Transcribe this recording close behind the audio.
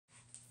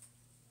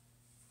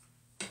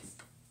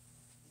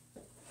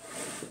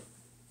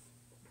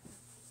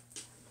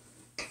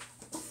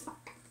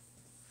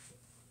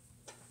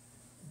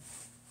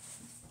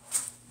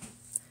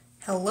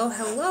Hello,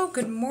 hello,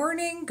 good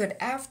morning, good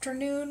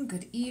afternoon,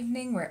 good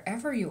evening,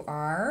 wherever you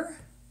are.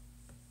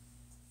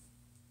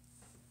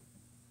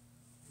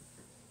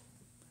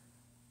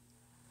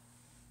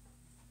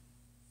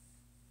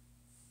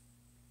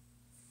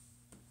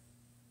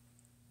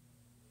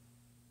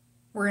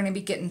 We're going to be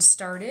getting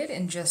started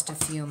in just a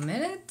few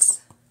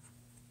minutes.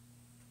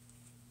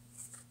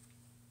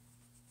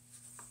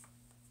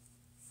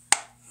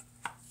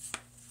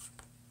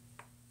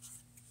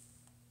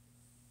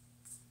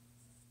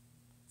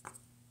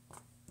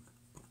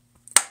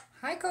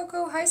 Hi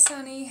Coco, hi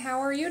Sunny, how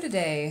are you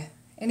today?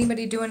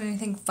 Anybody doing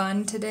anything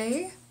fun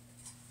today?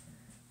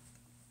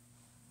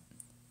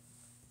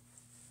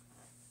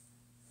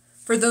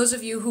 For those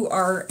of you who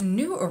are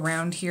new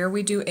around here,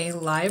 we do a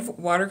live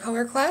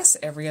watercolor class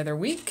every other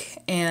week,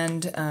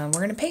 and we're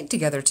going to paint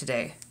together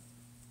today.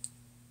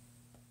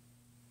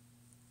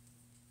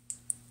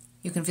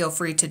 You can feel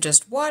free to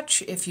just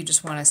watch if you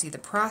just want to see the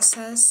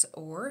process,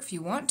 or if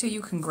you want to, you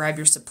can grab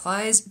your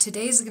supplies.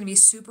 Today's going to be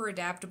super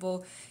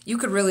adaptable. You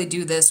could really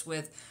do this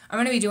with, I'm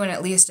going to be doing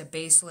at least a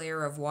base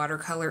layer of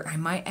watercolor. I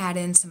might add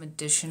in some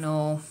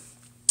additional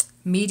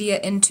media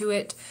into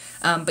it,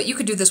 but you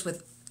could do this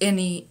with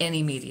any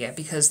media,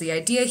 because the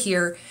idea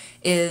here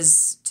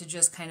is to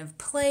just kind of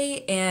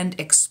play and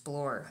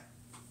explore.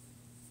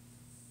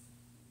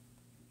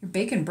 You're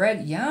baking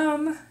bread,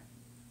 yum!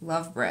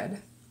 Love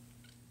bread.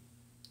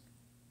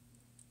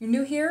 You're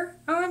new here?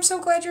 Oh, I'm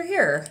so glad you're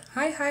here.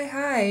 Hi, hi,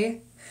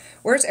 hi.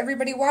 Where's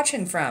everybody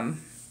watching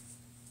from?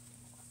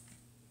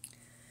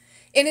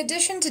 In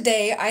addition,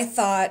 today I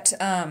thought,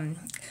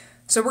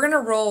 so we're going to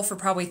roll for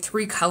probably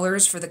 3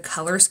 colors for the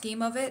color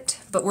scheme of it,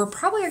 but we're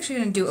probably actually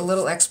going to do a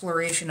little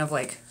exploration of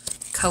like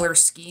color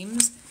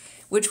schemes,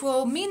 which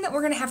will mean that we're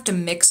going to have to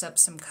mix up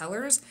some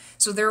colors.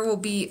 So there will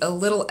be a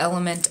little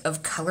element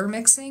of color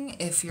mixing.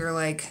 If you're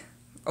like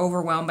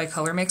overwhelmed by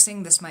color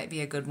mixing, this might be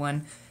a good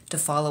one to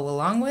follow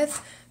along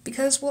with,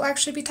 because we'll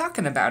actually be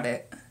talking about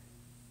it.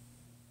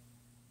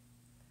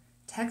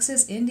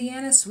 Texas,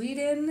 Indiana,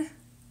 Sweden.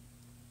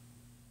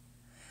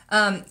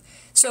 I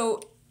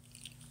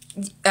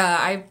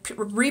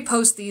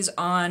repost these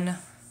on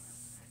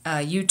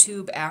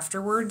YouTube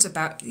afterwards.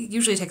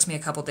 Usually it takes me a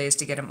couple days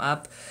to get them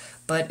up,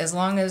 but as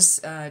long as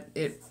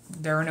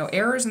there are no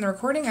errors in the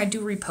recording, I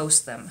do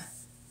repost them.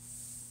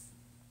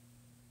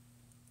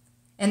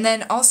 And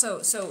then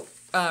also,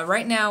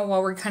 right now,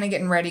 while we're kind of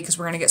getting ready, because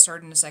we're going to get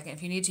started in a second,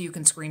 if you need to, you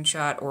can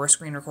screenshot or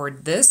screen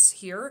record this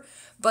here,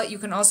 but you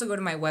can also go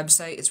to my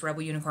website, it's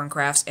Rebel Unicorn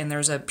Crafts, and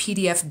there's a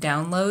PDF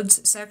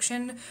downloads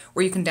section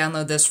where you can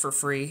download this for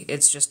free.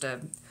 It's just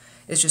a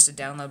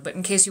download, but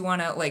in case you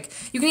want to, like,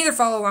 you can either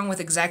follow along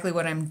with exactly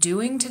what I'm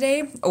doing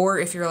today, or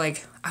if you're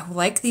like, I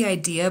like the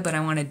idea, but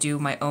I want to do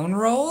my own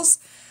rolls,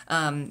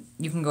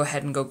 you can go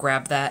ahead and go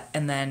grab that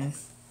and then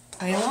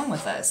play along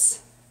with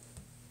us.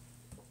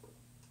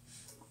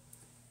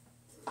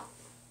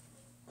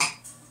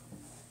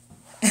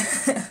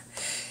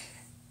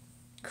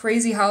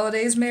 Crazy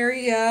holidays,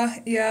 Mary. Yeah,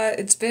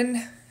 it's been,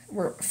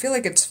 I feel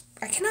like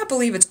I cannot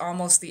believe it's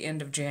almost the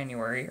end of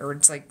January, or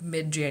it's like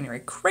mid-January.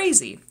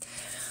 Crazy.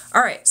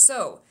 All right,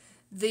 so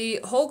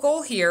the whole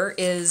goal here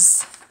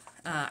is,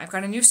 I've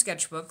got a new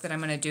sketchbook that I'm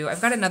going to do.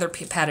 I've got another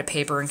pad of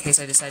paper in case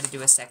I decide to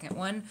do a second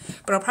one,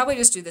 but I'll probably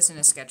just do this in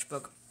a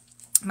sketchbook.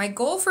 My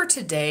goal for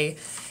today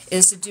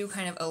is to do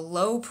kind of a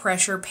low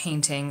pressure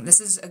painting.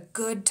 This is a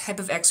good type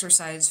of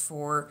exercise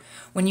for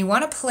when you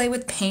want to play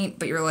with paint,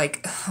 but you're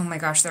like, oh my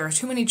gosh, there are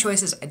too many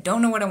choices. I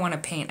don't know what I want to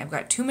paint. I've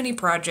got too many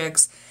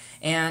projects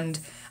and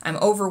I'm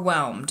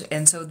overwhelmed.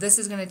 And so this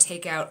is going to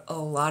take out a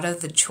lot of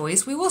the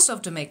choice. We will still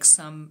have to make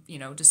some,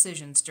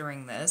 decisions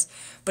during this,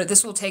 but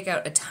this will take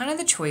out a ton of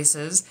the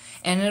choices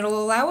and it'll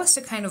allow us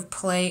to kind of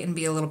play and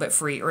be a little bit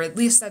free, or at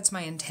least that's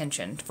my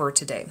intention for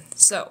today.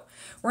 So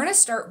we're going to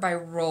start by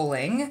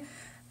rolling.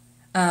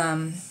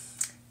 Oh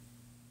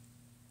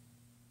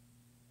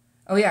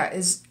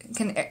yeah,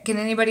 can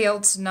anybody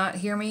else not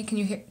hear me? Can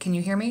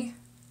you hear me?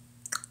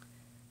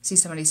 See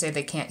somebody say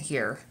they can't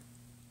hear.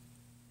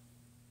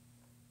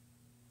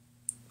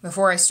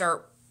 Before I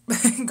start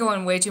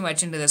going way too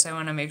much into this, I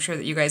want to make sure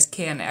that you guys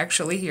can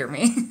actually hear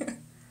me.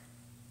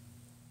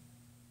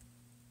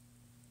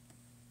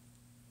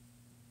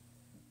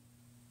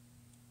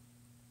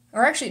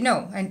 Or actually,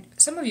 no,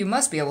 some of you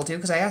must be able to,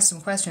 because I asked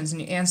some questions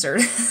and you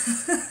answered.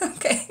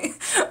 Okay,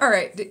 all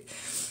right.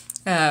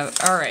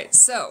 All right,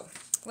 so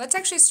let's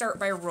actually start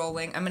by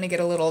rolling. I'm going to get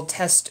a little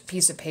test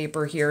piece of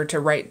paper here to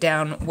write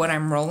down what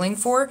I'm rolling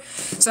for.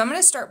 So I'm going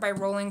to start by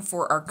rolling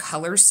for our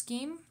color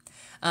scheme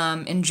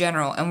in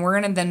general, and we're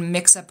going to then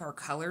mix up our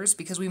colors,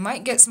 because we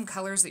might get some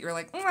colors that you're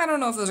like, I don't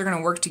know if those are going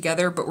to work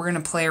together, but we're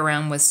going to play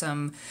around with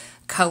some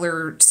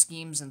color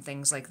schemes and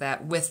things like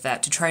that with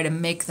that to try to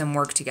make them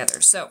work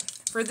together. So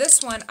for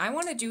this one, I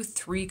want to do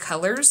 3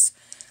 colors.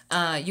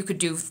 You could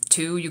do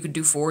 2, you could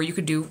do 4, you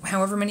could do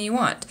however many you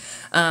want.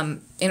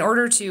 In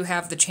order to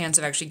have the chance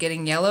of actually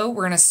getting yellow,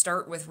 we're going to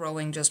start with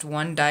rolling just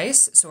 1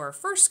 dice. So our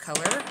first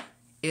color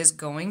is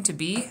going to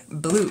be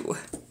blue.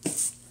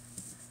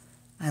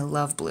 I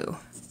love blue.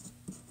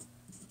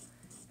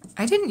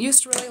 I didn't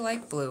used to really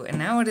like blue, and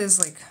now it is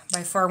like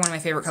by far one of my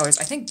favorite colors.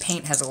 I think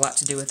paint has a lot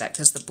to do with that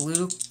because the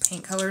blue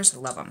paint colors, I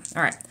love them.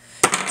 All right,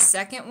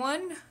 second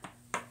one,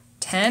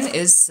 10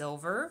 is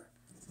silver.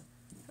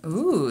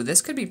 Ooh,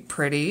 this could be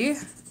pretty.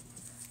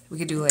 We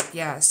could do like,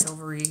 yeah,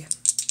 silvery.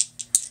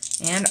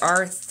 And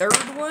our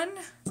third one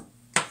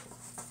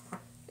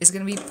is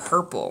going to be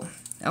purple.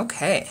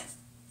 Okay.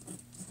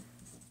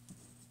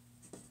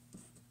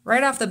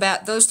 Right off the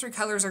bat, those three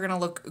colors are going to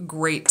look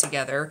great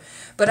together,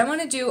 but I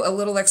want to do a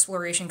little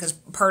exploration because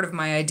part of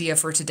my idea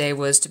for today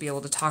was to be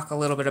able to talk a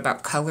little bit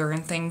about color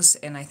and things,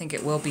 and I think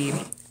it will be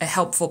a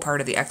helpful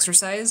part of the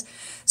exercise.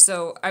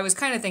 So I was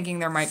kind of thinking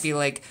there might be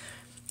like,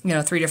 you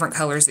know, 3 different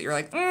colors that you're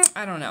like,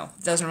 I don't know,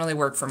 it doesn't really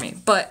work for me.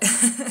 But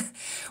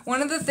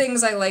one of the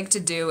things I like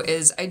to do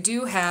is I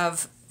do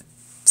have,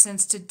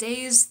 since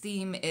today's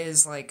theme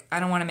is like, I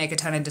don't want to make a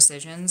ton of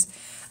decisions,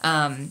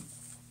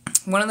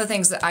 one of the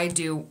things that I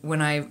do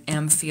when I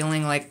am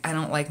feeling like I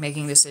don't like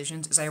making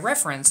decisions is I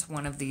reference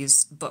one of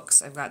these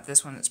books. I've got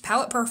this one that's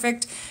Palette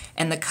Perfect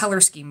and the Color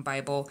Scheme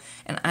Bible,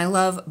 and I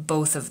love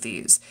both of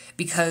these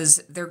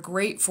because they're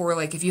great for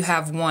like if you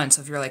have one.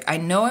 So if you're like, I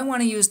know I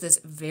want to use this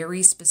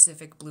very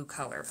specific blue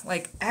color.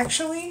 Like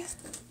actually,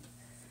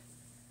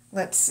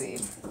 let's see.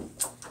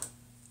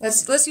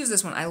 Let's use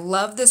this one. I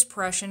love this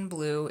Prussian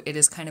blue. It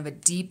is kind of a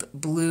deep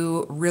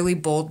blue, really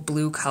bold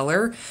blue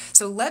color.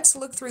 So let's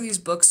look through these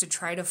books to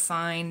try to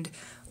find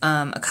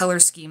a color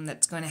scheme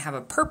that's going to have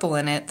a purple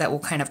in it that will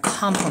kind of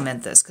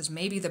complement this, because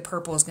maybe the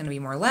purple is going to be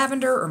more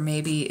lavender or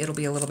maybe it'll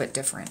be a little bit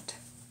different.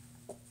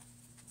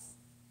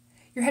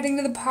 You're heading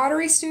to the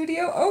pottery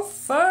studio? Oh,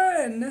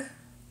 fun!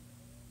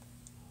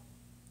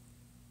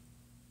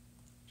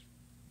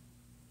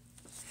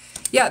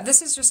 Yeah,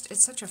 this is just,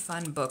 it's such a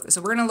fun book.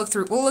 So we're going to look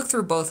through, we'll look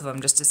through both of them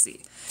just to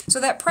see.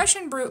 So that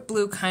Prussian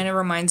blue kind of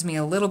reminds me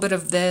a little bit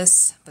of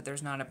this, but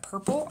there's not a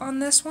purple on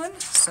this one.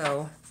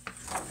 So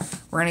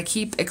we're going to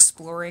keep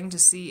exploring to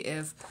see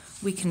if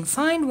we can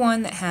find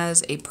one that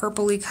has a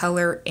purpley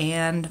color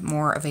and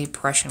more of a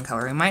Prussian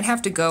color. We might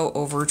have to go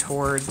over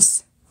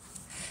towards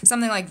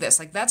something like this.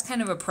 Like that's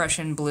kind of a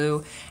Prussian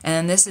blue, and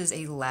then this is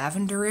a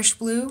lavenderish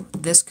blue.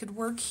 This could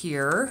work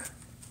here.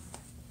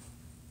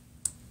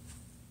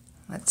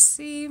 Let's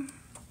see.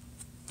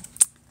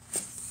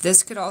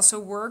 This could also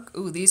work.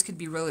 Ooh, these could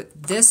be really,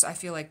 this I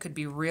feel like could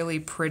be really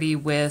pretty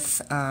with,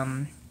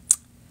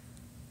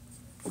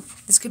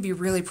 this could be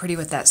really pretty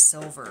with that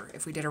silver.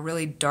 If we did a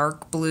really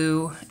dark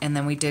blue and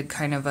then we did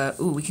kind of a,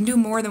 ooh, we can do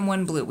more than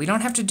one blue. We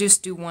don't have to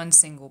just do one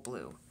single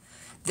blue.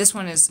 This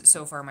one is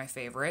so far my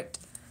favorite.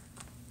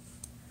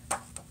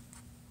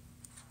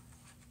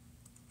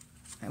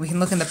 And we can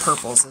look in the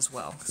purples as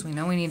well, because we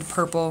know we need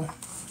purple.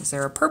 Is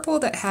there a purple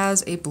that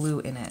has a blue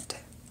in it?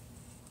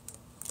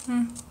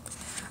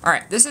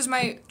 Alright, this is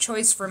my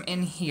choice from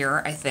in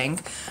here, I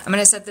think. I'm going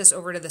to set this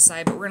over to the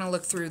side, but we're going to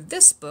look through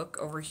this book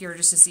over here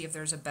just to see if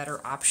there's a better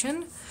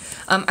option.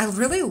 I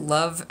really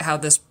love how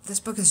this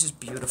book is just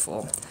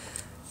beautiful.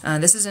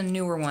 This is a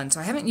newer one, so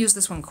I haven't used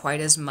this one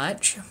quite as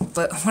much,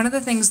 but one of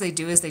the things they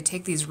do is they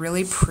take these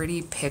really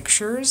pretty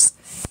pictures,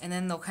 and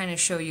then they'll kind of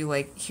show you,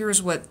 like,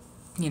 here's what,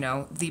 you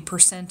know, the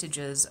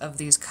percentages of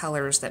these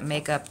colors that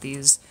make up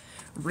these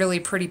really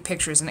pretty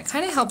pictures, and it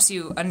kind of helps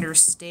you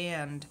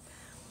understand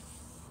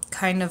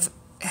kind of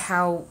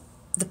how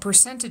the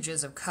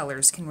percentages of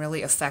colors can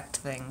really affect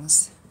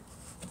things.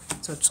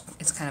 So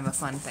it's kind of a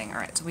fun thing.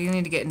 Alright, so we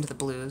need to get into the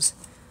blues.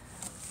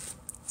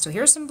 So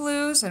here's some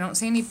blues. I don't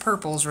see any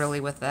purples really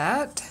with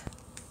that.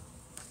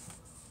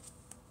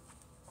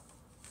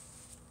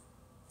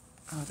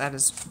 Oh, that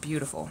is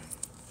beautiful.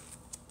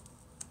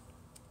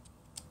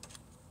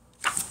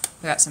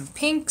 We got some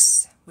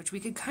pinks, which we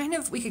could kind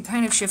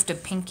of shift a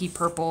pinky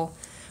purple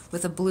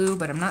with a blue,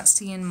 but I'm not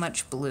seeing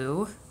much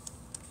blue.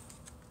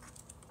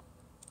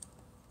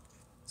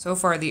 So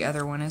far the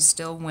other one is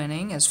still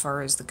winning as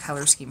far as the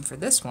color scheme for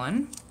this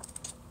one.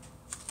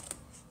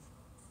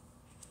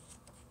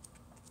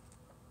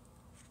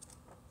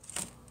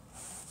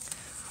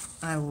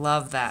 I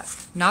love that.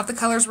 Not the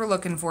colors we're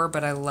looking for,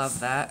 but I love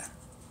that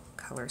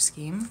color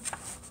scheme.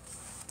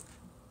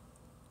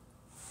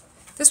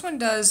 This one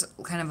does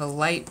kind of a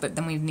light, but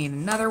then we need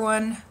another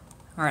one.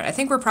 Alright, I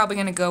think we're probably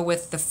going to go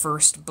with the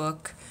first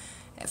book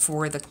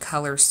for the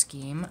color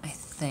scheme, I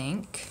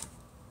think.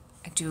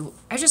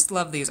 I just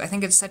love these. I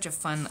think it's such a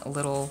fun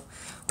little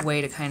way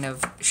to kind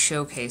of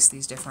showcase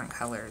these different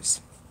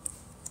colors.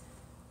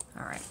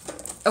 Alright.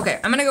 Okay,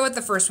 I'm going to go with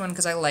the first one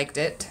because I liked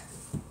it.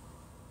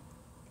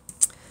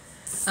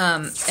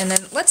 And then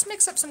let's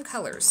mix up some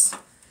colors.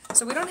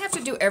 So we don't have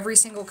to do every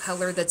single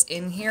color that's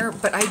in here,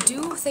 but I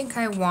do think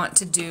I want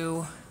to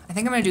do, I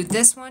think I'm going to do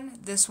this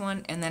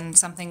one, and then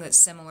something that's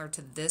similar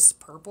to this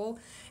purple,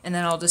 and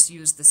then I'll just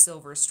use the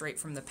silver straight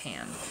from the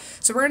pan.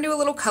 So we're going to do a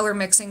little color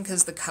mixing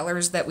because the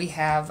colors that we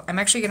have, I'm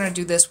actually going to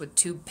do this with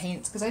tube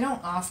paints because I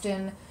don't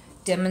often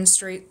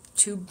demonstrate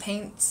tube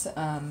paints,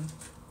 and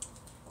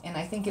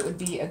I think it would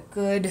be a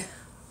good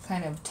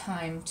kind of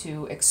time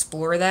to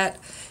explore that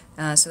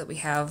so that we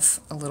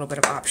have a little bit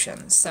of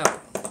options. So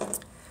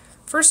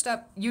first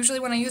up, usually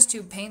when I use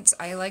tube paints,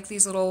 I like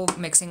these little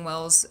mixing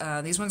wells.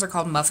 These ones are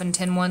called muffin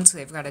tin ones.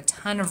 They've got a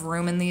ton of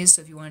room in these,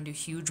 so if you want to do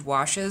huge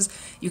washes,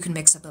 you can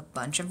mix up a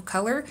bunch of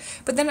color.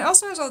 But then it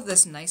also has all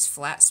this nice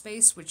flat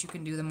space, which you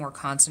can do the more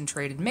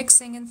concentrated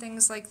mixing and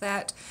things like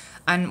that.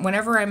 And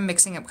whenever I'm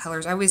mixing up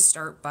colors, I always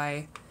start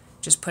by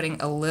just putting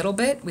a little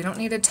bit. We don't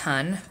need a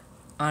ton.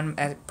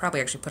 I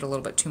probably actually put a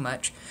little bit too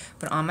much,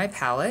 but on my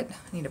palette,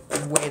 I need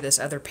to weigh this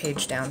other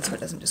page down so it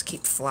doesn't just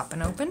keep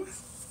flopping open.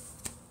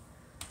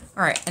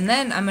 Alright, and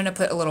then I'm going to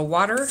put a little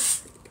water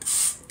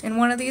in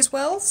one of these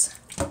wells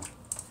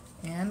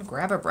and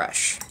grab a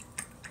brush.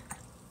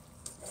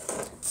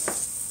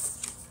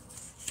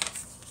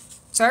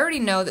 So I already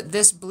know that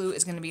this blue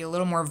is going to be a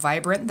little more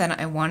vibrant than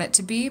I want it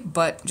to be,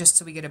 but just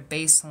so we get a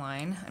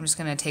baseline, I'm just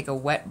going to take a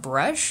wet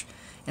brush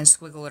and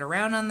squiggle it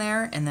around on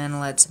there, and then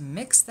let's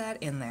mix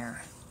that in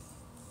there.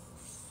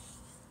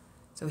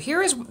 So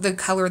here is the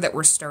color that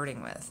we're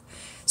starting with.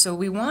 So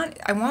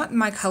I want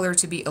my color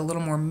to be a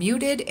little more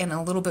muted and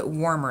a little bit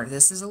warmer.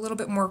 This is a little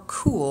bit more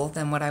cool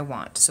than what I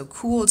want. So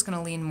cool is going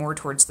to lean more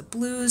towards the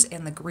blues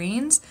and the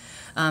greens.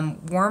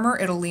 Warmer,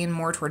 it'll lean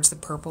more towards the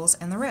purples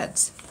and the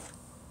reds.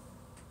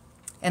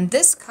 And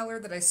this color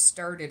that I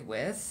started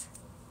with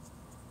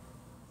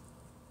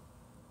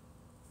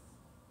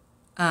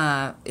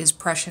is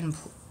Prussian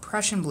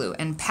Blue,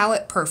 and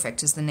Palette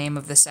Perfect is the name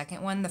of the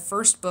second one. The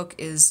first book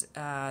is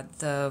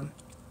the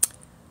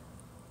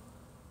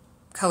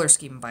Color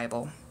Scheme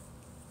Bible.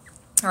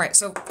 Alright,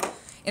 so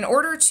in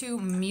order to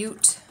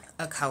mute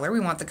a color, we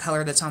want the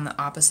color that's on the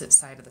opposite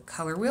side of the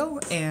color wheel,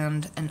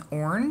 and an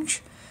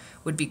orange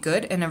would be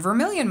good. And a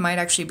vermilion might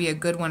actually be a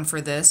good one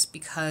for this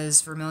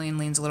because vermilion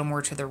leans a little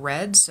more to the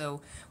red, so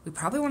we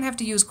probably won't have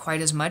to use quite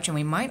as much, and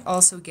we might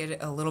also get it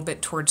a little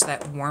bit towards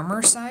that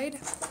warmer side.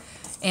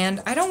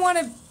 And I don't want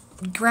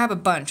to grab a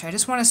bunch, I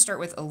just want to start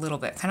with a little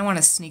bit. Kind of want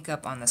to sneak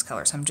up on this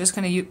color, so I'm just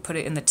going to put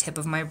it in the tip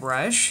of my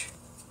brush,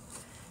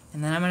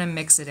 and then I'm going to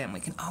mix it in.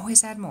 We can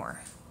always add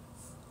more.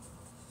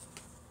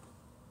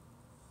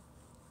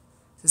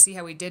 So see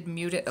how we did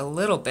mute it a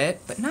little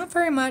bit, but not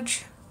very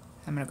much.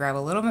 I'm going to grab a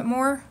little bit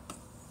more.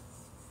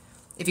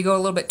 If you go a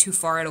little bit too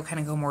far, it'll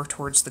kind of go more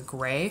towards the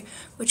gray,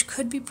 which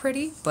could be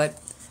pretty, but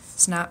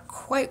it's not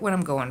quite what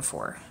I'm going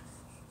for.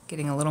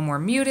 Getting a little more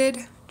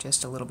muted,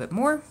 just a little bit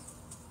more.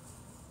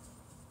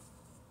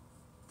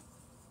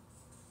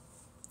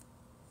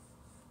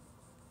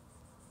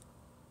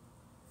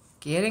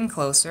 Getting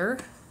closer.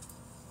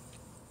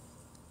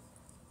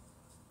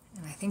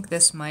 And I think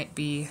this might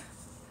be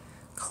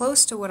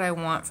close to what I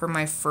want for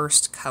my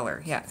first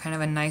color. Yeah, kind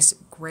of a nice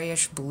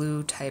grayish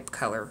blue type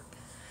color.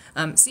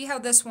 See how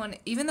this one,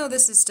 even though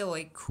this is still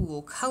a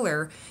cool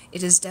color,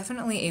 it is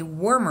definitely a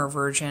warmer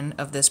version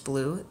of this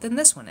blue than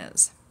this one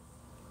is.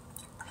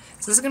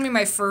 So this is going to be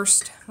my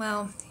first,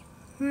 well,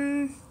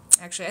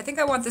 actually I think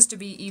I want this to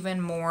be even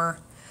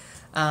more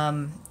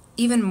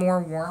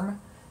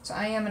warm. So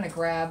I am going to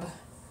grab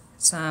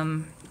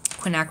some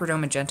quinacridone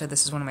magenta.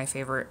 This is one of my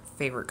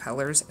favorite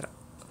colors of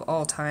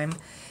all time,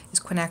 is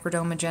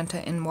quinacridone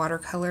magenta in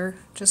watercolor.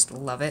 Just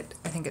love it.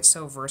 I think it's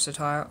so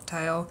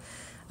versatile.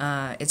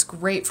 It's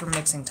great for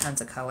mixing tons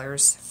of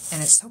colors,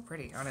 and it's so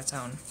pretty on its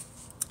own.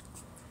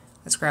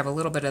 Let's grab a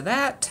little bit of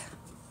that,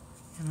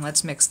 and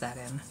let's mix that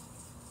in.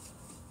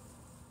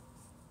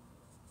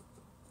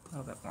 A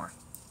little bit more.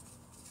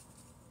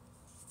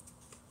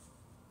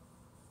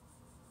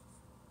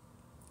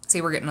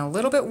 See, we're getting a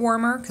little bit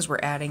warmer because we're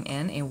adding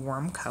in a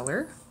warm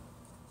color.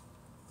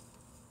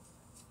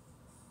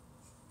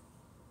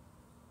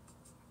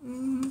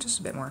 Just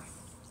a bit more.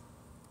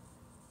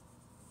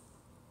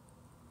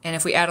 And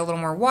if we add a little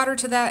more water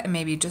to that and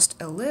maybe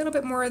just a little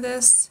bit more of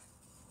this,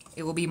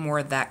 it will be more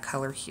of that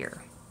color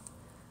here.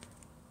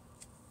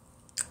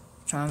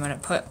 So I'm going to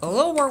put a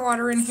little more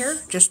water in here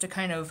just to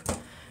kind of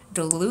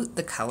dilute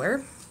the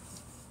color.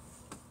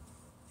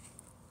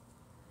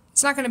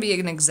 It's not going to be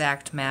an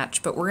exact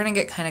match, but we're going to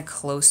get kind of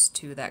close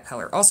to that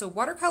color. Also,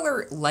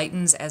 watercolor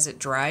lightens as it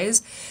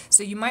dries,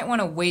 so you might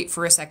want to wait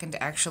for a second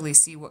to actually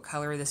see what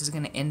color this is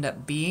going to end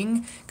up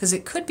being, because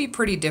it could be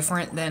pretty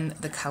different than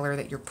the color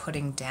that you're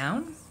putting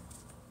down.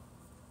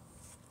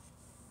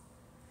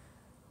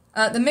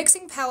 The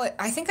mixing palette,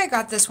 I think I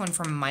got this one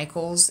from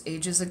Michaels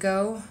ages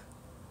ago.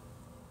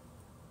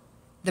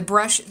 The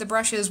brush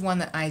is one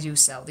that I do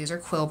sell. These are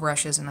quill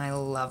brushes, and I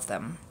love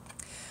them.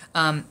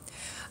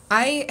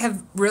 I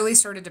have really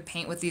started to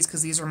paint with these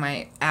because these are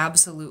my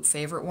absolute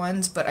favorite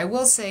ones, but I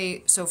will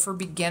say, so for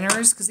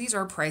beginners, because these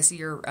are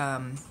pricier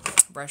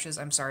brushes,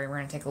 I'm sorry, we're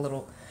going to take a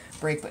little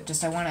break, but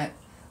just I want to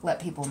let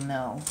people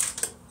know.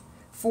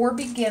 For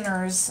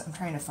beginners, I'm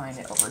trying to find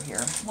it over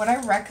here, what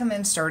I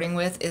recommend starting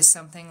with is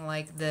something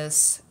like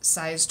this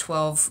size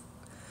 12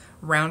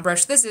 round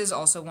brush. This is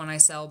also one I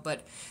sell,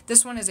 but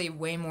this one is a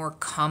way more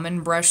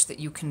common brush that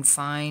you can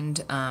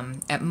find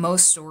at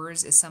most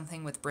stores. Is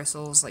something with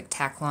bristles, like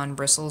Taklon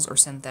bristles or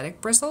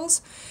synthetic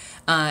bristles,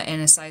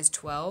 and a size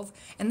 12.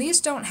 And these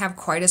don't have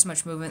quite as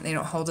much movement, they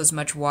don't hold as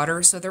much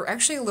water, so they're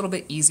actually a little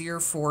bit easier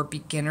for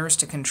beginners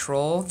to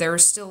control. There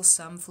is still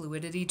some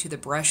fluidity to the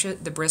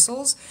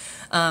bristles,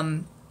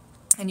 and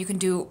you can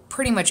do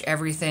pretty much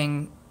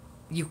everything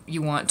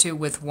you want to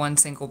with one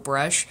single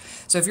brush.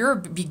 So if you're a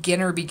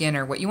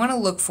beginner, what you want to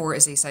look for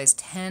is a size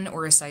 10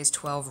 or a size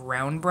 12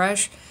 round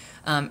brush.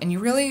 And you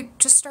really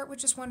just start with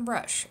just one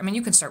brush. I mean,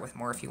 you can start with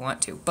more if you want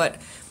to,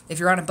 but if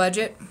you're on a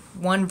budget,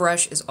 one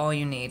brush is all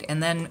you need.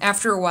 And then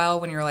after a while,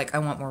 when you're like, I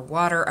want more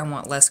water, I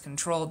want less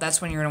control,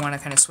 that's when you're going to want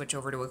to kind of switch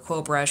over to a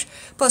quill brush.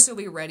 Plus, you'll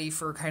be ready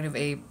for kind of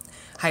a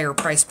higher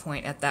price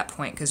point at that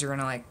point, because you're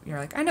like,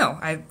 I know,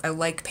 I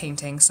like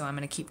painting, so I'm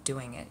going to keep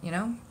doing it, you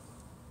know?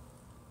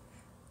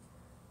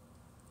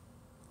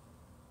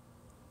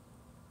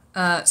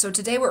 So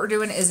today what we're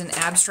doing is an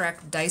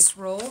abstract dice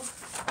roll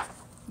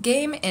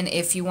game, and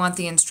if you want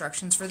the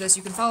instructions for this,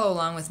 you can follow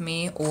along with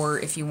me, or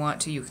if you want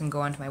to, you can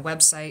go onto my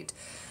website,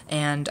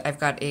 and I've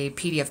got a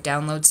PDF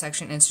download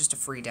section, and it's just a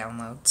free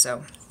download.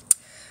 So,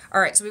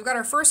 alright, so we've got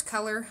our first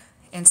color,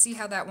 and see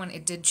how that one,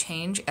 it did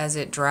change as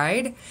it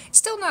dried. It's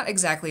still not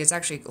exactly, it's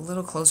actually a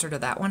little closer to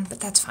that one, but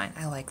that's fine.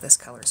 I like this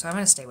color, so I'm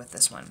going to stay with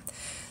this one.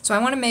 So I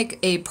want to make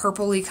a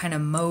purpley kind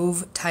of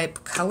mauve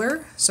type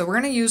color. So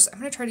I'm going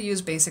to try to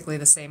use basically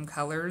the same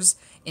colors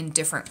in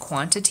different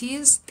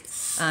quantities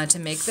to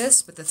make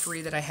this, but the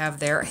three that I have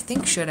there I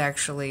think should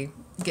actually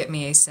get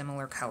me a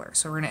similar color.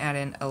 So we're going to add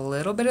in a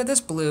little bit of this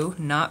blue,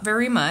 not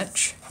very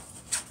much.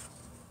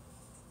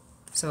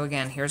 So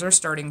again, here's our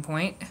starting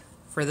point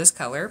for this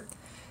color.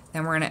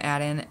 Then we're going to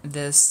add in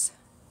this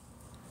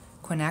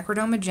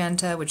quinacridone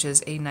magenta, which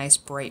is a nice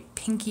bright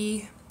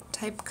pinky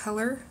type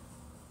color,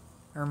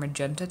 or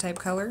magenta type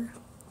color.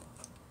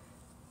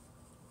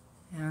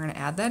 And we're going to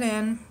add that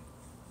in.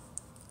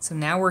 So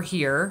now we're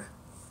here.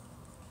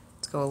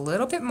 Let's go a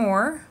little bit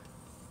more.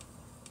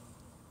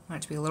 I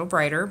want it to be a little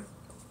brighter.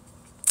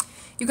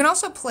 You can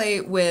also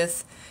play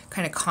with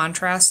kind of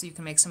contrast, so you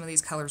can make some of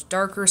these colors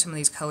darker, some of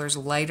these colors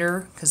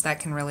lighter, because that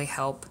can really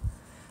help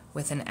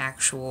with an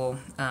actual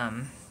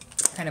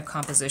kind of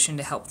composition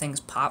to help things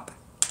pop.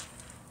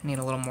 I need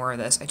a little more of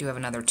this. I do have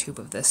another tube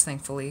of this,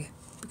 thankfully,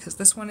 because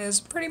this one is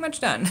pretty much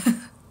done.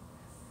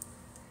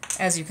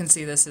 As you can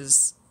see, this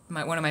is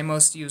one of my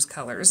most used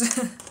colors.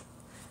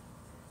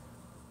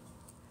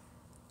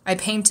 I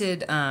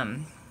painted,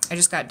 I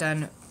just got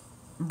done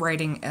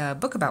writing a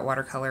book about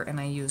watercolor, and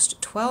I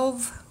used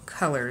 12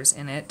 colors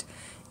in it,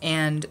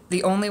 and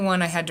the only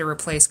one I had to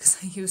replace, because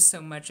I used so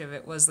much of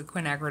it, was the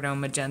quinacridone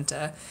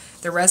magenta.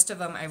 The rest of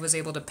them I was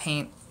able to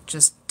paint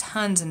just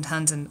tons and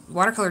tons, and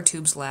watercolor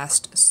tubes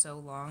last so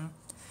long.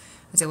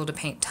 I was able to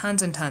paint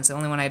tons and tons. The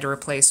only one I had to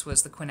replace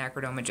was the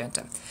quinacridone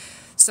magenta.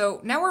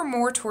 So now we're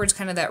more towards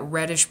kind of that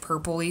reddish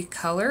purpley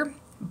color,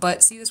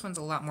 but see, this one's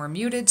a lot more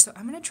muted, so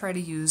I'm going to try to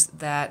use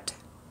that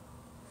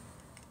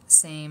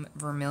same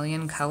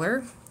vermilion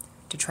color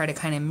to try to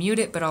kind of mute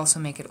it, but also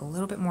make it a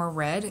little bit more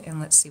red, and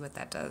let's see what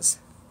that does.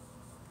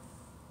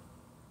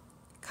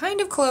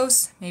 Kind of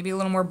close, maybe a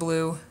little more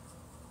blue.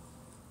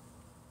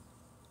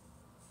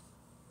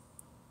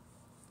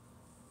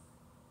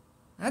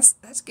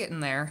 That's getting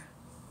there.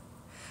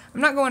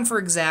 I'm not going for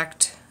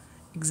exact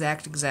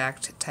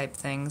type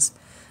things,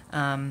 but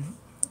I'm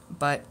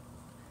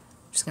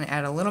just going to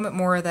add a little bit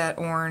more of that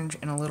orange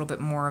and a little bit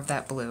more of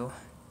that blue.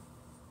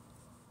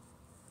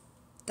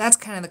 That's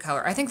kind of the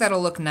color. I think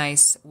that'll look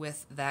nice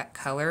with that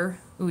color.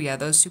 Ooh yeah,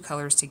 those two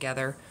colors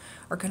together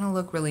are going to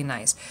look really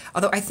nice.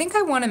 Although I think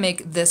I want to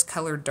make this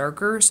color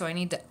darker, so I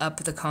need to up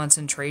the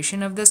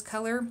concentration of this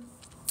color,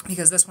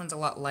 because this one's a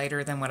lot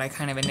lighter than what I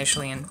kind of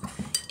initially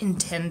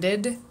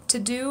intended to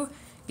do,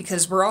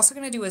 because we're also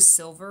going to do a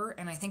silver,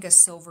 and I think a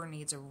silver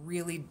needs a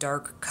really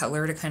dark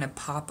color to kind of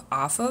pop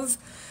off of.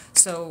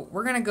 So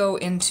we're going to go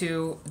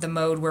into the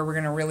mode where we're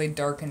going to really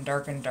darken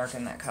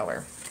that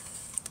color.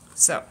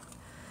 So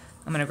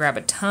I'm going to grab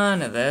a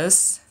ton of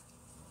this,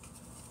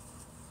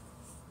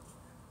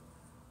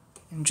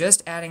 and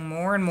just adding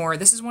more and more.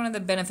 This is one of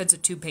the benefits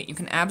of tube paint. You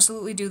can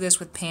absolutely do this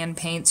with pan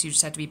paints. You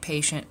just have to be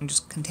patient and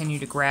just continue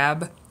to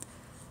grab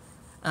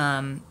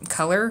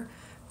color.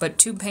 But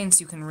tube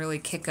paints, you can really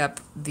kick up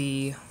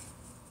the,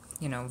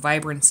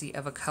 vibrancy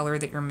of a color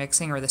that you're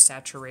mixing, or the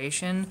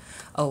saturation,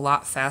 a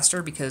lot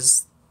faster,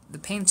 because the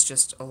paint's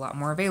just a lot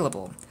more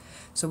available.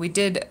 So we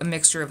did a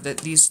mixture of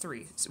these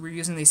three. So we're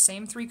using these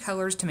same three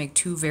colors to make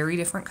two very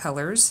different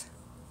colors.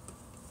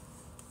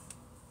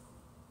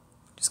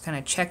 Just kind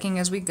of checking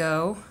as we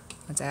go.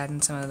 Let's add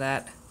in some of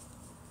that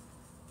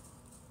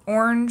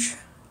orange.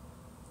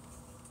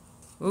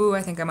 Ooh,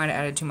 I think I might have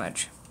added too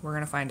much. We're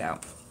going to find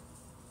out.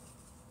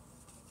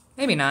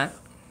 Maybe not.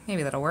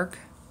 Maybe that'll work.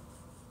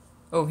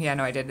 Oh, yeah,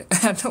 no, I did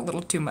add a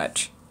little too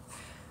much.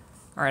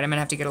 Alright, I'm going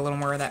to have to get a little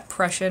more of that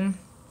Prussian,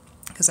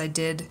 because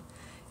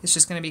it's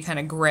just going to be kind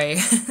of gray.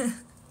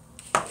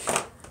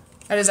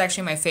 That is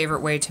actually my favorite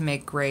way to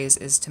make grays,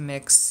 is to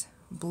mix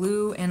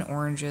blue and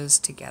oranges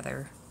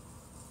together.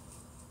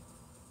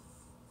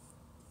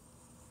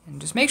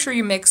 And just make sure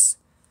you mix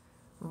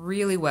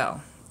really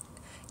well.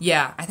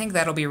 Yeah, I think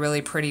that'll be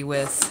really pretty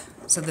with,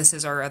 so this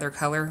is our other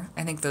color.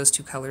 I think those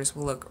two colors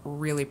will look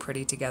really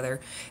pretty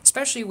together,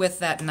 especially with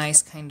that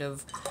nice kind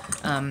of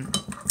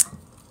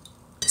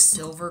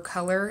silver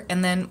color.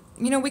 And then,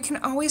 you know, we can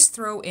always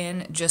throw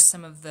in just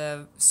some of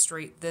the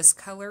this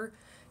color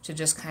to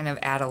just kind of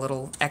add a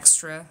little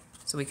extra.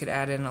 So we could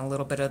add in a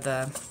little bit of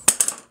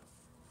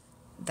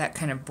that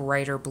kind of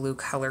brighter blue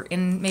color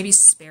in maybe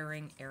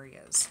sparing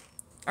areas.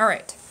 All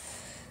right,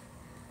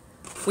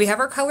 we have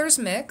our colors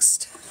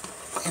mixed,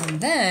 and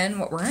then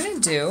what we're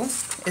going to do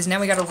is now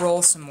we got to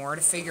roll some more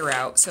to figure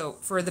out. So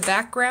for the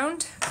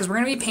background, because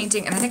we're going to be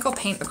painting, and I think I'll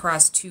paint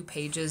across 2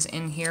 pages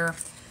in here,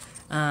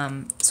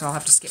 so I'll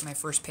have to skip my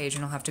first page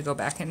and I'll have to go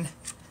back and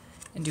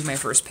do my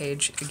first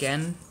page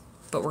again,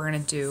 but we're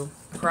going to do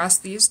across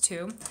these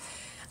 2.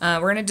 We're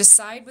going to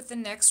decide with the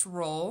next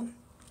roll,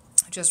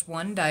 just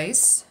 1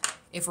 dice,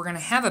 if we're going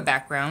to have a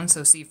background.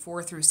 So see,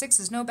 4 through 6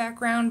 is no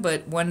background,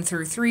 but 1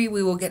 through 3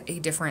 we will get a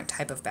different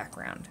type of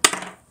background.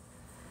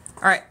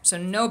 Alright, so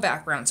no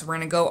background, so we're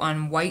going to go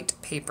on white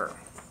paper.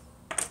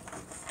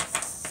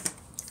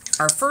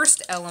 Our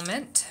first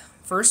element,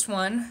 first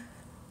one,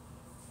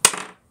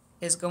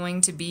 is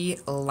going to be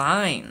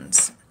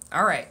lines.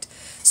 Alright,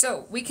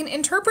 so we can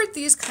interpret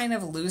these kind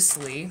of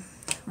loosely.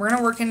 We're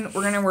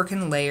gonna work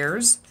in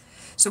layers.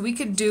 So we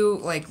could do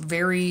like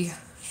very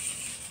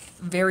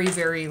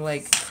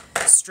like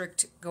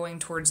strict going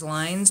towards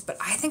lines, but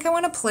I think I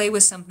want to play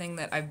with something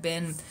that I've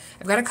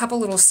got a couple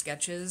little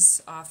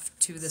sketches off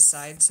to the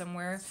side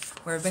somewhere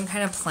where I've been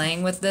kind of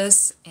playing with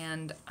this,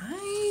 and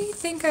I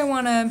think I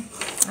want to,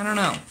 I don't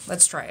know,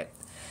 let's try it.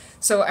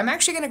 So I'm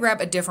actually going to grab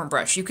a different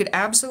brush. You could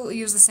absolutely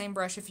use the same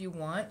brush if you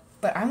want,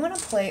 but I want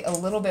to play a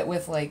little bit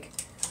with like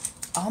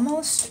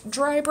almost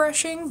dry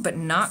brushing, but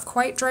not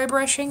quite dry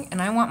brushing, and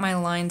I want my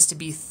lines to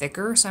be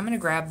thicker, so I'm going to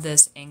grab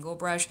this angle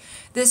brush.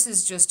 This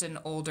is just an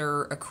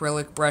older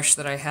acrylic brush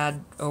that I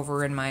had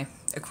over in my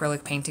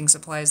acrylic painting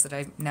supplies that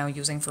I'm now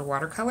using for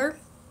watercolor.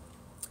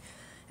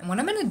 And what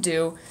I'm going to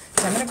do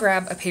is I'm going to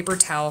grab a paper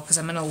towel, because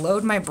I'm going to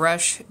load my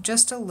brush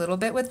just a little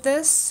bit with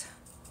this,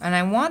 and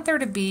I want it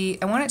to be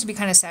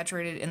kind of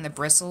saturated in the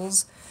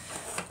bristles,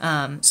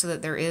 so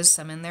that there is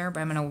some in there, but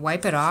I'm going to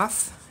wipe it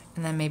off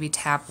and then maybe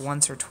tap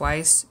once or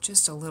twice,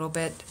 just a little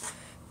bit,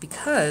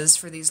 because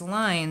for these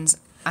lines,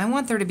 I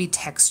want there to be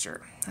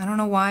texture. I don't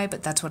know why,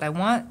 but that's what I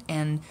want,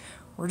 and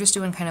we're just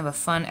doing kind of a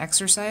fun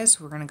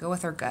exercise. We're going to go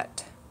with our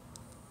gut.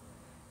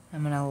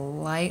 I'm going to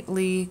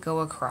lightly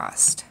go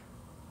across.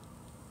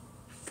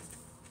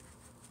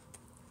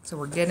 So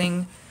we're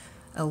getting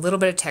a little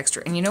bit of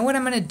texture. And you know what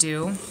I'm going to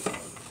do?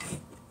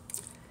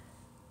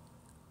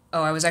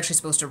 Oh, I was actually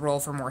supposed to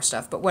roll for more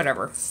stuff, but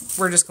whatever.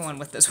 We're just going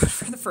with this one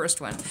for the first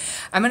one.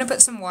 I'm going to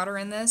put some water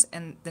in this,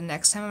 and the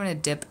next time I'm going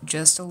to dip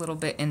just a little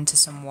bit into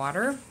some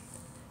water,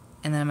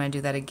 and then I'm going to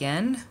do that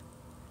again.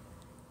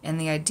 And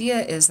the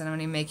idea is that I'm going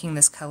to be making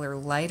this color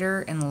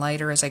lighter and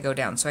lighter as I go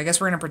down. So I guess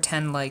we're going to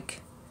pretend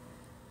like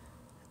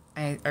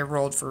I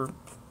rolled for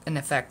an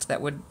effect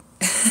that would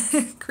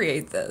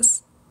create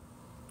this.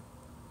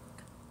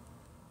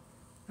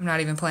 I'm not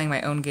even playing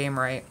my own game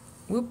right.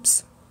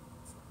 Whoops.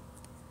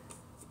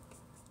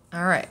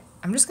 Alright,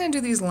 I'm just going to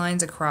do these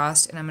lines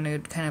across, and I'm going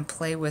to kind of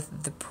play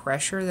with the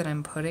pressure that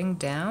I'm putting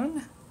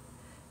down.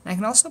 And I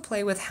can also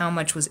play with how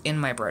much was in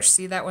my brush.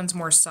 See, that one's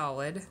more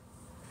solid.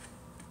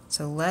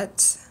 So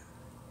let's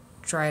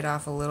dry it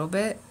off a little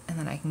bit, and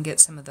then I can get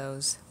some of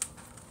those.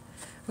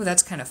 Oh,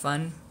 that's kind of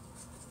fun.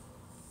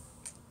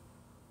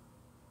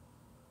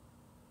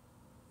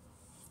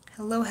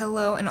 Hello,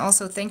 hello, and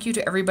also thank you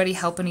to everybody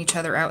helping each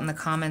other out in the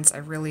comments. I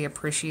really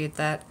appreciate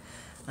that.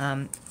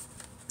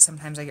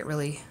 Sometimes I get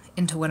really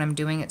into what I'm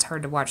doing. It's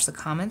hard to watch the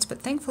comments, but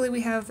thankfully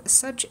we have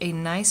such a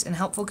nice and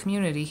helpful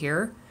community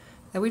here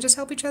that we just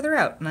help each other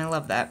out, and I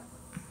love that.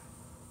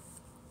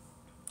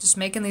 Just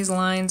making these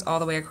lines all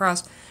the way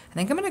across. I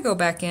think I'm going to go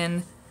back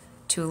in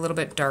to a little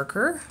bit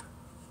darker.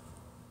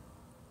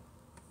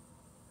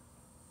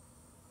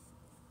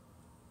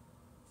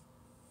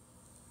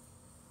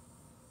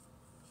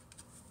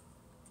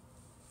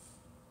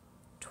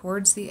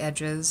 Towards the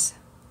edges.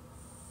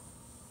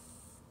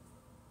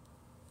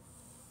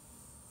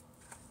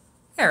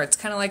 There, it's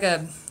kind of like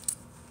a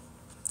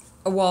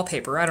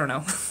wallpaper, I don't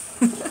know.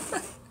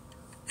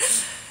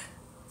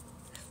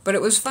 But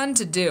it was fun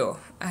to do.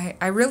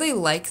 I really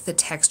like the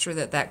texture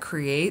that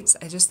creates.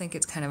 I just think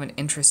it's kind of an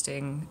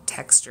interesting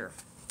texture.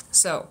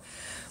 So,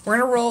 we're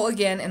going to roll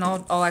again, and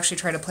I'll actually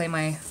try to play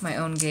my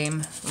own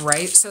game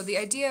right. So the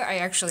idea I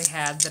actually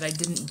had that I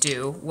didn't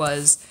do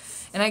was,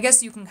 and I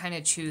guess you can kind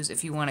of choose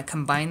if you want to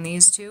combine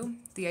these two.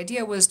 The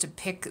idea was to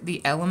pick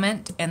the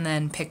element and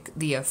then pick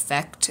the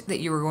effect that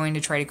you were going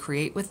to try to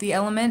create with the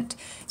element.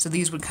 So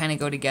these would kind of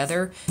go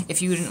together.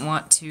 If you didn't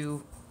want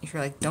to, if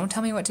you're like, don't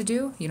tell me what to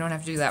do, you don't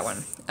have to do that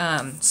one.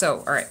 So,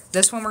 alright,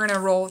 this one we're going to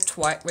roll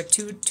with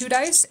two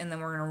dice, and then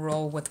we're going to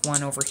roll with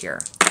one over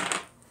here.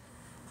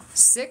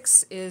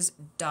 6 is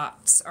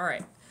dots. All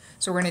right,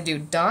 so we're gonna do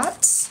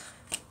dots.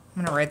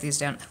 I'm gonna write these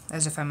down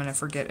as if I'm gonna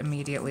forget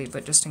immediately,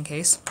 but just in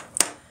case.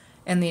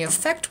 And the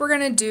effect we're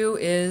gonna do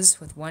is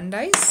with 1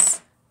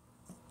 dice,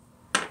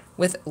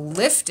 with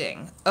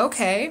lifting.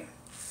 Okay.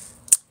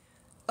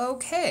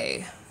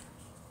 Okay.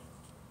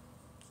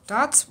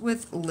 Dots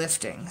with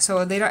lifting. So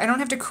I don't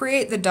have to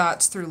create the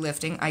dots through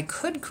lifting. I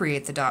could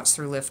create the dots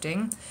through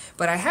lifting,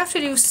 but I have to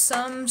do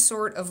some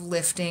sort of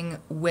lifting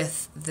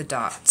with the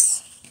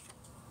dots.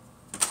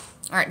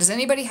 All right, does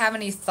anybody have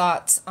any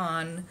thoughts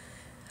on...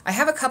 I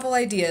have a couple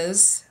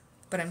ideas,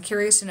 but I'm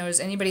curious to know,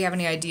 does anybody have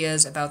any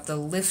ideas about the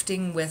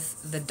lifting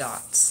with the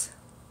dots?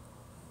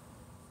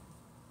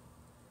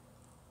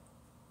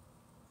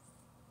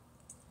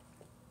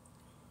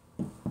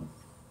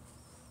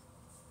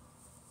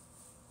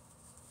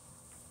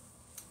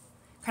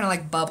 Kind of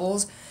like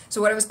bubbles. So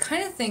what I was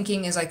kind of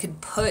thinking is I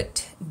could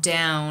put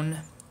down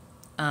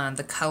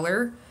the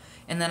color,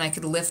 and then I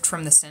could lift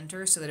from the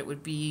center so that it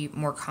would be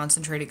more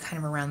concentrated kind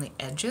of around the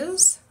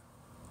edges.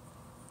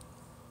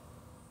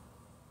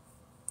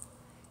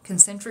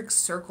 Concentric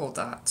circle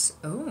dots.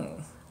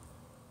 Oh.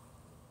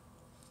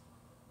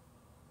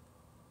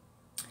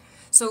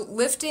 So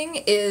lifting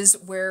is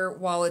where,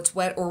 while it's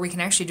wet, or we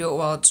can actually do it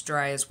while it's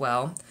dry as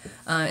well,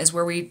 is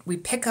where we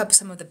pick up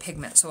some of the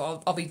pigment.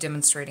 So I'll be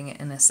demonstrating it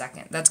in a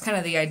second. That's kind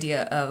of the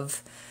idea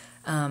of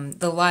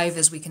the live,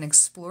 is we can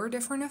explore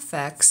different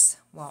effects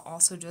while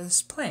also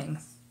just playing.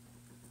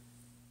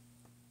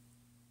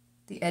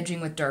 The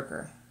edging with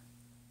darker.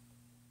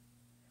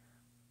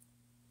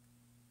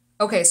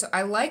 Okay, so I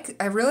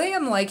really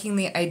am liking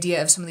the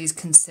idea of some of these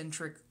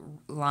concentric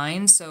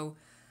lines. So,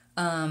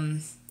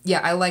 yeah,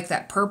 I like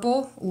that.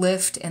 Purple,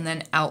 lift, and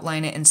then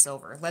outline it in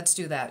silver. Let's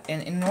do that.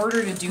 And in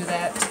order to do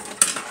that,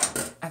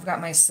 I've got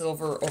my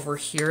silver over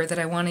here that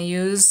I want to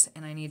use,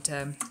 and I need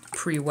to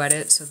pre-wet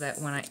it so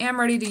that when I am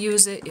ready to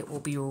use it, it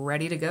will be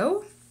ready to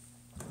go.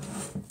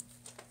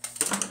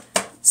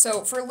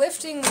 So for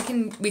lifting,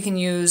 we can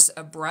use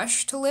a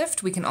brush to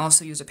lift. We can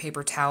also use a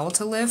paper towel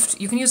to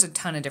lift. You can use a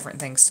ton of different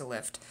things to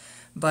lift.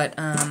 But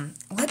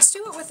let's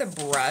do it with a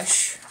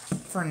brush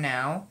for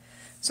now.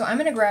 So I'm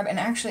going to grab, and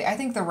actually I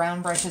think the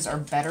round brushes are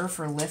better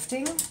for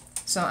lifting.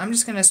 So I'm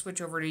just going to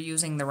switch over to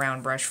using the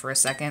round brush for a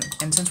second.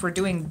 And since we're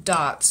doing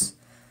dots,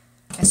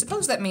 I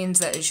suppose that means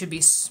that it should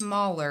be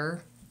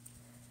smaller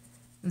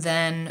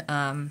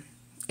than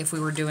if we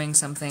were doing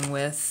something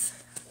with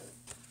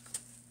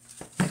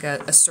like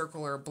a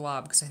circle or a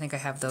blob, because I think I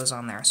have those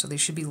on there. So they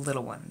should be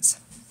little ones.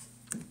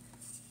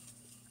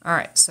 All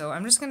right, so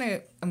I'm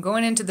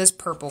going into this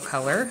purple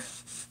color,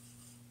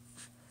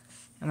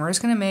 and we're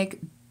just gonna make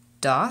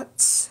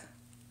dots.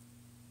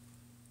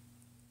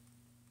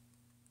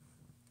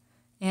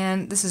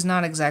 And this is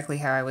not exactly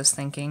how I was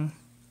thinking,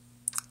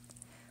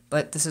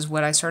 but this is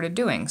what I started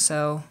doing,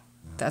 so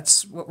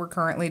that's what we're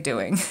currently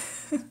doing.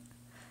 Just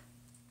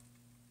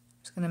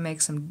gonna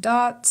make some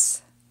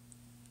dots.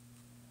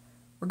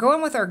 We're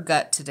going with our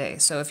gut today,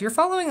 so if you're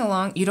following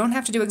along, you don't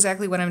have to do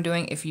exactly what I'm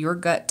doing. If your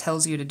gut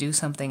tells you to do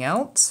something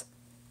else,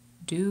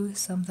 do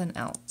something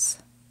else.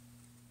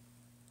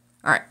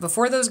 All right,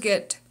 before those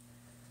get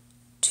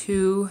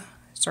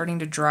starting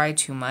to dry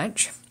too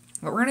much,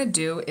 what we're gonna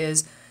do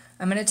is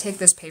I'm gonna take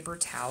this paper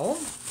towel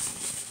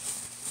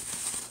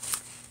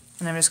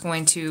and I'm just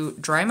going to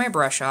dry my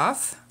brush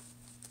off.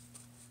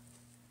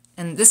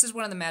 And this is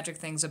one of the magic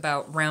things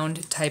about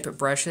round type of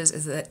brushes,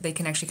 is that they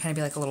can actually kind of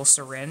be like a little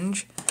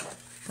syringe.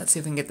 Let's see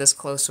if we can get this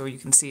close so you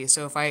can see.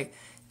 So if I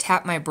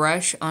tap my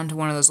brush onto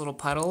one of those little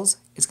puddles,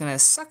 it's going to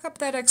suck up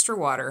that extra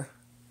water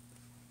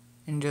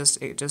and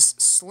it just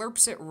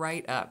slurps it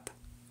right up.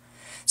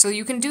 So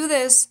you can do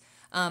this.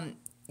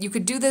 You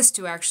could do this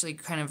to actually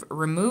kind of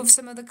remove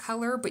some of the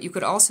color, but you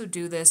could also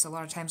do this, a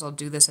lot of times I'll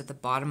do this at the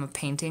bottom of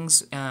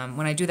paintings.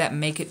 When I do that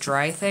make it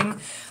dry thing,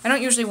 I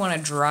don't usually want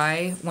to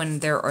dry when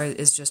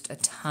is just a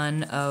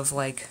ton of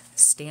like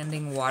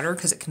standing water,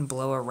 because it can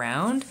blow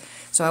around.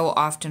 So I will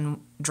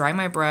often dry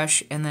my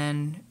brush and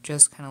then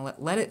just kind of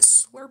let it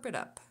slurp it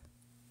up.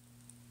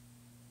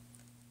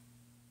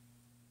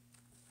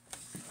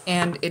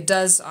 And it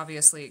does,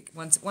 obviously,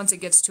 once it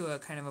gets to a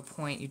kind of a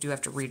point, you do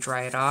have to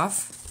re-dry it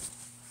off.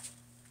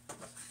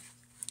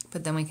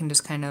 But then we can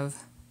just kind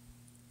of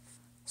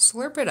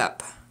slurp it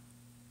up.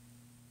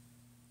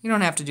 You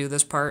don't have to do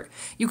this part.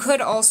 You could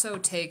also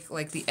take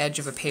like the edge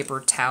of a paper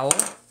towel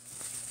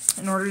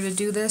in order to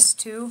do this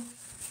too.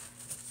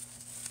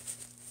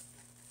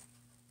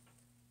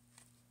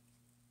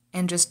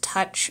 And just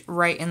touch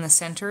right in the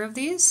center of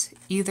these.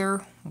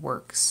 Either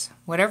works.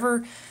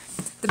 Whatever.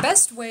 The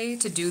best way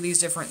to do these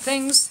different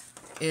things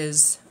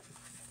is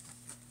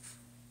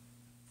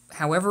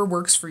however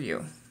works for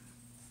you.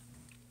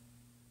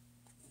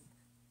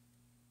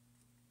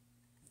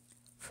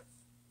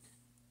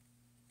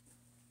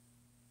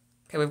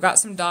 Okay, we've got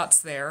some dots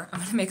there.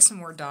 I'm going to make some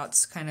more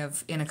dots kind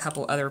of in a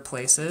couple other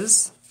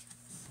places.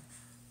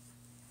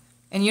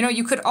 And you know,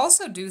 you could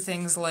also do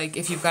things like,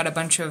 if you've got a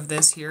bunch of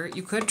this here,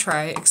 you could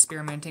try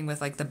experimenting with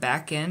like the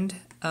back end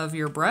of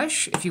your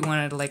brush if you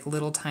wanted like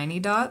little tiny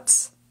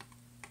dots.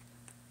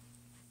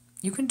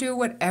 You can do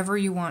whatever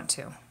you want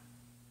to.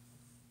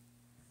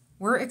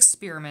 We're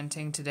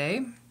experimenting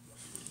today.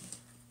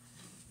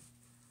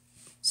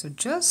 So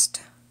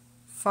just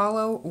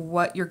follow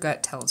what your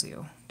gut tells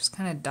you. Just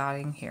kind of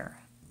dotting here.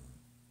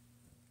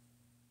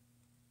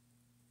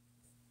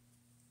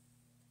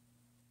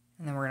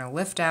 And then we're going to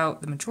lift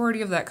out the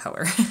majority of that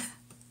color.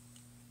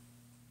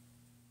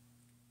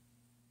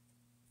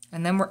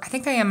 And then I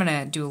think I am going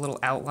to do a little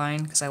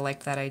outline because I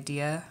like that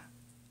idea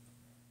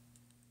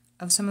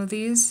of some of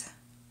these.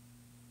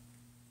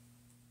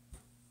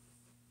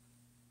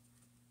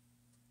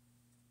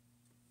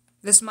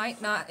 This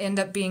might not end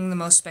up being the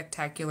most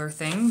spectacular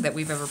thing that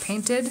we've ever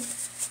painted,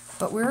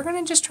 but we're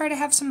going to just try to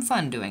have some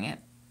fun doing it.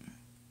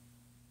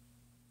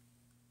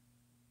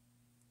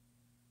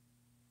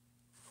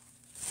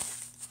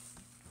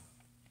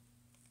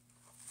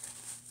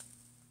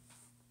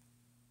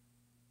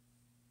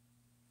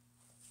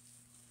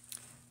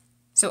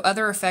 So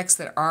other effects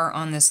that are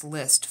on this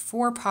list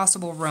for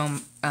possible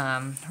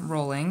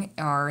rolling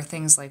are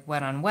things like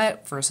wet on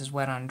wet versus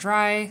wet on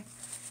dry,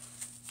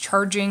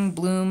 charging,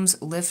 blooms,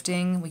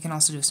 lifting. We can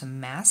also do some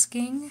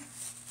masking.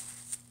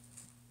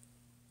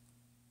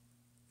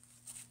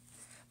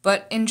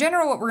 But in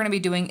general, what we're going to be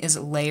doing is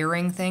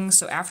layering things.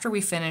 So after we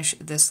finish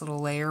this little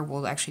layer,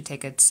 we'll actually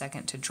take a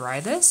second to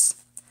dry this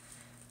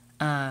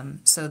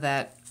so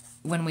that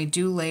when we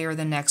do layer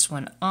the next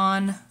one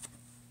on,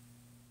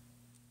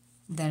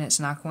 then it's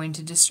not going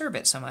to disturb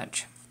it so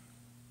much.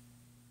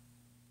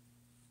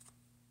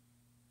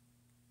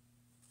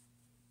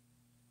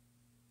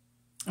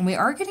 And we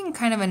are getting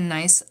kind of a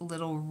nice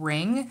little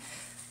ring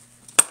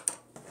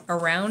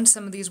around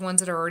some of these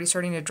ones that are already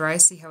starting to dry.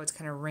 See how it's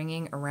kind of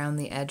ringing around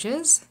the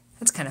edges?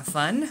 That's kind of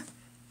fun.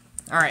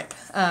 All right,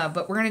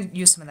 but we're going to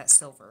use some of that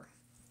silver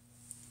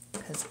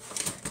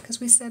because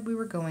we said we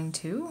were going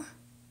to.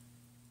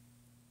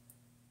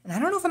 And I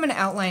don't know if I'm going to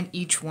outline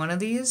each one of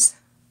these,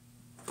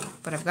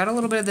 but I've got a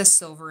little bit of this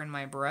silver in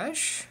my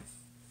brush.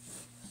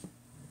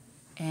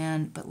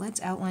 But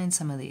let's outline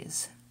some of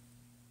these.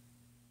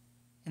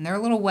 And they're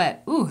a little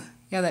wet. Ooh,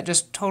 yeah, that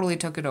just totally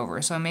took it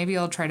over. So maybe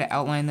I'll try to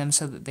outline them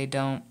so that they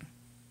don't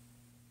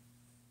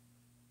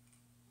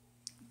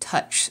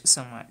touch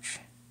so much.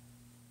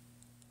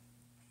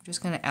 I'm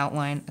just going to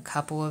outline a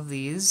couple of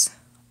these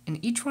in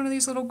each one of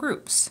these little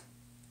groups.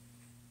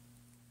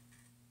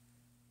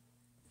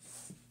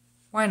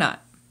 Why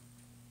not?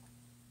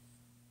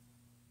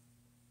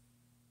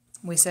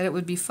 We said it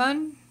would be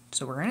fun,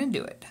 so we're going to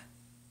do it.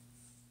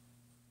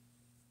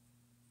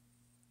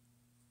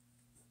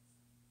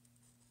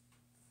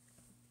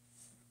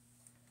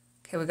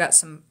 Okay, we got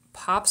some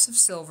pops of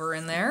silver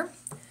in there.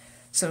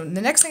 So the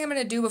next thing I'm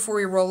going to do before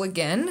we roll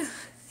again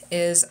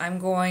is I'm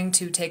going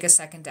to take a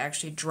second to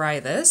actually dry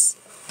this.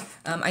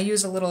 I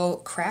use a little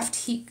craft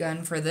heat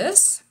gun for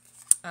this,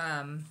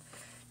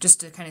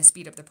 just to kind of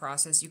speed up the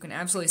process. You can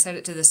absolutely set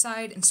it to the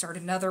side and start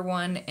another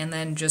one and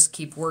then just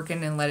keep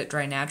working and let it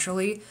dry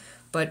naturally.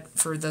 But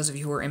for those of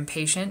you who are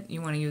impatient,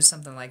 you want to use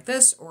something like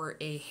this, or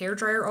a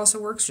hairdryer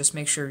also works. Just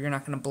make sure you're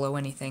not going to blow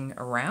anything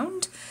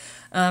around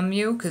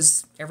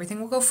because everything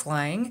will go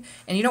flying.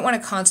 And you don't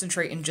want to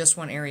concentrate in just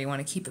one area. You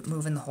want to keep it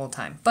moving the whole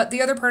time. But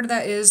the other part of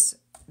that is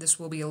this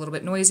will be a little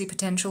bit noisy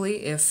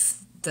potentially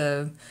if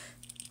the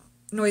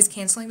noise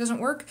canceling doesn't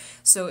work.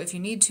 So if you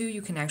need to,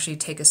 you can actually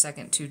take a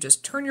second to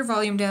just turn your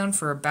volume down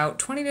for about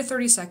 20 to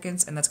 30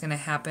 seconds, and that's going to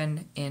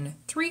happen in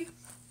 3,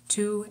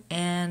 2,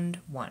 and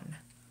 1.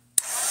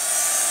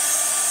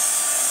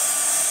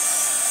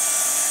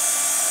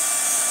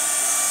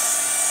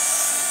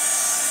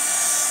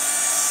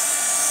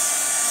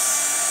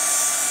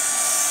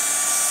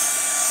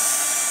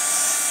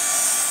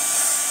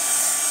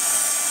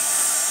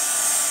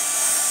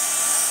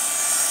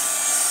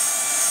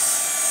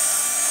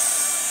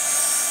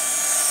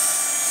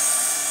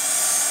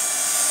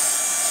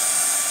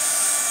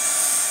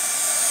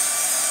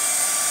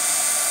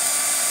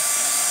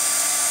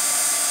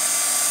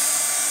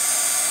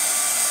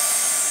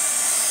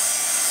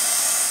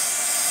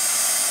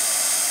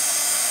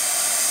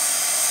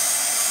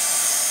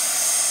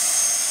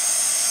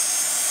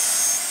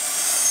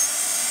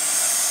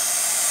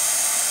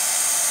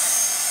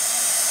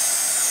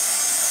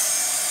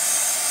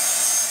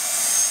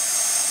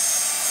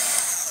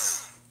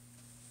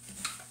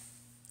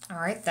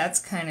 Alright, that's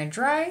kind of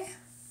dry.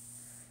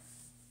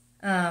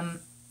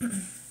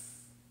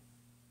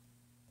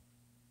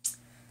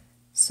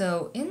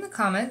 So in the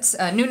comments,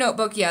 new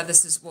notebook, yeah,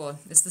 this is, well,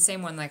 it's the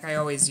same one like I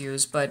always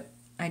use, but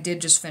I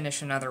did just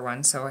finish another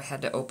one, so I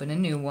had to open a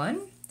new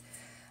one.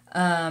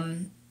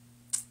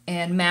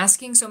 And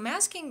masking, so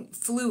masking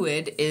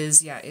fluid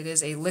is, yeah, it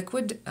is a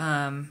liquid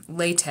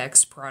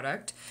latex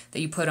product that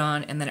you put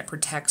on and then it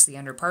protects the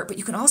under part. But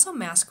you can also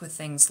mask with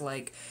things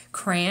like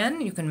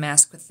crayon, you can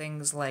mask with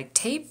things like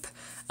tape,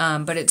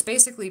 but it's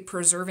basically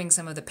preserving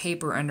some of the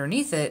paper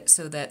underneath it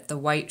so that the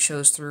white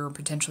shows through or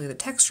potentially the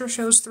texture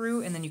shows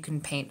through, and then you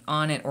can paint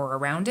on it or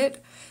around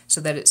it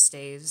so that it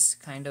stays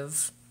kind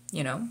of,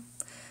 you know,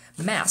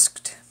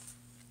 masked.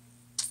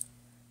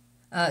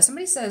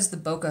 Somebody says the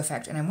bokeh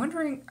effect, and I'm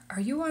wondering, are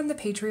you on the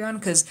Patreon?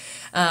 Because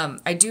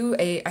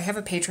I have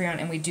a Patreon,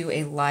 and we do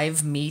a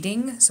live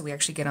meeting, so we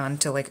actually get on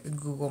to like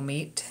Google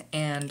Meet,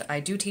 and I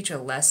do teach a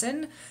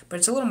lesson, but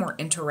it's a little more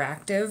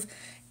interactive.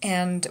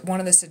 And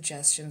one of the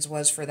suggestions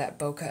was for that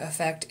bokeh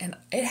effect, and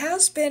it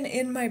has been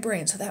in my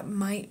brain, so that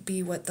might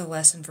be what the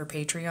lesson for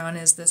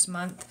Patreon is this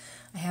month.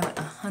 I haven't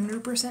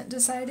 100%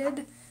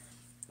 decided,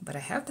 but I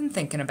have been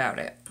thinking about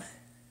it.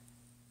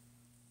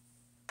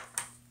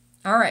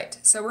 All right,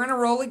 so we're going to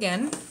roll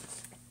again.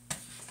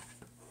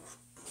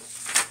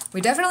 We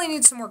definitely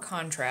need some more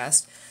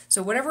contrast.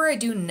 So whatever I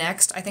do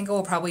next, I think I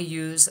will probably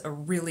use a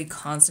really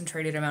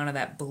concentrated amount of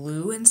that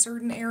blue in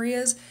certain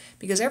areas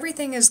because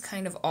everything is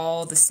kind of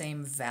all the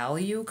same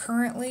value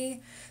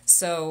currently.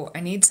 So I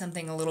need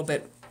something a little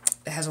bit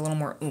that has a little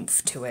more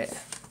oomph to it.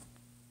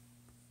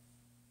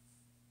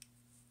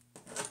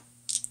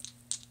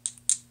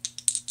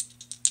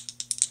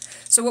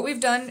 So what we've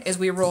done is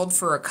we rolled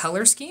for a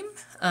color scheme,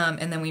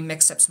 and then we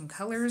mixed up some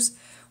colors.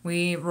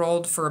 We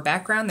rolled for a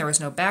background. There was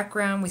no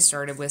background. We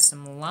started with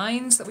some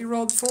lines that we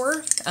rolled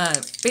for.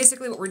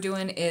 Basically what we're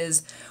doing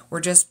is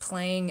we're just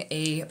playing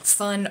a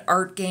fun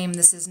art game.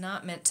 This is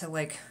not meant to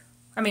like,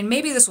 I mean,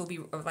 maybe this will be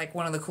like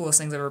one of the coolest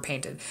things I've ever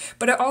painted,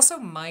 but it also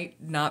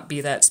might not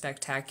be that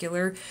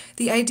spectacular.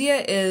 The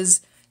idea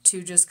is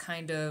to just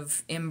kind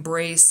of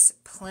embrace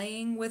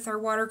playing with our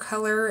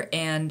watercolor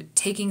and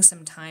taking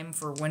some time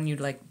for when you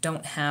like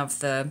don't have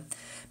the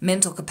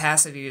mental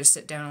capacity to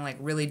sit down and like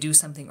really do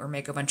something or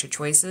make a bunch of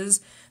choices.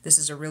 This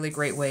is a really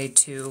great way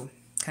to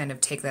kind of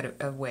take that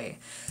away.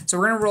 So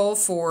we're gonna roll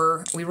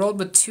for, we rolled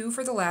with 2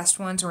 for the last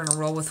one, so we're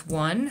gonna roll with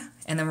 1,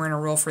 and then we're gonna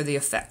roll for the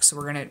effect. So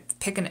we're gonna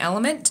pick an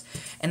element,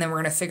 and then we're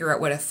gonna figure out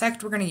what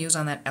effect we're gonna use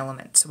on that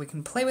element. So we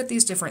can play with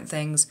these different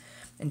things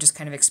and just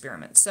kind of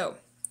experiment. So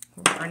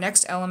our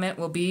next element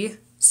will be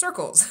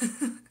circles.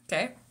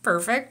 Okay,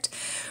 perfect.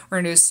 We're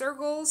gonna do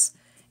circles,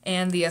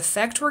 and the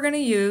effect we're gonna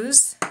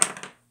use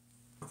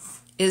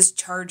is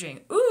charging.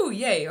 Ooh,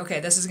 yay. Okay,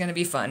 this is gonna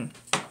be fun.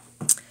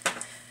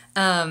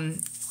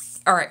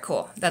 All right,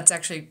 cool. That's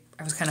actually,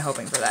 I was kind of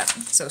hoping for that.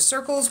 So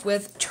circles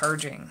with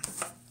charging.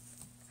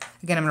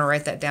 Again, I'm gonna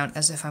write that down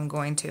as if I'm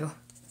going to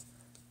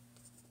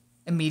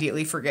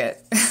immediately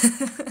forget.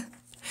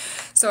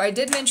 So I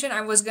did mention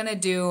I was gonna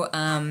do,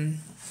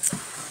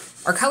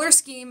 our color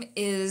scheme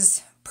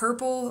is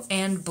purple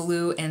and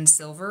blue and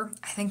silver.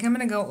 I think I'm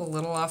gonna go a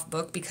little off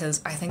book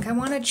because I think I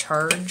want to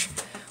charge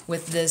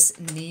with this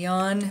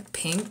neon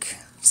pink.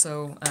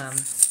 So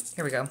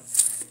here we go.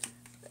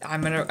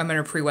 I'm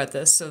gonna pre-wet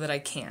this so that I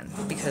can,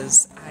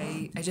 because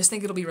I just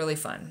think it'll be really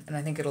fun and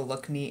I think it'll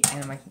look neat,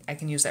 and I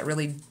can use that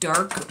really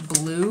dark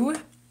blue,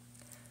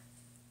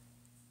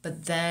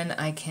 but then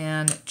I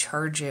can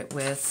charge it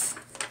with,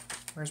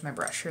 where's my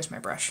brush? Here's my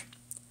brush.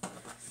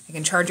 I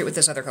can charge it with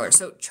this other color.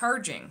 So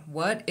charging,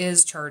 what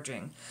is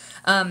charging?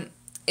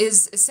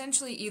 Is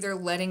essentially either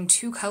letting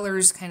 2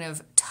 colors kind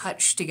of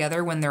touch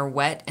together when they're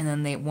wet and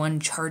then one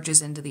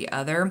charges into the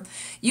other.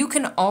 You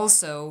can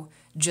also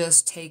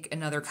just take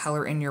another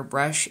color in your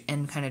brush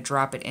and kind of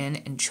drop it in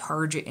and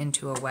charge it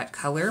into a wet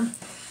color.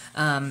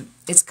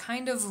 It's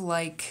kind of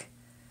like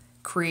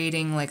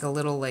creating like a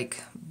little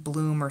like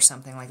bloom or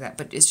something like that,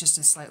 but it's just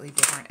a slightly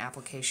different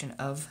application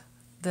of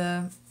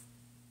the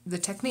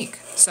technique.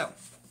 So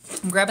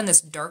I'm grabbing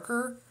this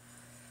darker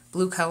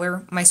blue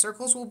color. My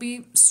circles will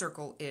be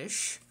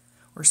circle-ish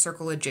or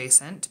circle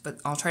adjacent, but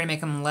I'll try to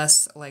make them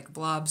less like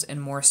blobs and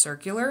more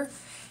circular.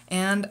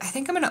 And I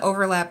think I'm going to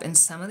overlap in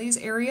some of these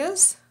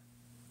areas,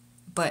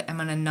 but I'm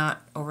going to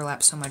not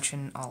overlap so much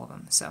in all of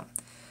them. So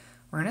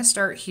we're going to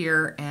start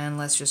here, and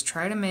let's just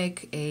try to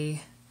make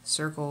a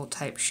circle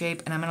type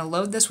shape. And I'm going to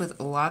load this with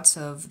lots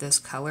of this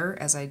color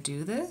as I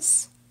do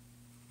this.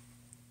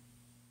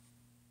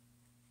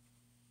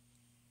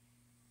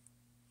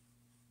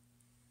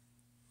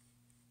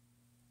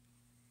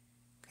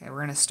 Okay, we're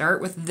going to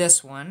start with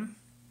this one,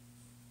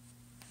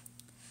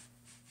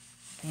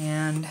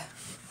 and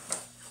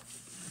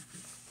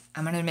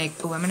I'm going to make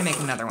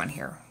another one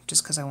here,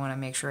 just because I want to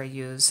make sure I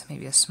use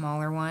maybe a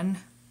smaller one.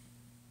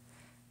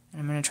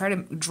 And I'm going to try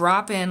to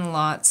drop in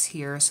lots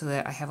here so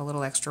that I have a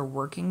little extra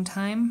working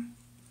time.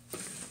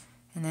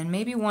 And then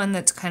maybe one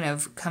that's kind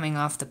of coming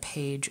off the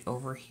page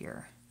over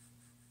here.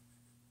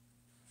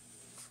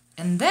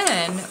 And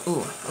then,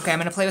 ooh, okay, I'm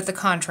going to play with the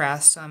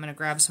contrast. So I'm going to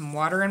grab some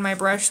water in my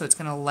brush, so it's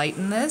going to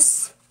lighten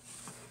this.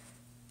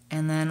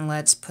 And then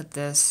let's put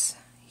this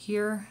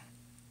here,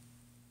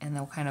 and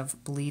they'll kind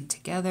of bleed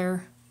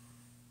together.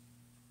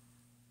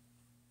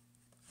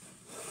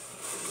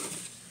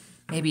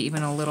 Maybe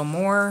even a little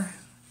more.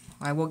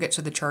 I will get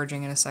to the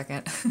charging in a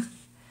second.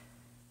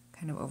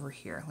 Kind of over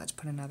here. Let's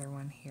put another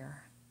one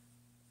here.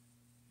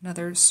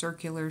 Another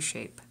circular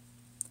shape.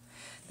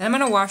 Then I'm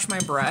going to wash my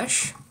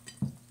brush.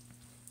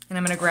 And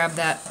I'm going to grab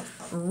that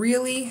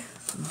really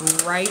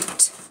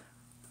bright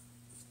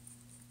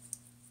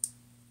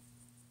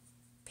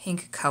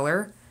pink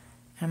color.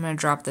 And I'm going to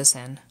drop this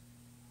in.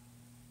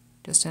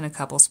 Just in a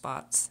couple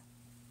spots.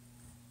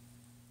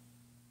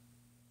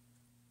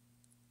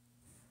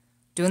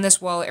 Doing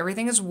this while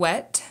everything is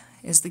wet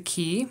is the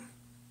key.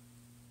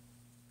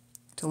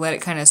 To let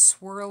it kind of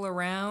swirl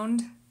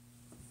around.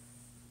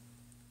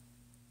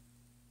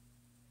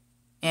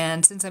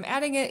 And since I'm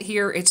adding it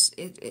here,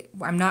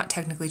 I'm not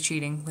technically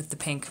cheating with the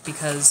pink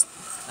because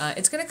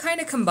it's going to kind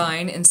of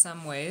combine in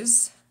some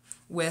ways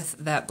with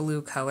that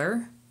blue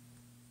color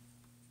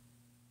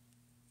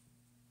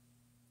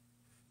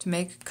to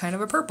make kind of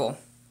a purple.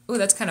 Ooh,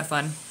 that's kind of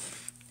fun.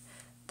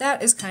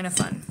 That is kind of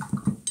fun.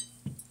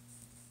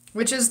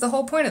 Which is the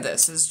whole point of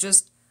this, is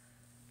just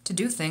to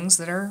do things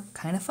that are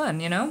kind of fun,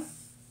 you know?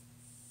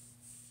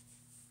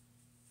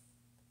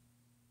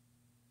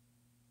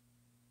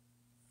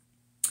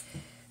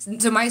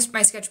 So my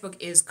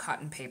sketchbook is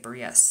cotton paper,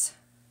 yes.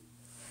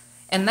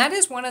 And that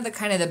is one of the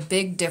kind of the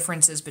big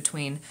differences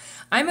between,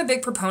 I'm a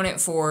big proponent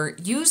for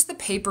use the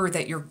paper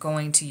that you're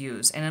going to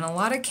use. And in a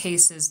lot of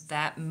cases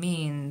that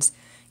means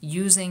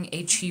using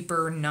a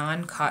cheaper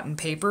non-cotton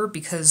paper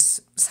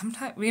because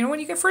sometimes, you know, when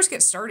you first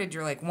get started,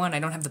 you're like, one, I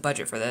don't have the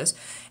budget for this.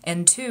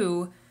 And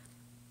two,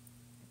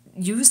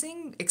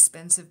 using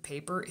expensive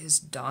paper is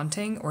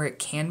daunting, or it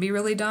can be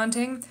really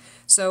daunting.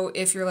 So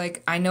if you're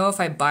like, I know if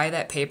I buy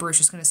that paper, it's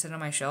just going to sit on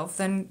my shelf,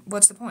 then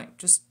what's the point?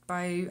 Just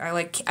buy, I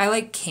like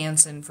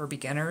Canson for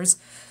beginners,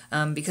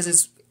 because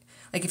it's,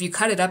 like if you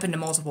cut it up into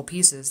multiple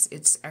pieces,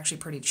 it's actually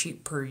pretty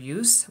cheap per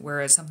use,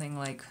 whereas something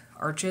like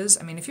Arches,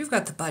 I mean, if you've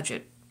got the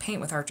budget,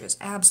 paint with Arches,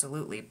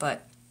 absolutely,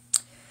 but,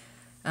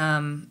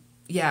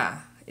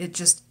 yeah, it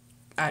just,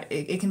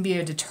 it can be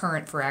a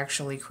deterrent for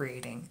actually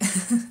creating.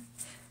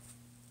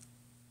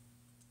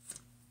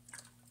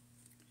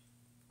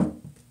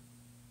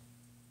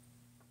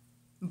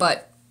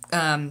 But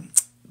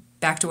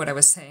back to what I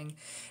was saying,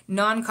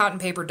 non-cotton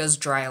paper does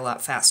dry a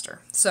lot faster.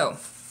 So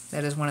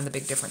that is one of the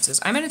big differences.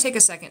 I'm going to take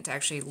a second to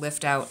actually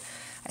lift out.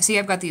 I see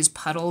I've got these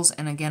puddles,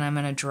 and again, I'm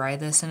going to dry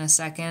this in a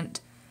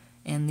second.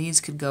 And these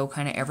could go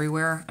kind of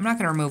everywhere. I'm not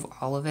going to remove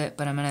all of it,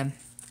 but I'm going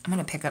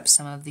to pick up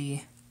some of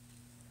the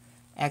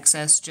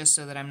excess just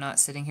so that I'm not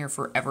sitting here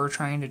forever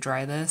trying to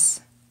dry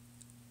this.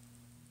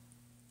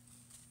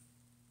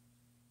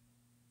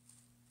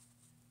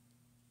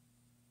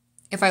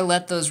 If I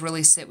let those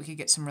really sit, we could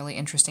get some really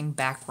interesting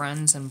back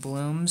runs and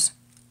blooms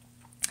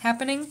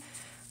happening,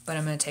 but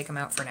I'm going to take them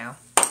out for now.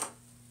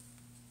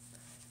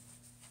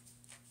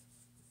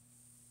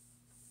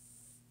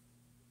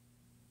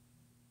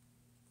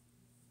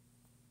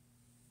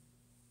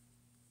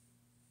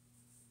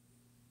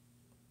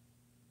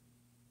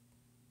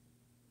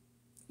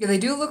 Yeah, they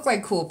do look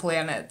like cool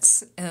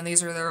planets, and then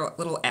these are their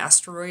little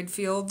asteroid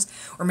fields,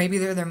 or maybe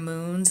they're their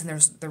moons, and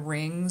there's the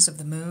rings of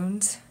the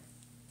moons.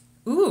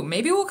 Ooh,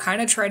 maybe we'll kind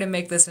of try to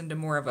make this into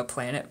more of a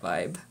planet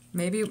vibe.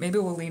 Maybe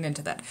we'll lean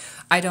into that.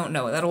 I don't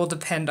know. That will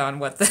depend on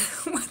what the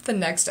what the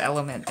next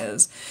element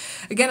is.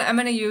 Again, I'm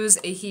going to use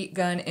a heat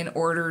gun in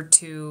order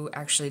to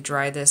actually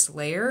dry this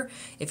layer.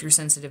 If you're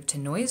sensitive to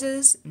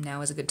noises,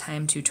 now is a good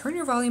time to turn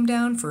your volume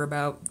down for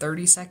about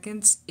 30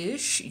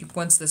 seconds-ish.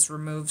 Once this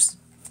removes,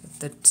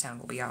 the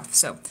sound will be off.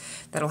 So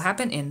that'll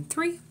happen in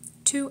 3,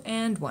 2,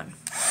 and 1.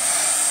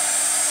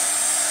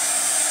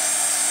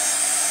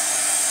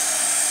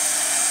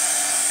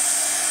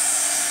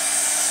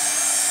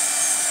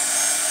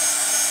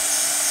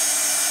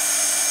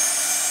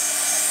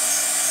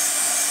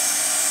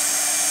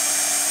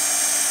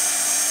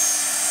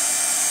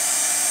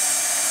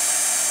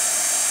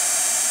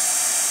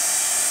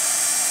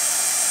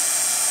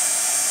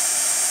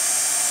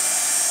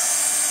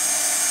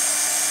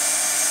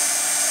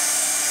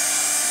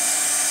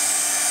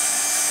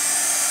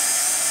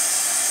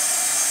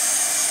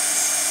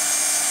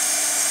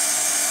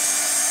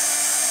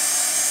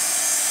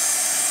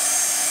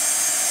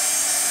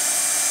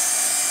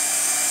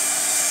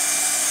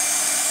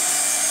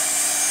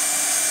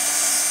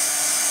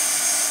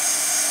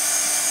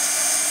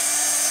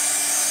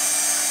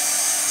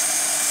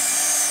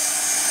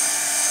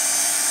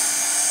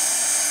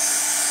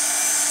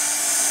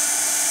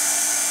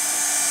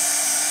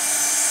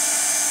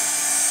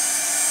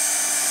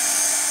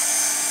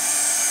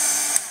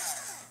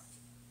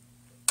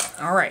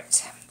 All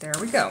right, there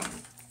we go.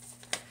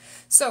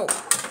 So,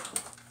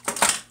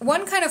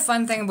 one kind of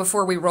fun thing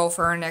before we roll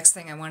for our next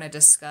thing I want to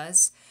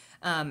discuss,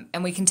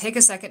 and we can take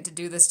a second to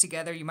do this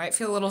together. You might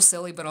feel a little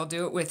silly, but I'll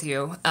do it with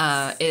you,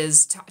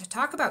 is to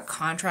talk about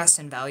contrast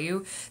and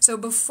value. So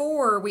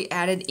before we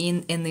added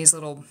in these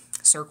little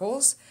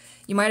circles,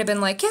 you might have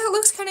been like, yeah, it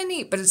looks kind of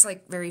neat, but it's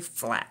like very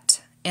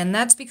flat. And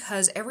that's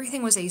because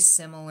everything was a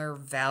similar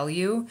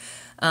value.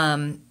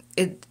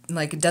 It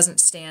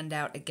doesn't stand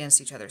out against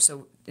each other.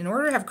 So in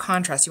order to have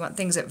contrast, you want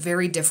things at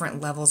very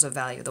different levels of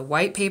value. The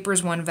white paper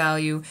is one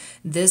value,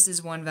 this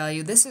is one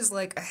value, this is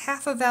like a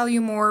half a value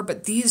more,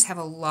 but these have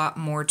a lot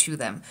more to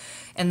them.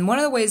 And one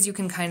of the ways you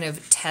can kind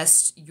of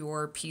test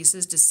your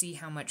pieces to see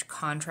how much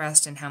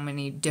contrast and how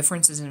many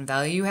differences in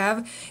value you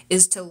have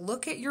is to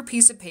look at your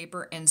piece of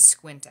paper and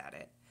squint at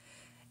it.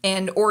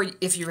 And, or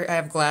if you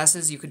have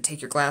glasses, you could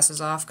take your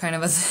glasses off kind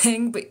of a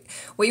thing. But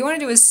what you want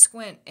to do is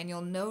squint, and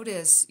you'll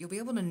be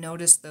able to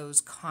notice those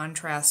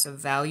contrasts of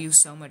value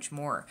so much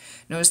more.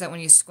 Notice that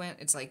when you squint,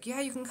 it's like, yeah,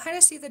 you can kind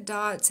of see the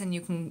dots, and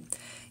you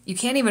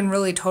can't even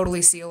really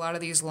totally see a lot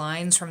of these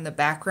lines from the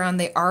background.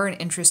 They are an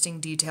interesting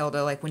detail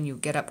to like when you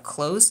get up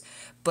close.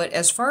 But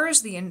as far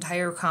as the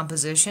entire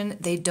composition,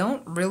 they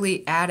don't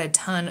really add a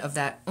ton of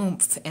that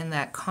oomph and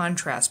that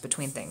contrast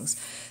between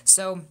things.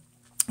 So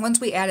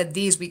once we added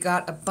these, we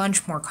got a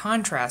bunch more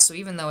contrast. So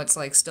even though it's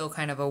like still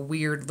kind of a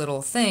weird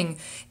little thing,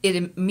 it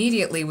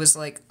immediately was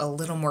like a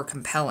little more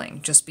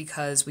compelling just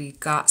because we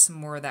got some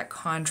more of that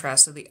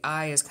contrast. So the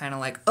eye is kind of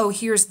like, oh,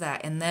 here's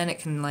that. And then it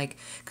can like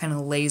kind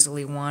of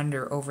lazily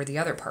wander over the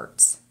other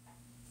parts.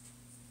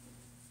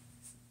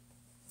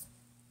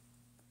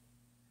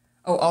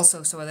 Oh,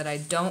 also, so that I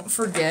don't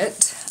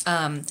forget,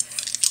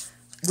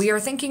 we are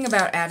thinking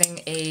about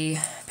adding a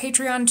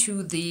Patreon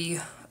to the,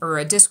 or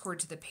a Discord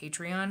to the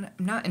Patreon.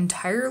 I'm not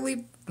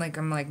entirely, like,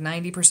 I'm like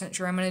 90%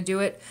 sure I'm going to do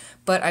it,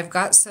 but I've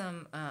got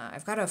some,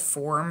 I've got a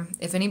form.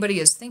 If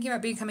anybody is thinking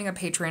about becoming a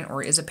patron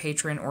or is a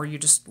patron, or you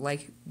just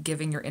like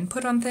giving your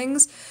input on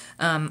things,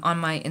 on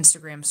my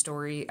Instagram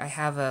story, I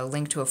have a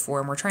link to a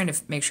form. We're trying to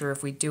make sure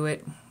if we do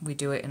it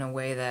in a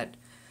way that,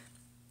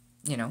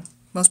 you know,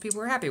 most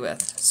people are happy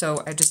with.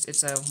 So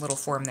it's a little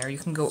form there. You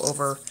can go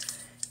over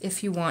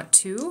if you want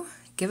to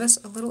give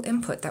us a little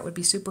input. That would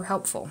be super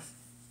helpful.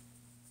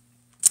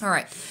 All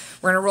right,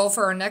 we're gonna roll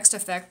for our next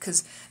effect,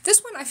 because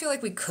this one I feel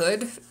like we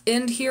could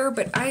end here,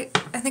 but I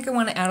think I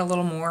want to add a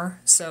little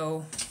more,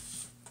 so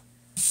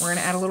we're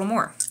gonna add a little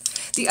more.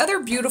 The other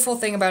beautiful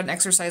thing about an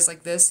exercise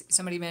like this,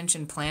 somebody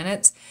mentioned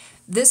planets.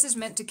 This is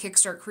meant to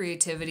kickstart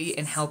creativity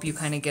and help you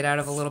kind of get out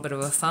of a little bit of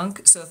a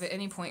funk. So if at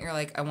any point you're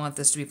like, I want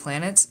this to be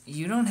planets,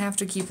 you don't have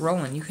to keep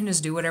rolling. You can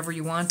just do whatever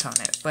you want on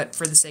it. But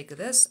for the sake of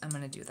this, I'm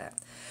going to do that.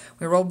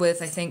 We rolled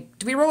with, I think,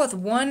 did we roll with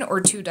 1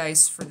 or 2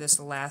 dice for this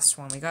last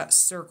one? We got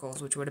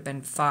circles, which would have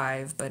been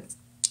 5, but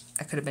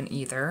that could have been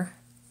either.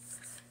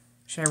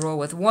 Should I roll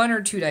with 1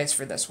 or 2 dice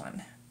for this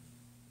one?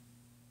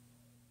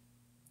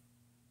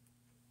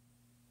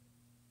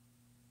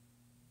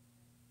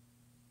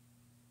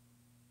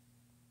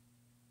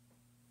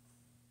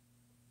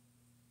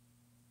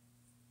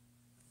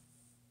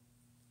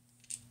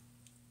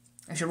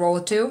 I should roll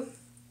with 2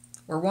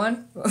 or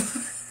 1.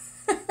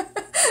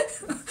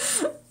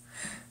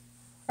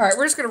 All right,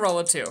 we're just gonna roll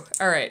with 2.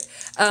 All right.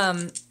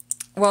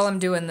 While I'm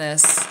doing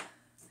this,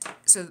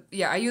 so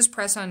yeah, I use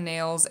press-on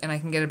nails, and I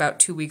can get about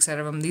 2 weeks out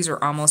of them. These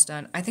are almost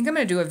done. I think I'm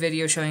gonna do a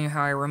video showing you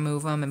how I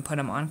remove them and put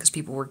them on, because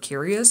people were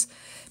curious.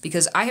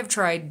 Because I have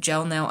tried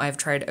gel nail, I've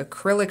tried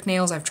acrylic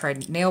nails, I've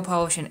tried nail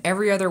polish, and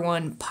every other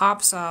one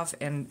pops off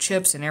and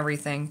chips and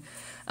everything.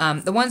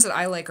 The ones that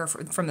I like are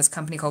from this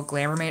company called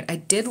Glamourmate. I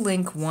did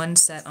link one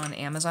set on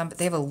Amazon, but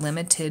they have a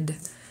limited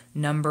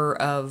number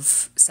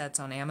of sets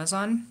on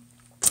Amazon.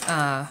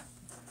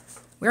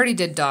 We already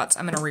did dots.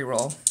 I'm going to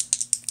re-roll.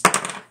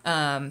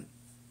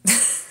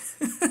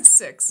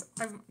 6.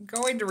 I'm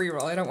going to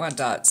re-roll. I don't want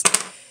dots.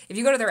 If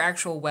you go to their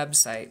actual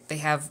website, they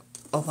have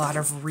a lot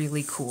of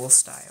really cool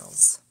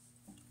styles.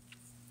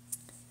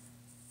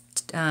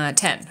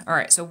 10. All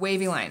right, so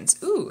wavy lines.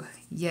 Ooh,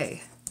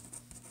 yay.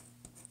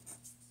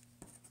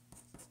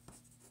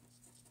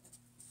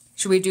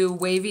 Should we do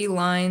wavy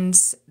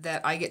lines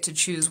that I get to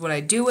choose what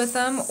I do with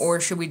them, or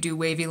should we do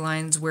wavy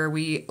lines where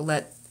we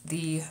let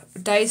the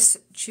dice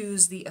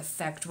choose the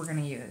effect we're going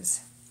to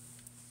use?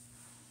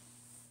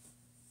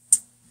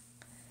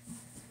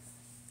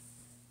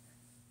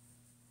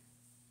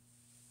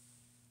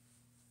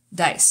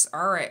 Dice.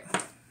 All right.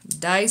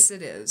 Dice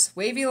it is.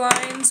 Wavy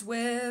lines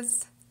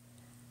with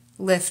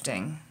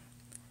lifting.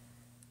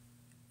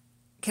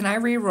 Can I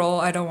re-roll?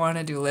 I don't want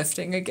to do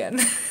lifting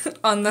again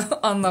on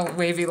the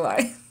wavy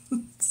lines.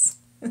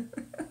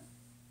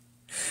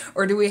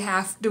 Or do we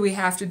have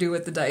to do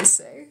what the dice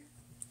say?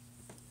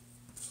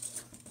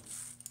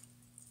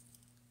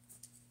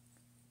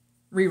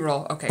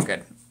 Re-roll. Okay,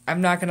 good.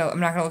 I'm not gonna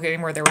look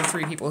anymore. There were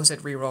 3 people who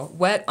said re-roll.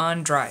 Wet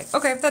on dry.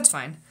 Okay, that's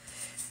fine.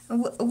 A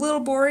little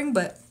boring,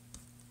 but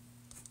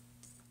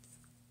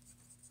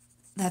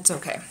that's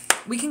okay.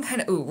 We can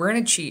kind of, ooh, we're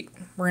gonna cheat.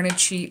 We're gonna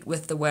cheat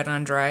with the wet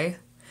on dry,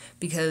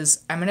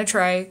 because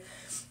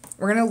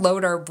we're gonna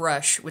load our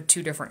brush with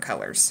 2 different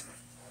colors.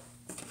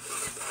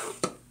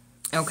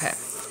 Okay,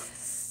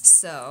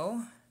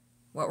 so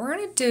what we're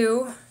gonna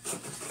do,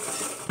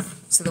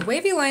 so the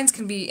wavy lines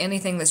can be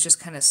anything that's just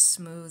kind of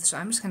smooth, so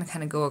I'm just gonna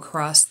kind of go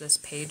across this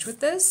page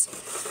with this.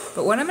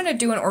 But what I'm gonna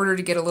do in order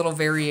to get a little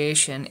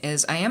variation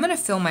is I am gonna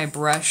fill my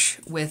brush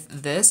with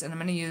this, and I'm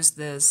gonna use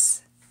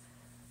this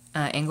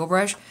angle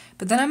brush,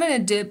 but then I'm gonna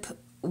dip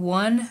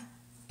one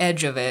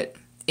edge of it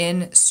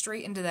in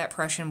straight into that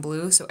Prussian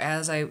blue, so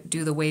as I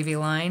do the wavy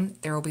line,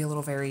 there will be a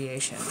little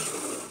variation.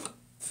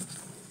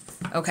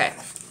 Okay.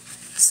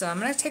 So I'm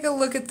going to take a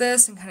look at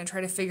this and kind of try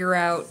to figure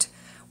out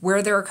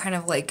where there are kind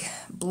of like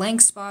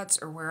blank spots,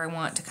 or where I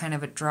want to kind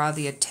of draw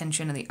the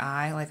attention of the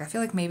eye. Like I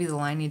feel like maybe the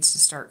line needs to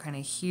start kind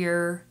of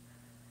here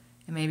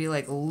and maybe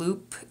like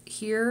loop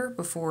here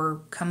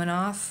before coming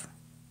off.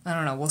 I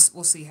don't know.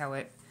 We'll see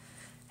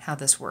how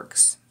this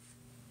works.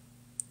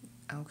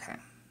 Okay,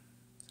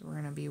 so we're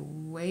gonna be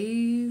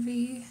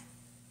wavy.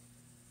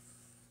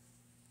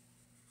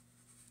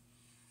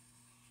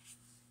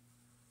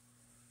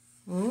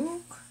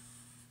 Ooh.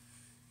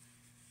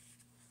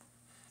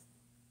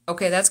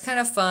 Okay, that's kind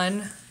of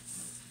fun.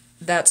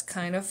 That's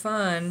kind of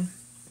fun.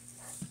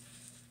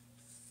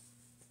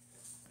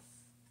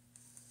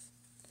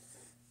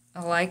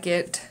 I like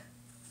it.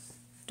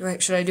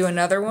 Should I do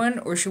another one,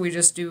 or should we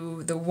just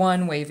do the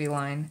one wavy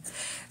line?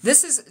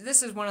 This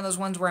is one of those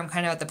ones where I'm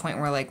kind of at the point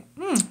where like,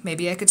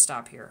 maybe I could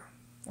stop here,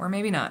 or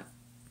maybe not.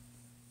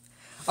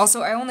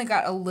 Also, I only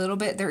got a little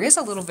bit. There is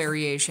a little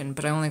variation,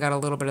 but I only got a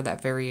little bit of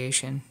that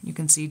variation. You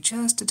can see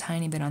just a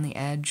tiny bit on the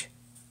edge.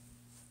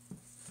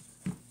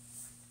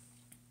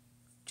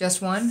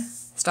 Just one?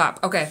 Stop.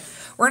 Okay,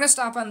 we're gonna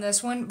stop on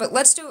this one, but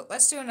let's do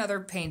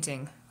another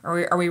painting.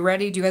 Are we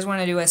ready? Do you guys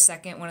want to do a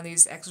second one of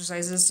these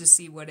exercises to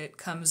see what it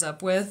comes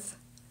up with?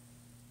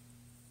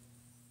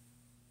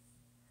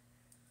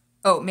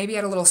 Oh, maybe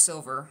add a little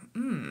silver.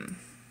 We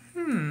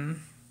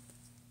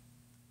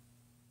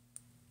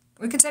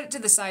can set it to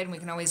the side, and we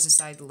can always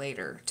decide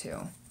later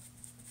too.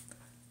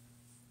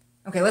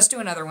 Okay, let's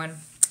do another one.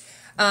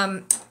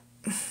 Yeah,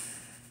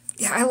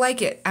 I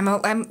like it.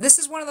 This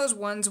is one of those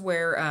ones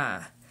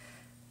where,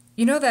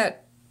 you know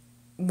that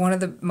one of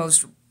the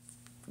most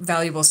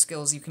valuable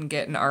skills you can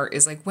get in art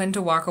is like when to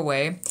walk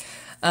away.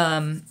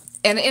 And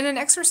in an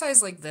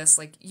exercise like this,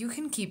 like you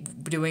can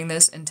keep doing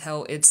this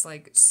until it's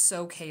like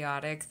so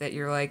chaotic that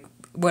you're like,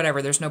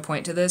 whatever, there's no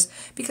point to this,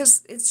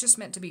 because it's just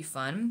meant to be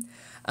fun.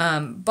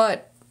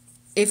 But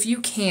if you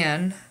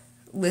can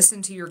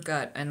listen to your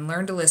gut and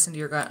learn to listen to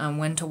your gut on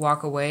when to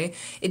walk away,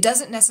 it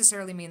doesn't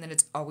necessarily mean that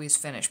it's always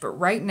finished. But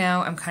right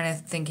now I'm kind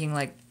of thinking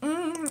like,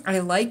 I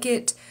like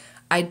it.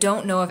 I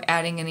don't know if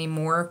adding any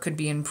more could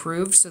be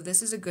improved, so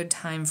this is a good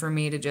time for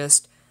me to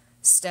just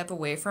step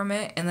away from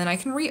it, and then I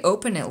can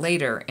reopen it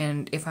later,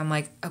 and if I'm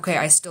like, okay,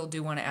 I still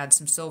do want to add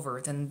some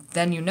silver,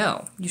 then you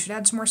know, you should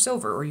add some more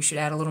silver, or you should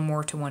add a little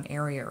more to one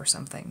area or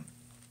something.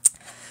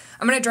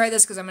 I'm going to dry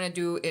this because I'm going to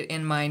do it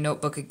in my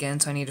notebook again,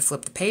 so I need to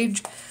flip the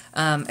page.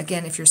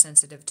 Again, if you're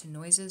sensitive to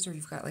noises or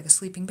you've got like a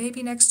sleeping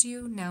baby next to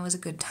you, now is a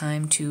good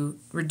time to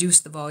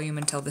reduce the volume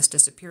until this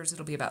disappears.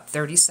 It'll be about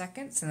 30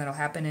 seconds, and that'll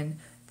happen in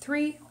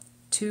 3,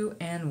 2,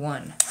 and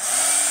 1.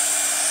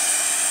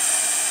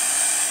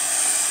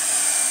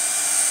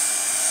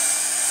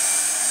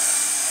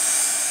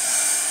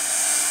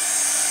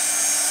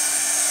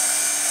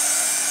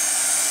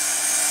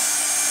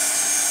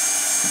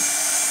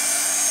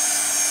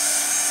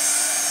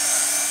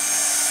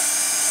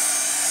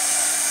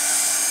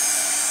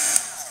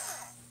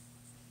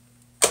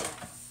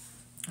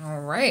 All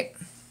right.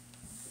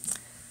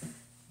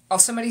 Oh,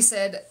 somebody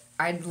said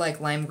I'd like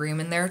lime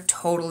green in there.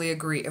 Totally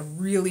agree. A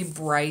really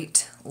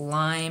bright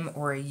lime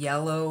or a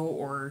yellow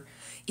or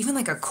even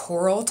like a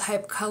coral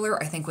type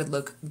color I think would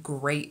look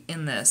great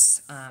in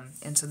this.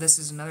 And so this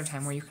is another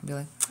time where you can be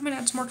like, I'm going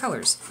to add some more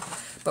colors.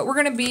 But we're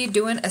going to be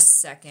doing a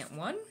second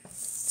one.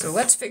 So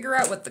let's figure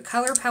out what the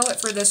color palette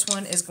for this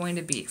one is going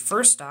to be.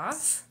 First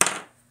off,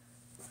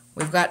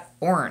 we've got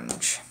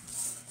orange.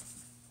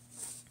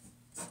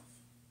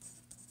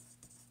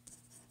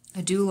 I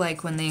do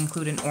like when they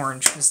include an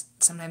orange because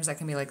sometimes that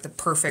can be like the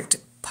perfect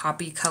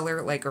poppy color,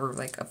 or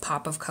like a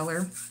pop of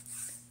color.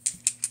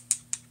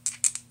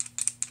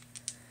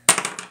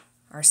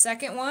 Our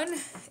second one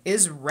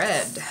is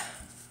red.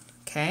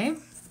 Okay.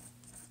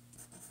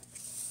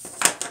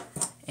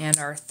 And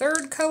our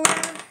third color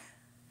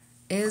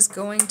is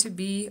going to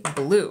be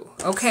blue.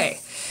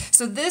 Okay.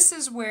 So this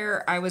is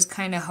where I was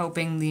kind of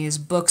hoping these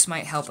books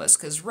might help us,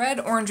 because red,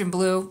 orange, and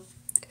blue,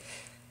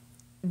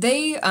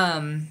 they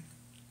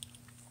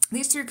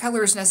these three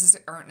colors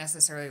aren't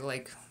necessarily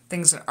like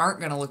things that aren't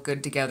going to look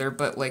good together,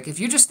 but like if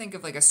you just think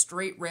of like a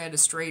straight red, a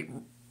straight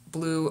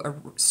blue, a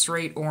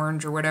straight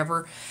orange, or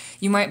whatever,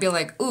 you might be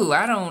like, ooh,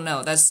 I don't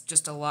know, that's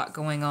just a lot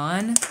going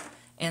on.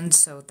 And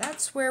so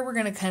that's where we're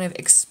going to kind of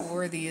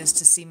explore these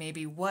to see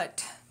maybe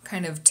what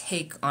kind of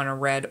take on a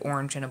red,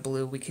 orange, and a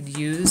blue we could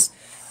use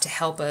to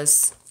help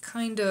us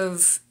kind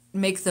of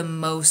make the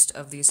most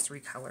of these three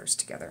colors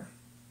together.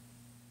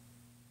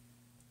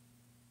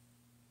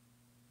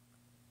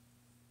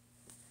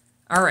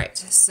 All right,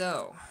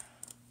 so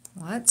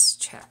let's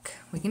check.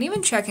 We can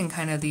even check in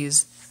kind of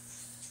these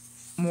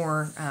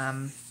more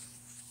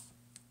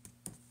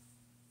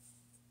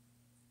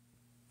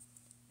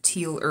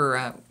teal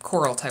or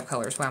coral type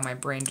colors. Wow, my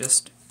brain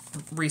just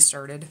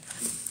restarted.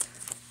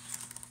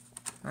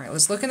 All right,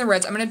 let's look in the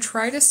reds. I'm going to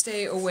try to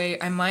stay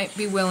away. I might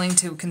be willing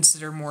to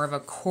consider more of a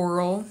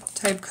coral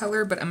type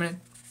color, but I'm going to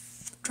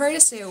try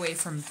to stay away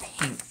from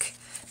pink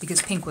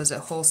because pink was a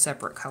whole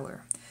separate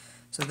color.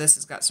 So this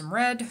has got some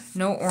red,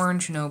 no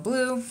orange, no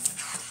blue.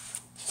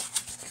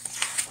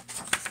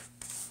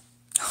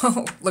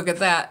 Oh, look at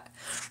that.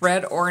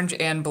 Red, orange,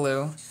 and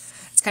blue.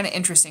 It's kind of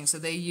interesting. So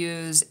they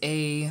use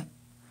a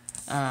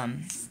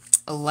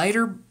a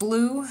lighter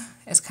blue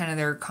as kind of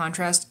their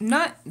contrast.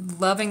 Not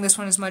loving this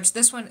one as much.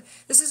 This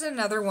is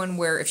another one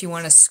where if you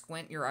want to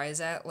squint your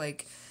eyes at,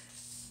 like,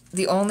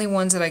 the only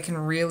ones that I can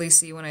really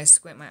see when I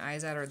squint my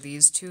eyes at are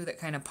these two that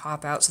kind of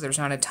pop out, so there's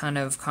not a ton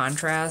of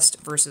contrast,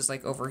 versus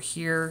like over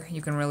here,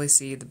 you can really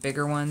see the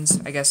bigger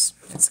ones. I guess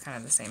it's kind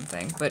of the same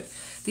thing, but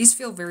these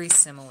feel very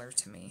similar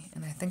to me,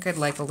 and I think I'd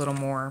like a little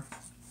more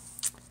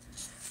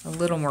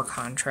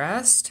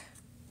contrast.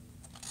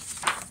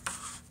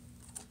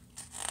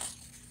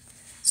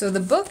 So the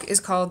book is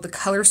called The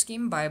Color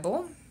Scheme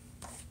Bible,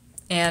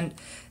 and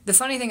the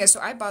funny thing is, so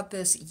I bought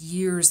this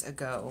years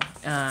ago,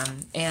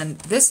 and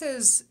this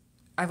is,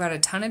 I've got a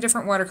ton of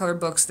different watercolor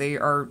books. They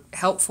are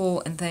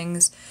helpful and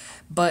things,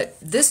 but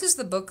this is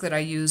the book that I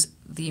use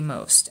the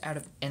most out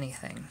of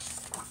anything.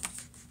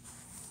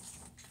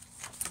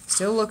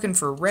 Still looking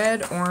for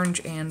red,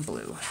 orange, and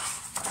blue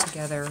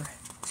together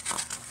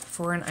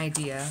for an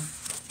idea.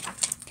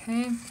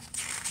 Okay.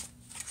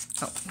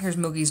 Oh, here's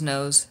Moogie's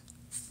nose.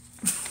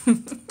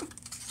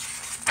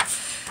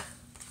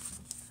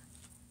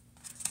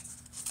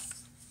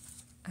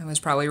 I was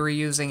probably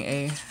reusing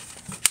a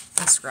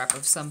scrap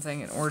of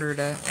something in order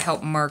to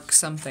help mark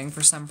something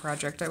for some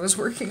project I was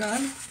working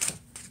on.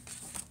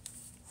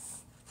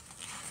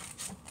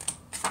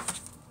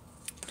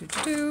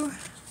 Okay,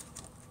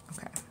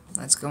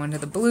 let's go into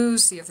the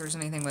blues, see if there's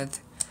anything with...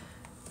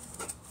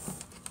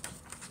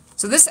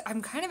 So this,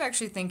 I'm kind of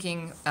actually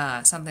thinking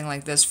something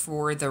like this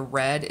for the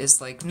red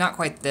is like, not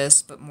quite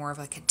this, but more of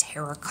like a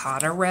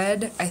terracotta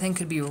red. I think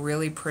could be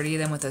really pretty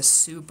then with a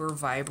super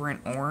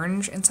vibrant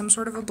orange and some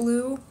sort of a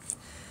blue.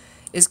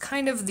 Is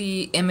kind of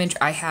the image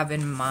I have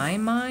in my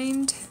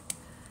mind.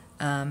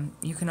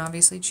 You can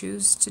obviously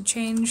choose to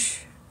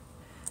change.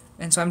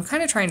 And so I'm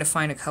kind of trying to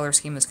find a color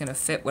scheme that's going to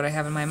fit what I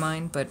have in my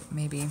mind, but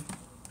maybe...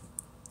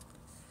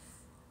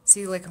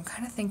 See, like, I'm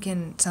kind of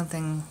thinking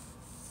something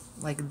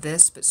like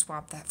this, but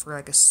swap that for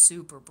like a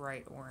super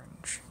bright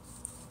orange.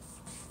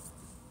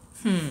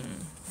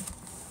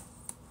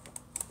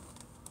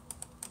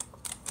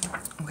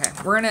 Okay,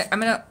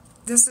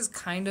 this is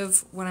kind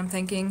of what I'm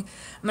thinking.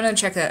 I'm gonna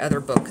check that other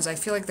book because I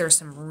feel like there's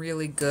some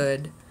really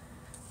good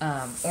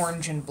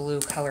orange and blue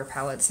color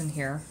palettes in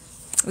here.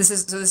 This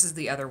is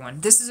the other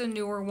one. This is a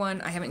newer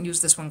one. I haven't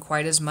used this one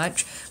quite as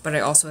much, but I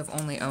also have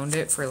only owned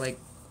it for like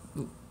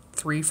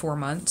 3-4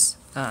 months.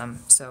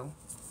 So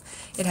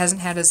it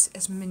hasn't had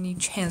as many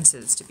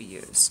chances to be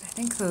used. I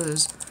think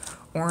those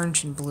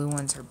orange and blue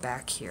ones are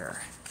back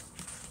here.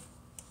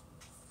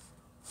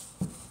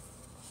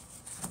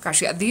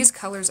 Gosh, yeah, these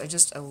colors,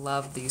 I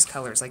love these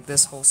colors, like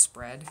this whole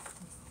spread.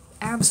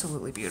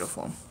 Absolutely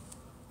beautiful.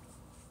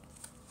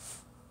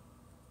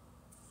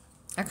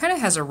 That kind of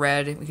has a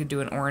red. We could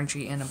do an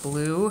orangey and a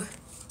blue.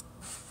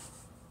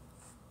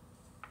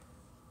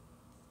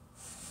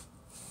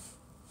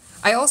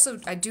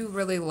 I do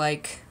really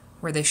like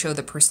where they show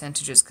the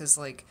percentages, because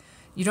like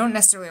you don't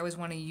necessarily always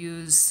want to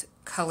use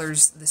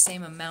colors the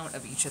same amount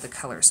of each of the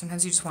colors.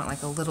 Sometimes you just want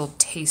like a little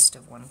taste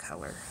of one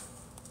color.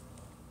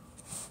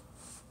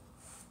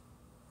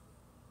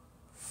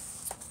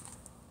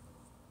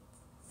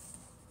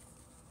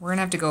 We're going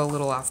to have to go a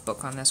little off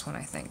book on this one,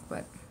 I think,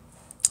 but...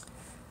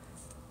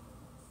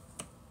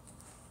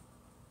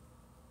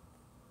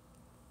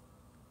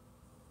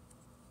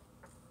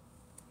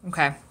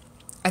 Okay.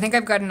 I think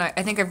I've got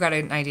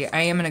an idea.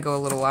 I am going to go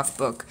a little off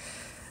book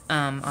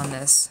on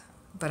this,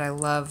 but I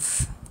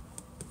love...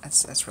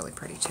 That's really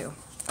pretty, too.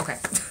 Okay.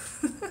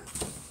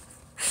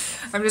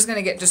 I'm just going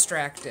to get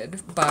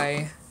distracted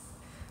by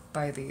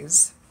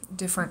these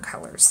different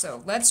colors.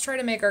 So let's try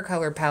to make our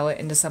color palette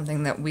into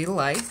something that we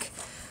like.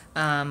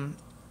 I'm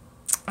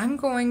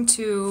going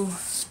to...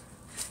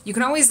 You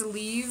can always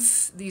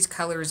leave these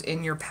colors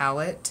in your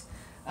palette.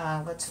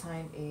 Let's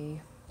find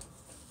a...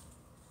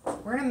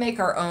 We're going to make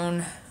our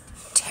own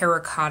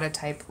terracotta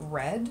type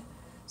red.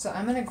 So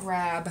I'm going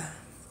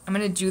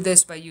to do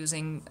this by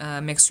using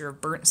a mixture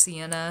of burnt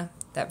sienna,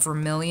 that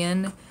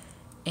vermilion,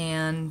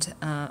 and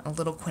a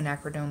little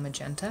quinacridone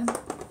magenta.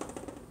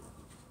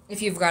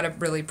 If you've got a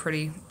really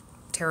pretty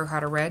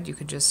terracotta red, you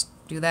could just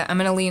do that. I'm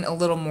going to lean a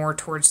little more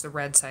towards the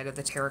red side of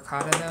the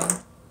terracotta though.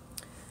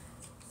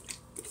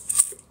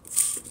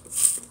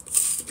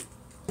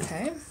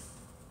 Okay.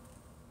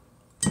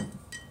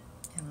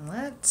 And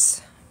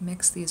let's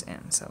mix these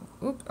in. So,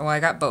 oh, I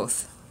got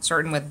both.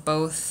 Starting with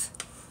both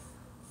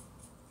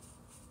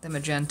the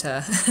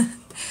magenta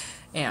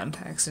and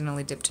I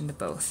accidentally dipped into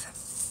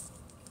both.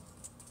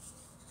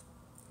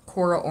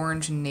 Coral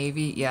orange and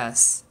navy,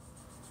 yes.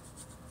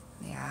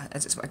 Yeah,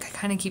 I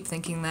kind of keep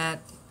thinking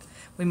that.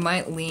 We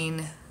might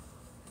lean...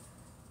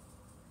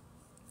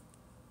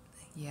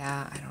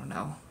 Yeah, I don't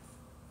know.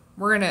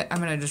 I'm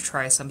gonna just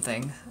try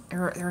something.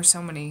 There are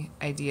so many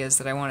ideas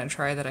that I want to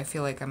try that I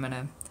feel like I'm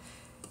gonna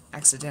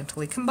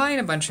accidentally combine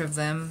a bunch of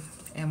them,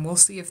 and we'll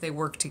see if they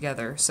work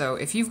together. So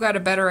if you've got a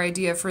better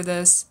idea for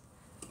this,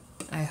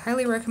 I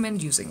highly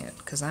recommend using it,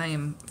 because I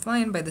am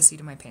flying by the seat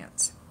of my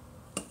pants.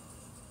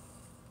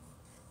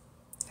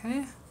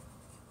 Okay.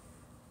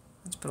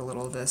 Let's put a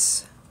little of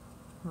this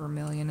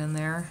vermilion in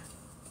there.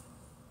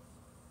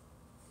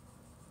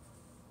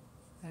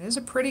 That is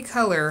a pretty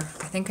color.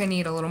 I think I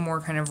need a little more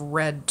kind of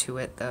red to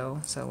it though.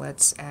 So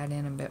let's add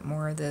in a bit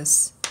more of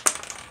this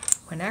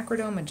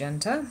quinacridone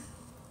magenta.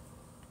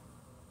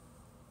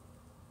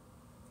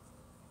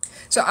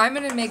 So I'm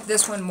going to make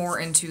this one more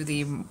into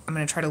the, I'm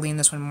going to try to lean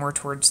this one more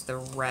towards the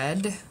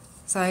red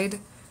side.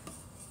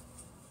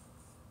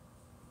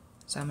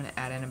 So I'm going to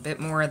add in a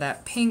bit more of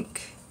that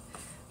pink,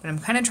 but I'm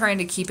kind of trying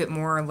to keep it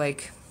more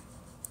like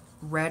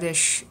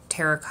reddish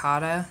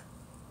terracotta.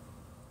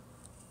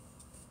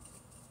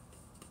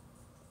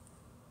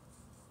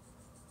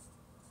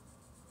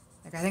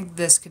 Like I think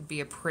this could be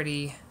a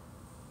pretty,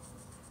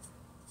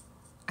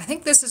 I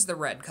think this is the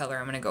red color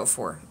I'm going to go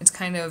for. It's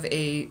kind of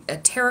a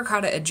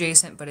terracotta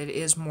adjacent, but it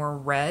is more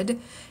red.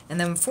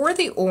 And then for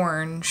the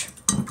orange,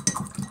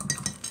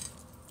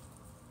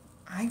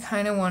 I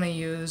kind of want to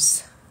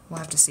use, we'll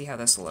have to see how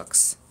this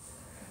looks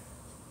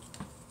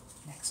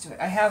next to it.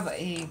 I have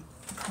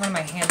one of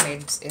my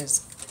handmaids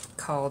is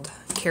called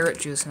Carrot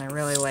Juice, and I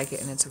really like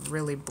it, and it's a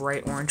really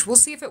bright orange. We'll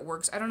see if it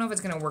works. I don't know if it's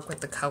going to work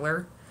with the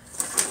color.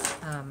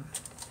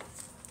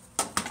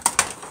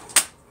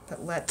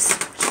 But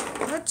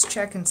let's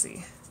check and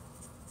see.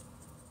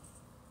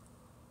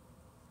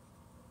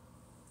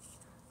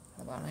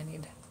 Hold on, I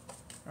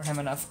don't have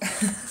enough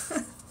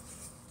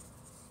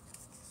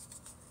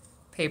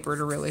paper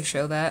to really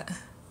show that.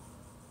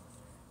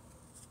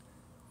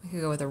 We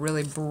could go with a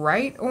really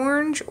bright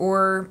orange,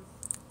 or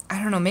I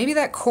don't know, maybe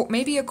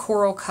maybe a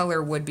coral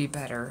color would be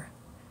better.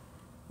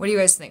 What do you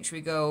guys think? Should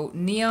we go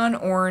neon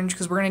orange,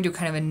 because we're going to do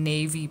kind of a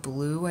navy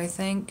blue, I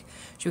think.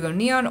 Should we go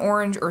neon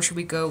orange, or should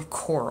we go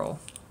coral?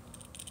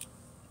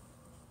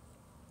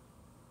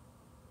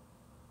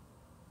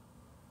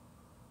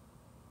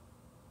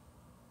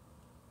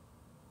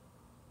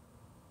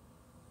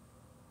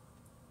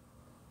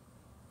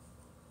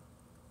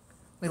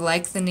 We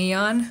like the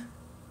neon.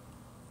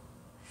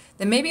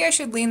 Then maybe I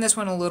should lean this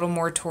one a little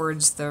more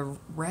towards the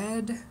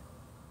red.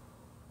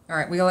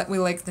 Alright, we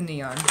like the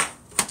neon.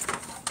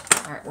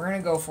 Alright, we're going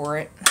to go for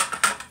it.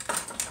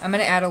 I'm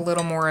going to add a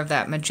little more of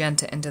that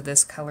magenta into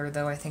this color,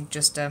 though, I think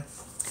just to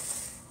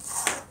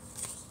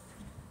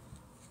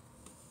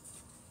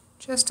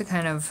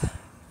kind of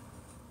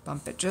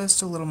bump it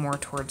just a little more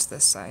towards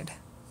this side.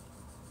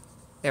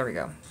 There we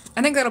go.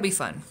 I think that'll be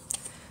fun.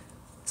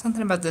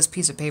 Something about this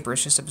piece of paper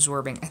is just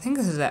absorbing. I think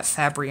this is that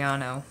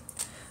Fabriano.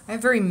 I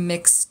have very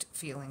mixed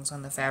feelings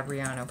on the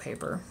Fabriano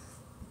paper.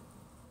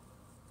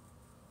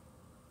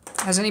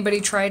 Has anybody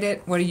tried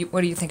it? What do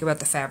you think about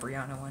the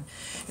Fabriano one?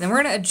 And then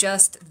we're going to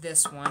adjust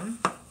this one.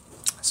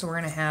 So we're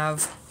going to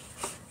have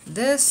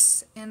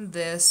this, and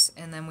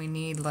then we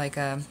need like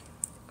a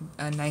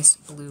nice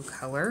blue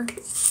color.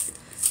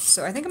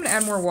 So I think I'm going to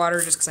add more water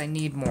just because I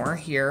need more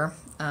here.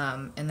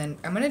 And then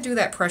I'm going to do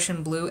that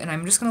Prussian blue, and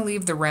I'm just going to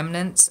leave the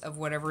remnants of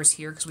whatever's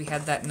here because we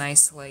had that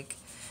nice like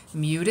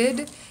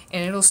muted,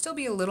 and it'll still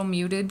be a little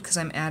muted because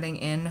I'm adding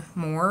in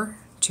more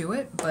to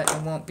it, but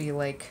it won't be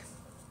like,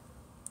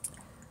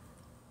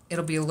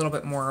 it'll be a little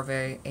bit more of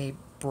a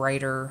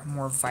brighter,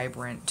 more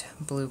vibrant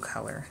blue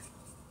color.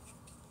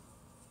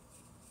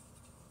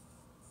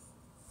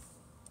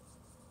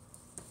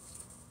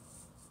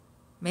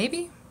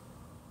 Maybe?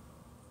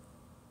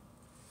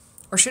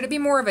 Or should it be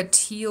more of a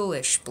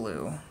tealish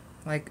blue?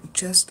 Like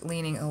just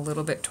leaning a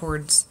little bit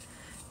towards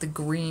the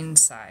green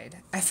side.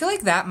 I feel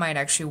like that might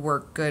actually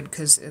work good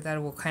because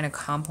that will kind of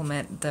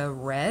complement the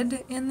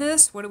red in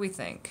this. What do we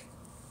think?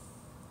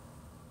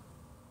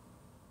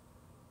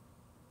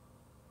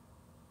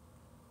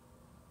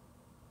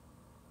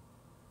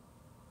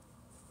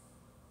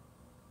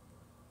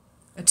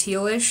 A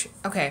tealish?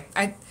 Okay,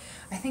 I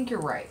think you're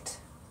right.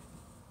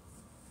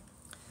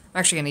 I'm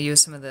actually going to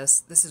use some of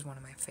this. This is one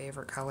of my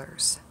favorite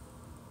colors.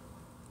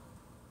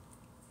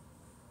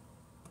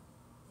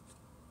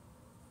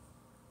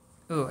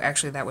 Ooh,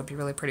 actually that would be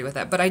really pretty with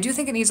that. But I do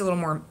think it needs a little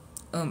more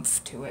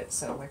oomph to it,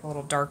 so like a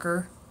little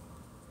darker.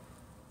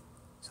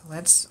 So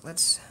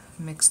let's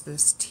mix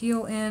this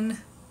teal in.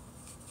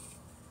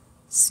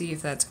 See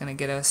if that's going to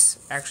get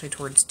us actually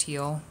towards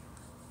teal.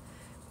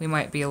 We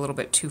might be a little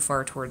bit too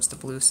far towards the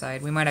blue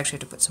side. We might actually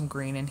have to put some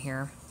green in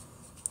here,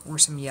 or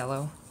some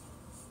yellow.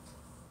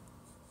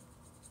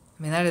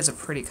 I mean, that is a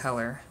pretty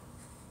color.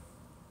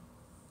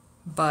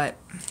 But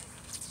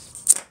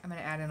I'm going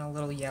to add in a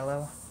little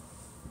yellow.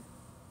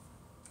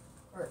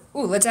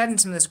 Ooh, let's add in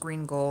some of this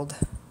green gold.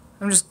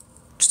 I'm just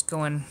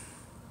going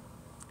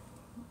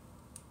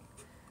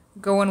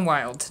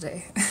wild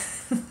today.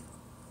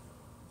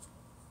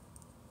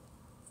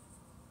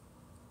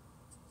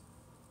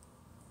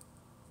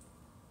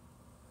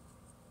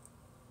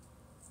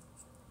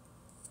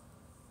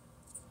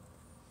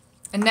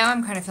 And now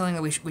I'm kind of feeling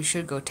that we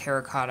should go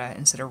terracotta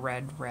instead of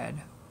red.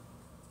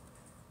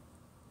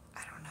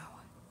 I don't know.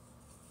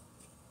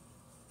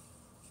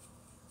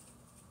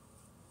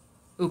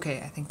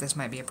 Okay, I think this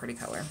might be a pretty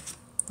color.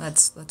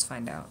 Let's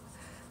find out.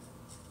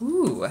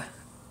 Ooh.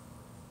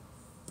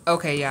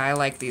 Okay, yeah, I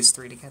like these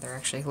three together,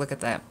 actually. Look at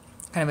that.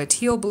 Kind of a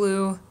teal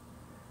blue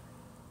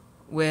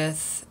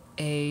with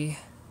a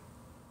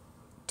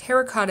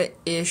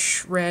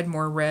terracotta-ish red,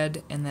 more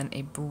red, and then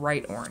a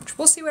bright orange.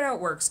 We'll see how it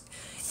works.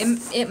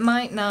 It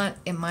might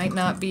not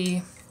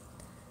be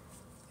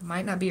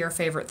our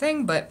favorite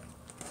thing, but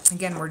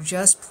again, we're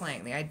just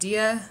playing. The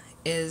idea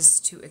is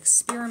to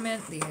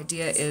experiment. The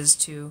idea is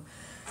to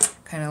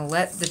kind of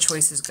let the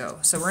choices go.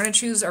 So we're going to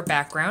choose our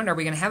background. Are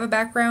we going to have a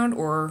background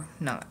or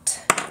not?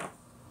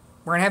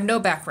 We're going to have no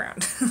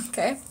background,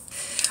 okay?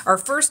 Our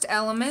first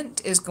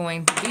element is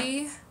going to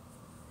be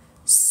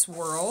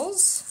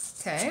swirls,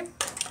 okay?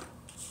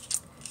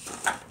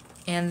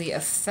 And the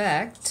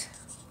effect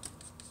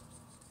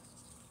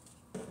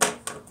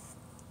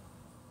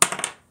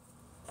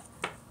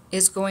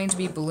is going to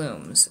be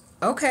blooms.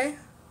 Okay,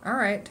 all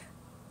right,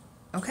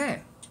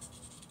 okay.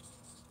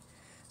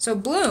 So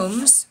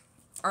blooms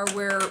are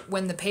where,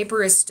 when the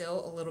paper is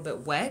still a little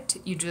bit wet,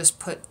 you just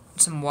put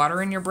some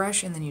water in your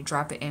brush and then you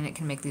drop it in. It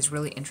can make these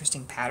really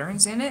interesting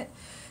patterns in it.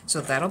 So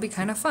that'll be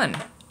kind of fun.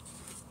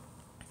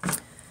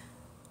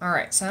 All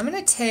right, so I'm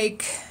going to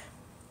take,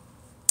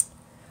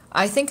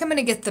 I think I'm going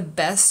to get the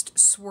best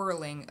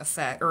swirling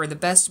effect, or the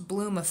best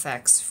bloom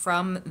effects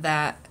from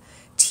that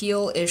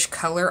teal-ish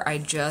color I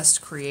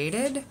just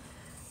created.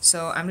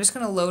 So I'm just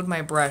going to load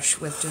my brush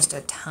with just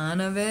a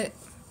ton of it.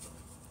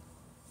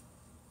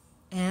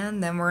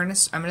 And then I'm going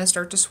to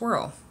start to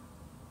swirl.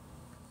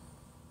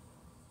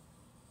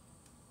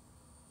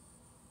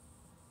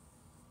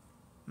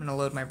 I'm going to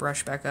load my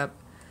brush back up.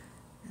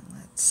 And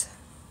let's...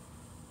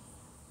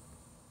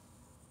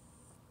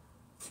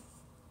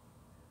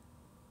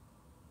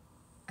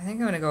 I think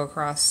I'm going to go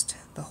across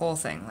the whole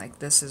thing. Like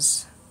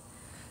this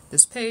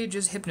page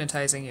is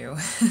hypnotizing you.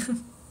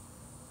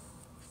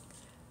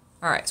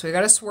 Alright, so we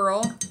got a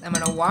swirl. I'm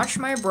going to wash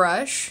my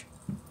brush.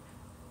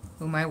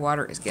 Ooh, my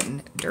water is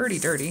getting dirty.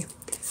 So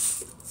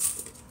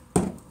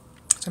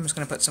I'm just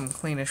going to put some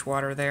cleanish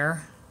water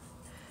there.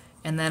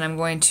 And then I'm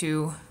going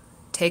to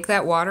take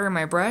that water in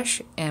my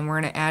brush and we're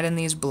going to add in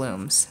these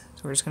blooms.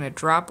 So we're just going to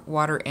drop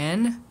water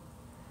in.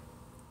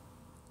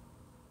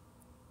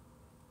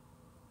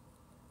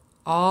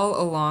 All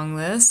along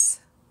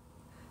this.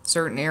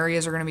 Certain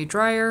areas are going to be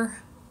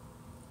drier.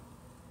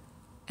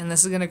 And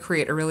this is going to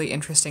create a really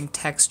interesting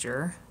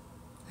texture,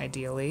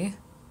 ideally.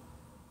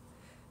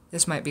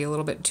 This might be a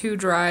little bit too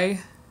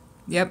dry.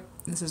 Yep,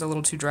 this is a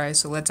little too dry,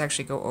 so let's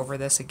actually go over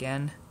this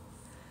again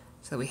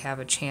so we have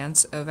a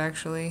chance of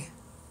actually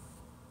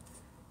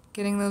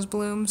getting those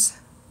blooms.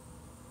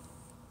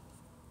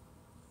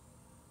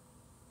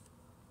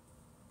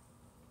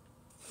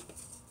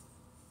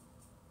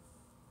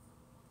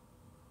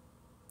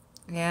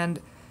 And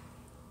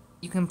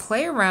you can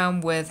play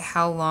around with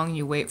how long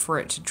you wait for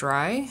it to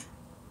dry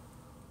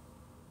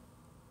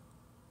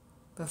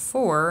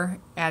before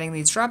adding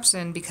these drops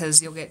in,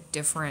 because you'll get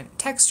different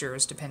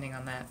textures depending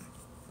on that.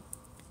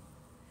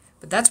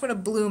 But that's what a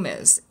bloom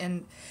is.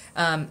 And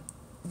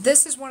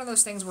this is one of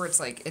those things where it's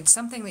like, it's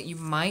something that you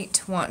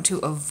might want to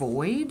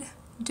avoid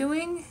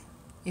doing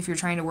if you're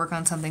trying to work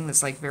on something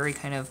that's like very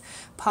kind of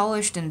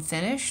polished and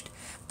finished,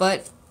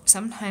 but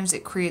sometimes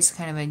it creates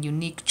kind of a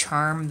unique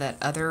charm that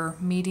other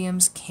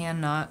mediums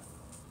cannot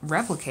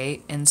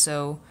replicate, and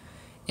so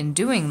in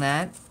doing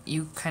that,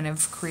 you kind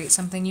of create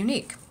something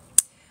unique.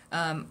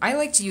 I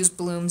like to use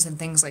blooms and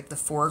things like the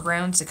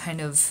foreground to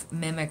kind of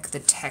mimic the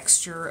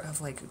texture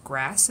of like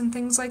grass and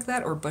things like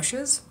that, or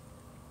bushes.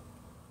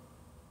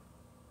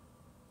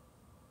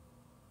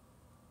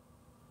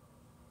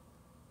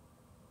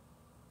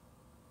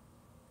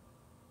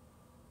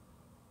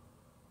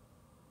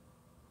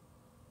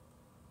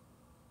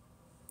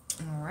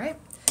 Alright,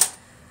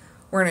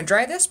 we're going to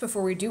dry this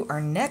before we do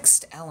our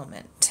next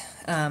element.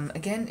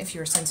 Again, if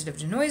you're sensitive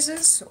to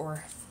noises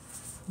or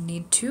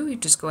need to, you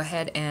just go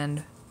ahead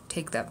and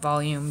take that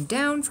volume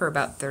down for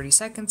about 30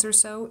 seconds or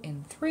so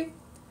in 3,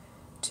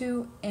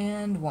 2,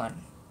 and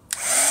 1.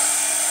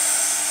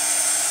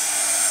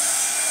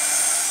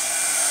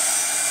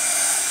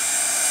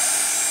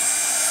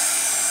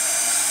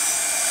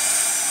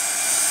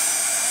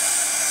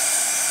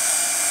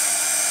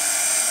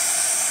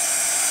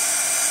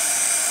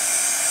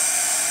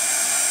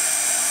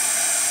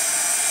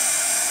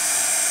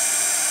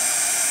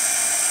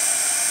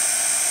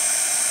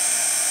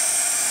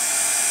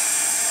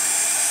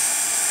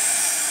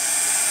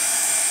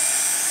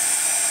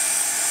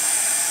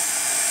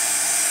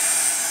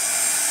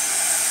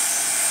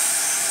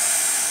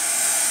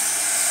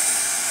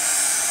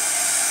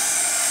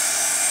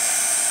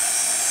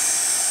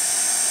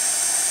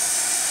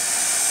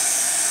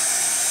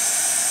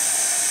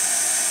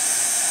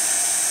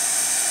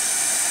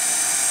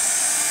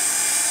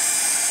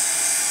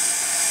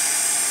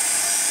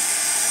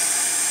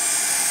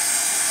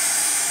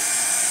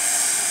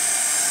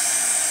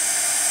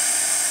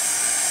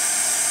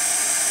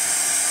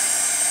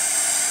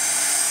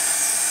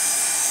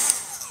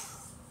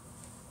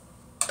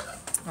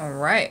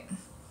 Alright.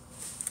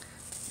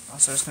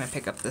 Also just going to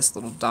pick up this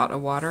little dot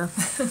of water.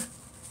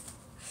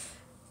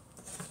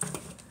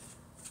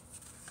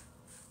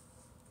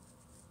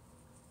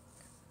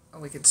 Oh,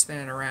 we could spin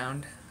it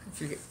around.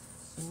 If you get,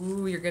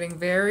 ooh, you're getting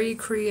very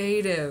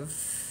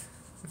creative.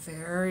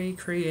 Very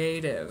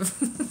creative.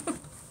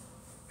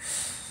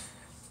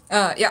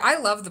 Yeah, I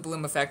love the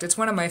bloom effect. It's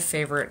one of my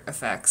favorite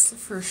effects,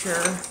 for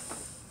sure.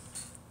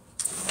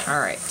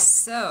 Alright,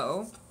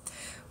 so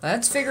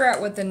let's figure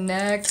out what the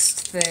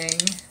next thing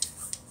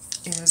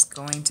is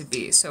going to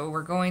be. So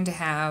we're going to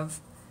have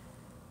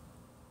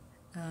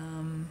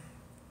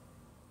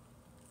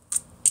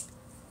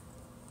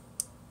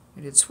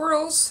we did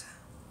swirls.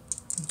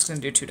 I'm just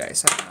going to do 2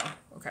 dice. I don't know.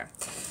 Okay.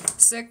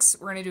 6,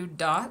 we're going to do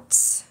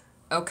dots.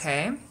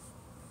 Okay.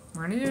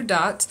 We're going to do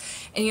dots.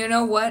 And you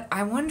know what?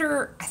 I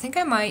think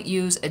I might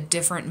use a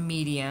different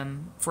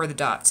medium for the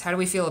dots. How do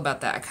we feel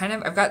about that?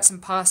 I've got some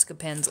Posca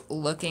pens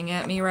looking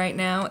at me right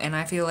now, and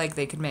I feel like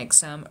they could make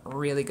some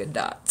really good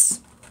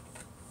dots.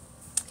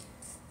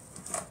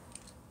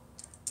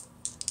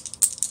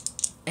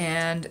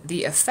 And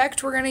the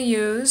effect we're going to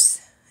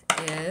use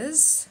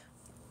is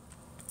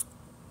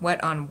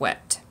wet on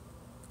wet.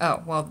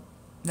 Oh, well,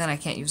 then I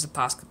can't use the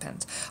Posca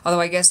pens. Although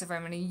I guess if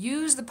I'm going to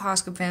use the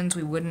Posca pens,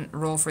 we wouldn't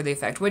roll for the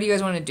effect. What do you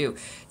guys want to do? Do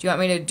you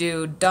want me to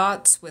do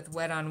dots with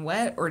wet on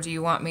wet, or do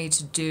you want me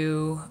to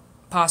do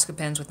Posca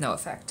pens with no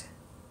effect?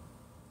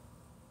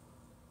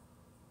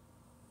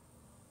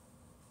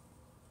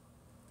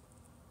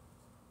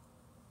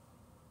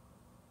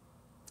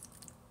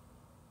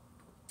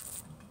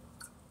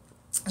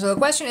 So the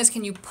question is,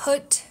 can you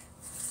put,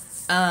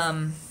 do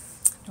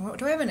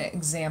I have an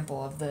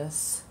example of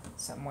this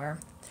somewhere?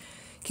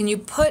 Can you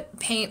put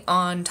paint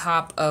on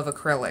top of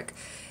acrylic?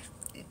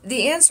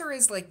 The answer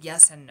is like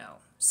yes and no.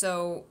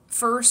 So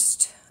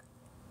first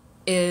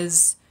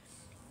is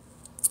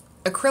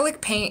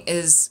acrylic paint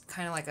is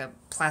kind of like a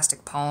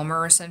plastic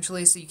polymer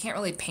essentially, so you can't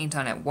really paint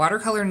on it.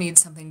 Watercolor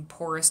needs something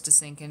porous to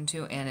sink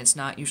into, and it's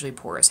not usually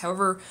porous.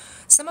 However,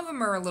 some of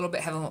them are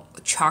have a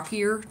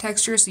chalkier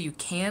texture, so you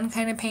can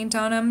kind of paint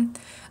on them.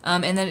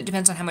 And then it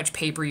depends on how much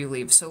paper you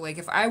leave. So like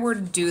if I were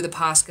to do the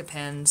Posca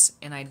pens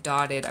and I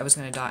was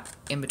going to dot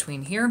in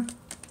between here.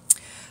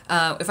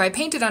 If I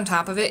painted on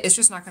top of it, it's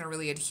just not going to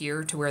really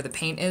adhere to where the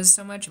paint is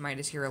so much. It might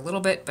adhere a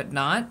little bit, but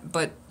not.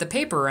 But the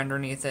paper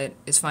underneath it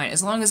is fine,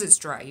 as long as it's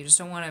dry. You just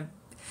don't want to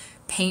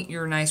paint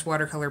your nice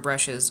watercolor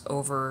brushes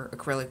over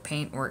acrylic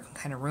paint, or it can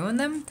kind of ruin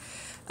them,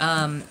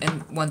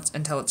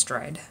 until it's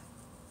dried.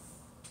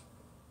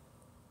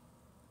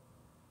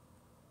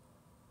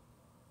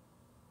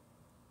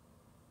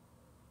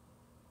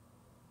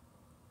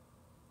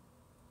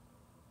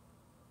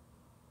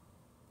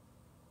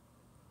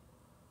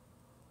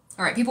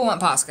 Alright, people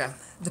want Posca.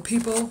 The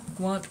people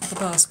want the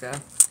Posca.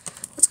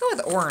 Let's go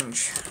with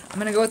orange. I'm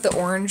going to go with the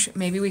orange.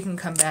 Maybe we can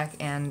come back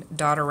and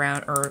dot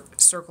around or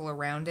circle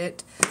around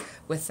it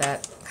with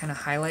that kind of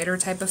highlighter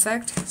type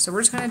effect. So we're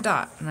just going to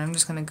dot, and I'm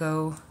just going to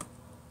go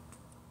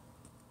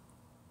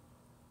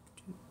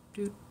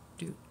doot,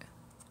 doot,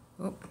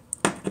 doot.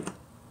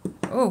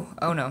 Oh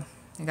no,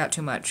 I got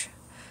too much.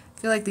 I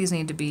feel like these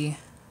need to be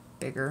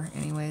bigger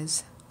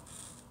anyways.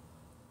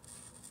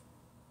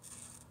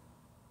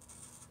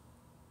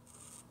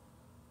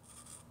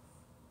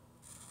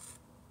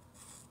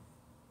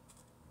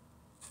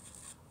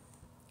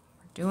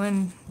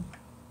 Doing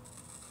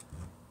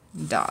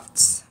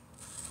dots.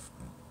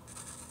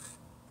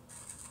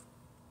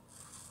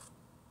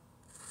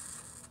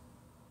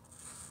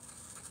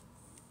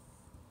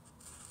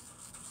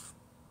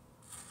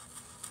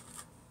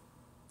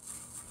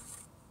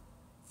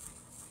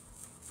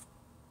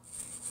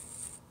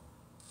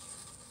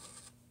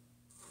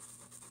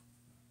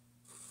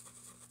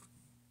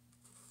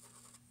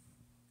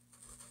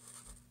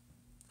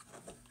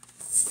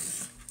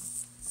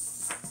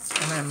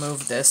 I'm going to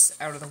move this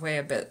out of the way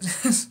a bit,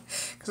 because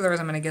otherwise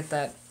I'm going to get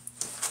that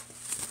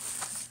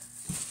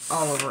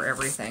all over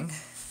everything.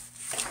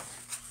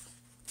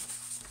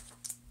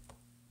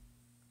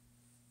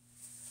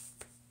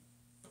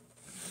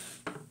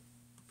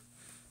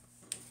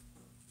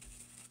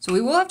 So I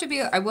will have to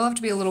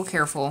be a little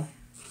careful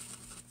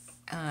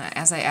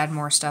as I add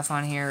more stuff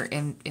on here,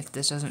 and if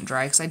this doesn't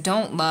dry, because I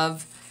don't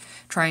love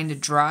trying to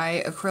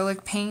dry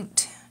acrylic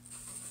paint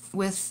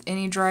with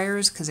any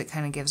dryers, because it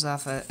kind of gives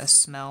off a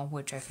smell,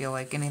 which I feel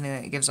like anything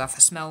that gives off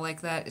a smell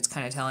like that, it's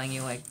kind of telling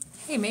you like,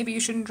 hey, maybe you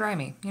shouldn't dry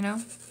me, you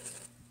know?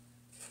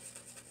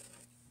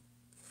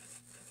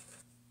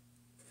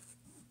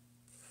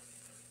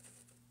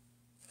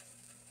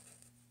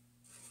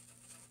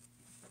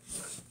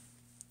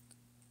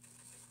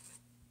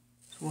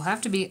 We'll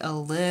have to be a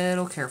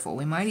little careful.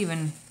 We might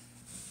even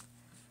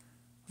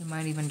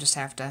just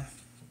have to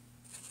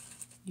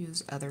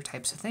use other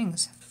types of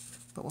things,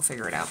 but we'll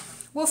figure it out.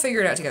 We'll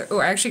figure it out together. Oh,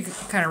 I actually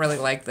kind of really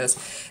like this.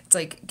 It's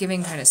like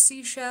giving kind of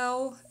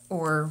seashell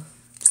or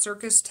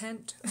circus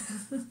tent.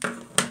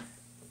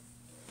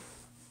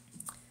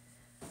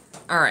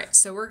 Alright,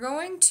 so we're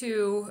going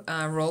to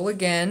roll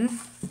again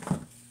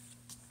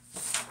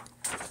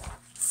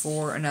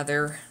for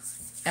another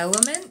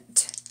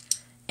element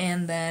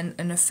and then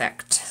an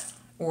effect,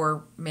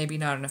 or maybe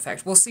not an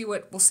effect. We'll see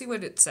what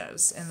it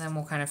says, and then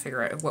we'll kind of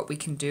figure out what we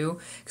can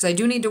do, because I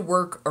do need to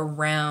work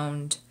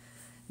around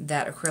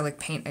that acrylic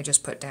paint I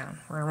just put down.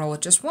 We're gonna roll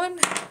with just one,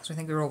 so I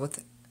think we roll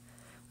with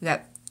We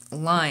got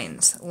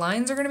lines.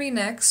 Lines are going to be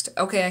next.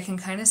 Okay, I can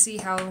kind of see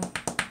how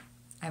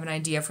I have an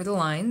idea for the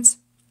lines.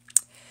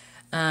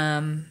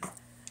 And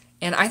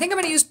I think I'm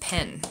going to use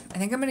pen. I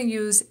think I'm going to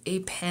use a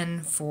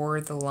pen for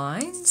the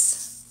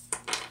lines.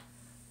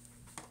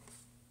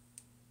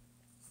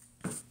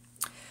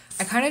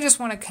 I kind of just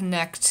want to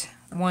connect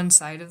one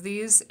side of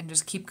these and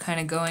just keep kind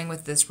of going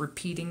with this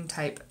repeating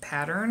type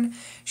pattern.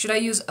 Should I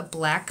use a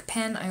black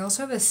pen? I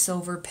also have a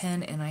silver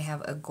pen and I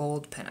have a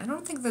gold pen. I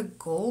don't think the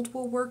gold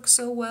will work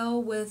so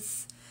well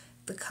with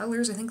the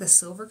colors. I think the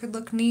silver could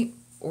look neat,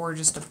 or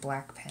just a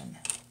black pen.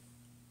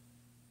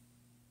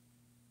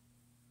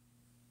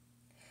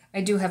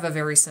 I do have a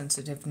very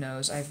sensitive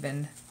nose. I have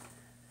been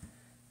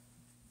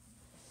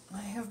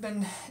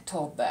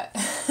told that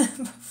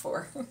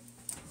before.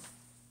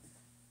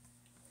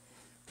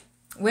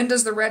 When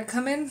does the red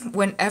come in?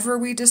 Whenever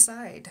we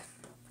decide.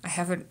 I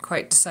haven't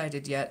quite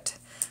decided yet.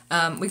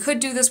 We could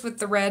do this with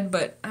the red,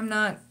 but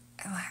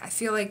I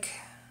feel like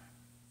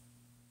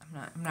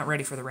I'm not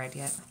ready for the red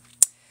yet.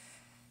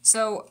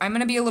 So I'm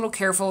going to be a little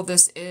careful. I'm going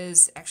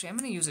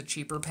to use a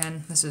cheaper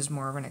pen. This is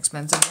more of an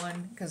expensive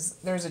one because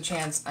there's a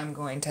chance I'm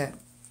going to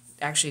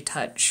actually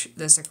touch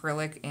this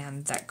acrylic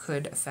and that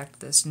could affect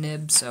this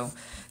nib. So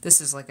this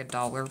is like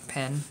 $1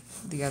 pen.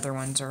 The other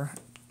ones are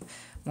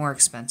more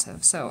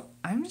expensive. So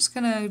I'm just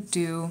gonna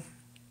do,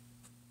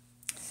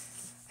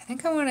 I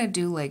think I want to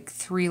do like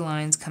 3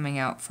 lines coming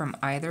out from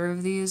either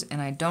of these,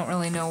 and I don't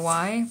really know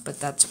why, but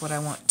that's what I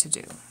want to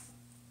do.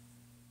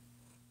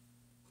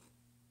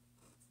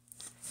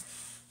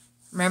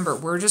 Remember,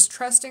 we're just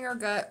trusting our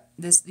gut.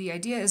 The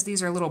idea is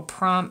these are little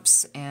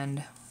prompts,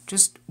 and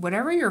just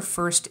whatever your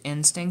first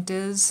instinct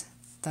is,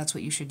 that's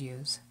what you should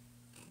use.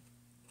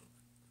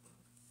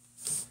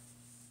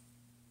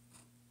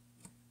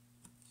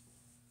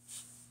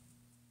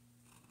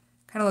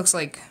 Kind of looks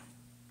like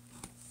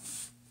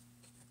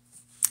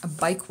a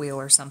bike wheel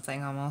or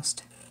something,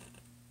 almost.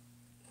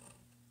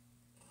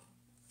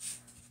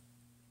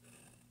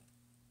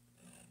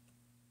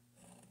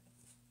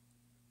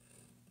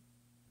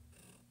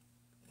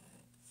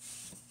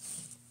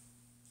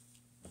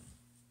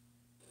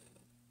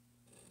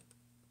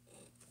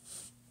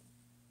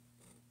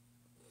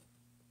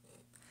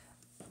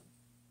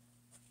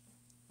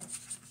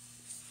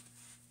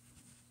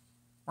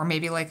 Or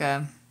maybe like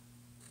a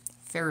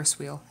Ferris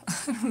wheel.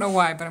 I don't know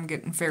why, but I'm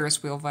getting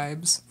Ferris wheel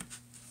vibes.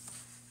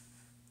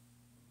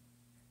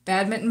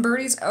 Badminton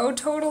birdies? Oh,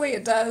 totally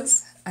it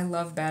does. I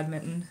love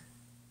badminton.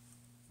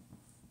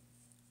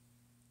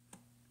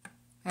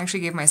 I actually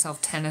gave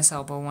myself tennis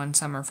elbow one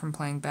summer from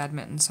playing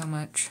badminton so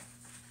much.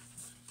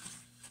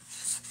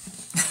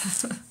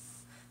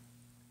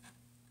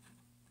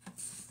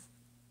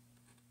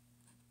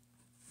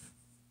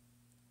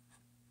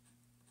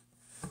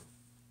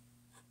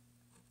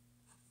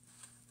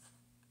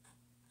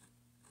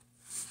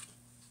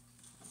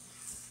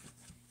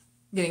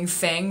 Getting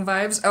fang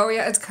vibes. Oh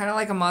yeah, it's kind of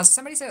like a moth.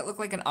 Somebody said it looked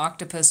like an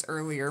octopus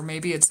earlier.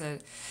 Maybe it's an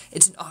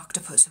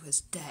octopus who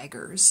has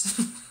daggers.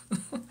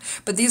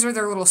 But these are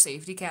their little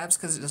safety caps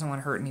because it doesn't want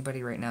to hurt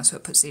anybody right now, so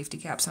it puts safety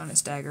caps on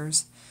its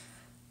daggers.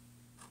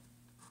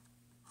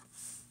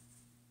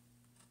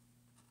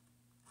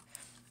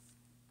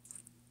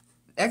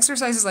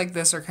 Exercises like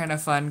this are kind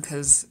of fun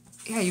because,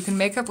 yeah, you can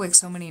make up like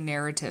so many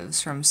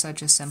narratives from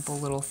such a simple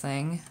little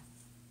thing.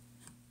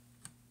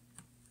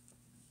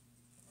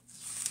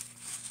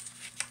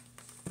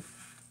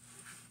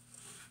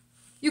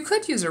 You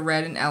could use a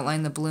red and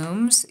outline the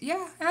blooms.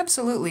 Yeah,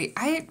 absolutely.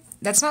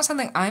 That's not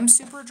something I'm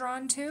super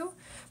drawn to,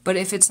 but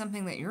if it's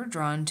something that you're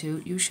drawn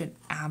to, you should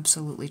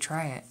absolutely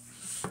try it.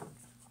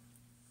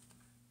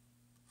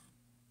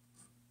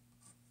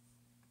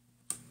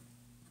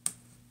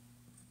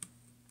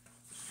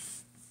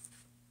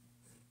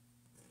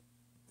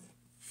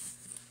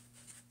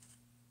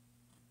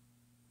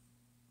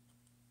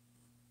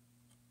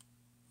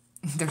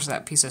 There's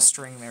that piece of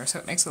string there, so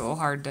it makes it a little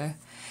hard to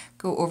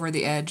go over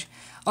the edge.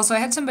 Also, I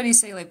had somebody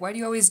say, like, why do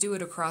you always do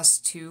it across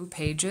 2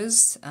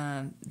 pages?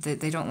 That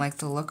they don't like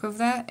the look of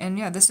that. And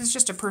yeah, this is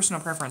just a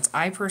personal preference.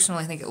 I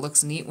personally think it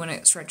looks neat when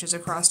it stretches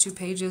across 2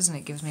 pages and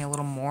it gives me a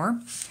little more.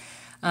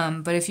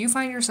 But if you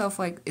find yourself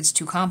like it's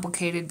too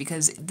complicated,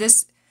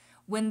 because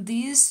when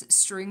these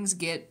strings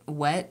get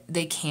wet,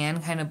 they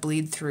can kind of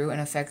bleed through and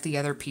affect the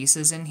other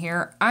pieces in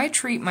here. I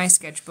treat my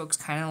sketchbooks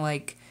kind of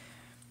like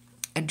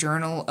a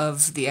journal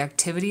of the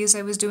activities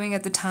I was doing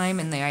at the time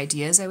and the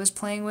ideas I was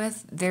playing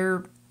with.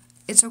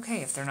 It's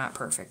okay if they're not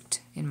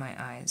perfect in my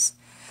eyes.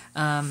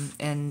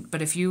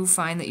 But if you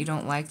find that you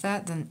don't like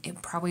that, then you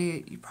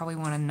probably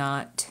want to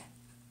not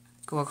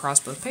go across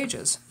both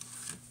pages.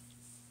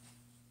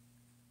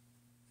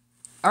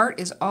 Art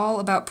is all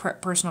about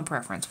personal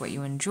preference, what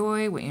you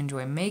enjoy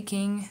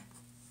making.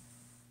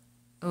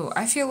 Oh,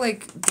 I feel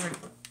like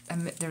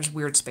there's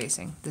weird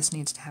spacing. This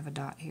needs to have a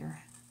dot here.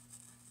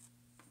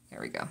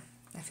 There we go.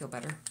 I feel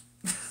better.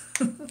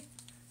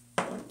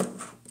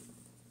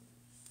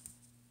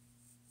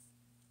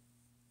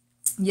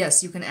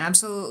 Yes, you can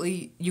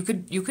absolutely, you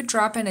could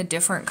drop in a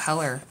different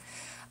color.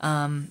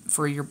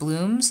 for your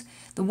blooms.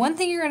 The one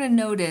thing you're going to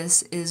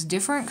notice is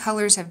different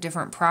colors have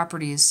different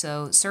properties,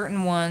 so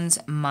certain ones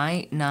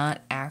might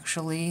not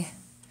actually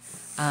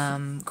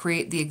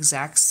create the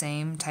exact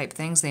same type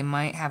things. They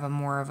might have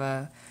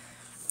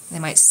they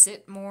might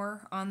sit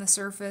more on the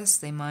surface,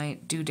 they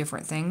might do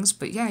different things,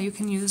 but yeah, you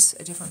can use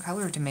a different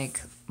color to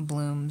make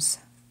blooms.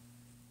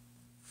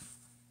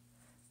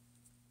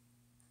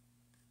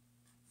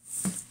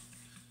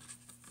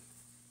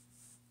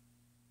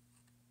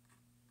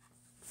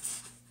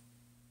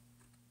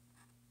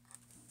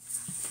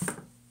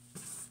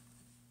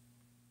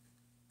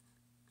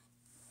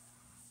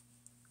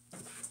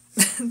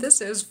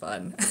 This is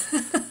fun.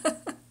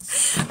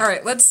 All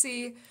right, let's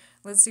see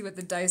what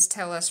the dice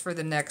tell us for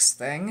the next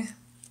thing.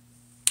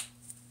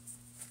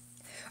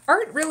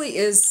 Art really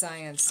is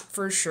science,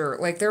 for sure.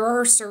 Like, there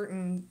are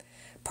certain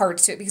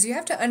parts to it, because you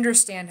have to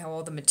understand how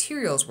all the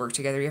materials work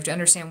together. You have to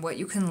understand what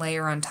you can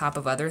layer on top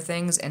of other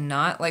things and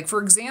not. Like,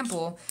 for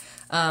example,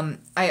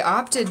 I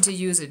opted to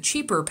use a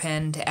cheaper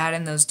pen to add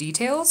in those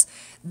details.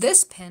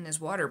 This pen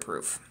is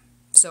waterproof,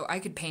 so I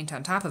could paint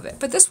on top of it.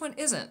 But this one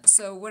isn't,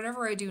 so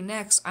whatever I do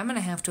next, I'm going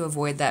to have to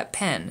avoid that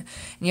pen.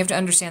 And you have to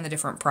understand the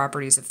different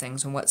properties of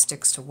things and what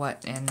sticks to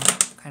what and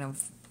kind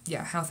of,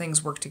 yeah, how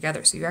things work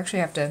together. So you actually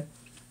have to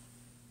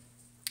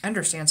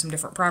understand some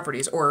different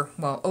properties, or,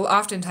 well,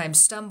 oftentimes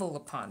stumble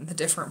upon the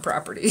different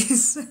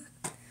properties.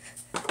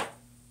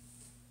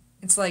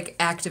 It's like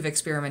active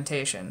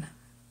experimentation.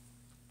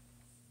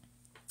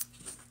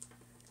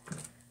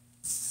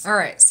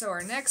 Alright, so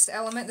our next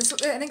element,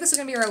 I think this is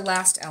going to be our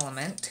last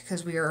element,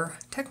 because we are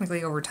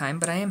technically over time,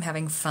 but I am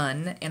having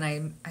fun, and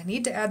I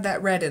need to add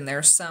that red in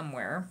there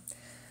somewhere.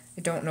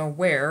 I don't know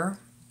where,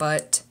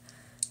 but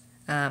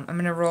I'm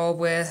going to roll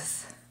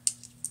with,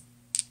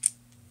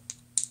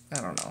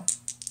 I don't know,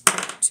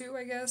 2,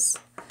 I guess?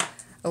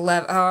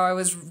 11, oh, I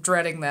was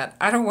dreading that.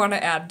 I don't want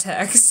to add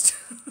text.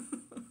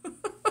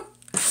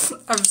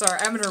 I'm sorry,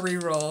 I'm going to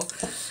re-roll.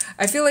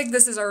 I feel like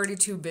this is already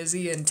too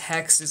busy and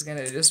text is going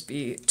to just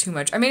be too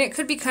much. I mean, it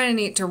could be kind of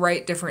neat to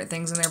write different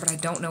things in there, but I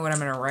don't know what I'm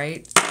going to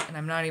write, and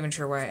I'm not even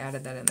sure why I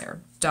added that in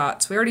there.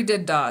 Dots. We already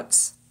did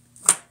dots.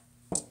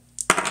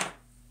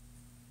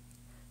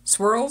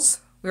 Swirls.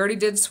 We already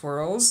did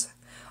swirls.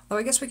 Although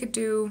I guess we could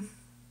do...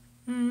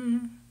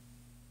 No,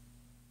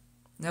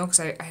 because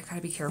I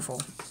gotta be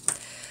careful.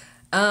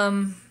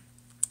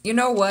 You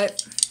know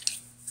what?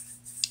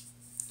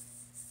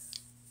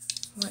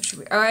 What should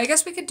we... I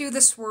guess we could do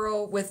the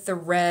swirl with the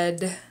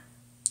red.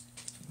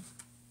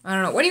 I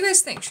don't know. What do you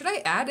guys think? Should I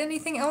add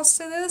anything else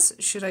to this?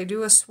 Should I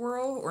do a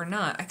swirl or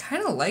not? I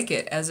kind of like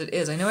it as it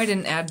is. I know I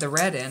didn't add the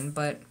red in,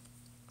 but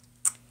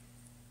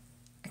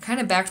I kind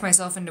of backed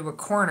myself into a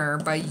corner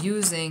by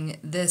using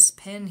this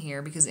pen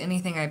here, because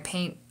anything I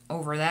paint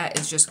over that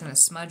is just going to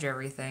smudge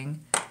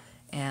everything,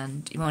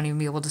 and you won't even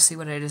be able to see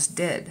what I just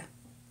did.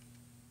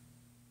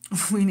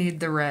 We need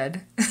the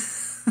red.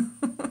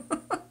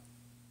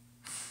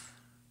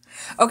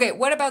 Okay,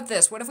 what about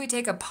this? What if we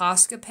take a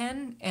Posca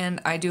pen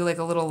and I do like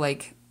a little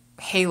like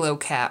halo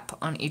cap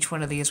on each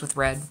one of these with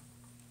red?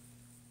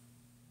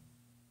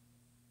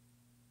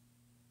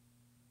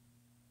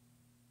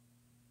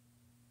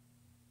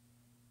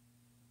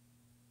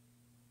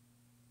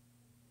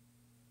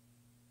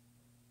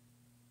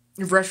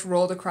 Your brush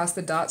rolled across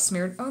the dot,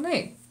 smeared. Oh,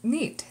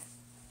 neat.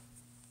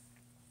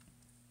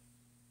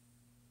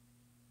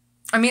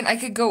 I mean, I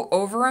could go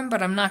over them,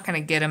 but I'm not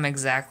going to get them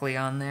exactly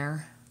on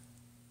there.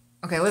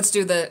 Okay, let's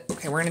do the...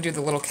 Okay, we're going to do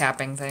the little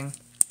capping thing.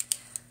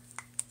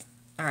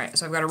 Alright,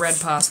 so I've got a red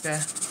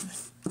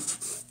Posca.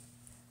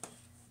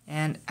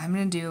 And I'm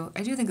going to do...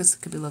 I do think this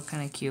could look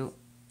kind of cute.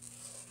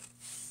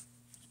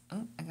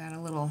 Oh, I got a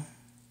little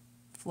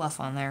fluff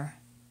on there.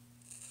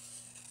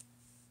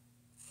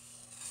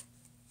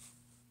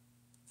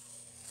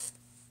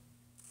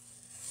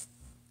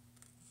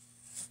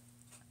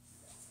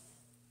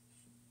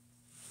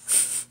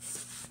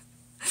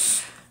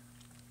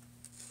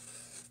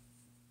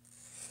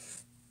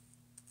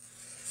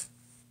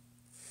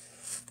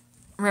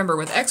 Remember,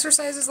 with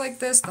exercises like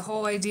this, the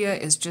whole idea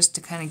is just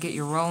to kind of get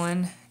you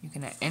rolling. You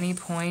can at any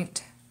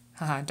point,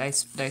 haha,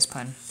 dice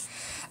pun.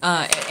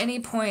 At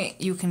any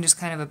point, you can just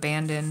kind of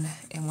abandon,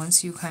 and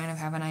once you kind of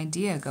have an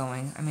idea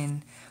going, I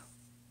mean,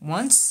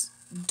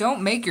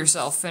 don't make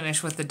yourself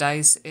finish with the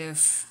dice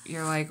if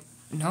you're like,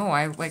 no,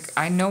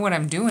 I know what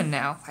I'm doing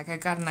now. Like, I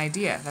got an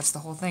idea. That's the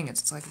whole thing.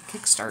 It's like a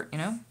kickstart, you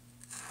know?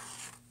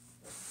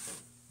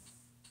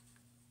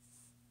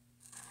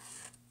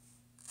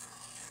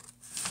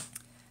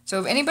 So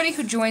if anybody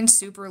who joined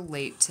super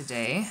late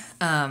today,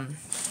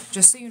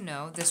 just so you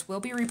know, this will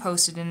be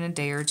reposted in a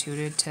day or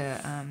two to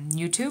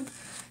YouTube,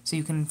 so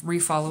you can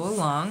re-follow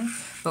along.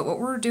 But what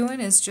we're doing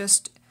is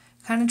just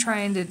kind of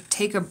trying to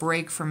take a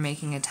break from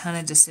making a ton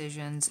of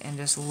decisions and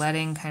just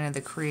letting kind of the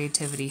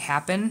creativity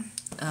happen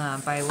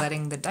by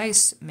letting the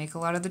dice make a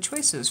lot of the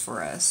choices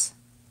for us.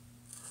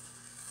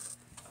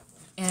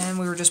 And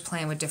we were just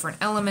playing with different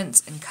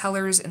elements and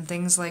colors and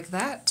things like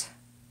that.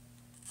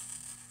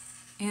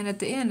 And at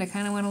the end, I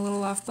kind of went a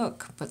little off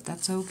book, but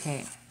that's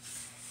okay.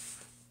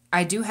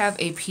 I do have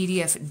a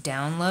PDF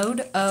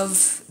download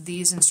of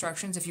these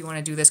instructions if you want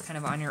to do this kind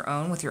of on your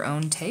own with your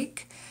own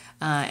take.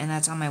 And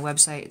that's on my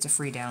website. It's a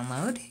free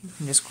download. You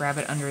can just grab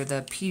it under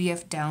the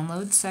PDF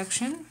download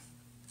section.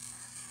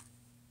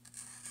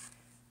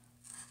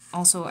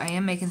 Also, I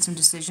am making some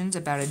decisions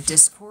about a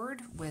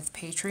Discord with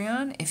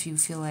Patreon. If you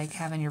feel like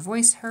having your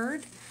voice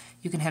heard,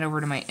 you can head over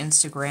to my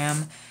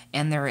Instagram,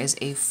 and there is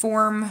a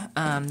form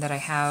that I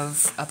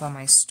have up on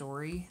my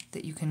story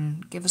that you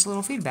can give us a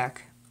little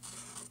feedback.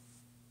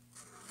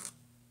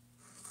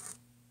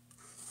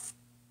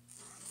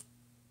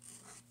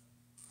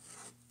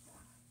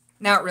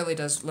 Now it really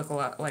does look a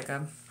lot like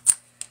a...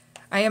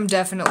 I am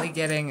definitely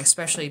getting,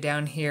 especially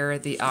down here,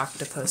 the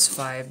octopus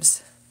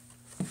vibes.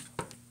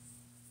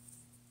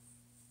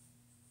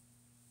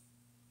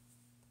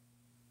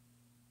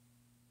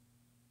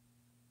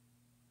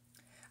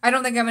 I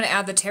don't think I'm going to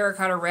add the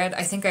terracotta red.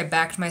 I think I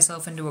backed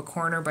myself into a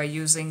corner by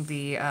using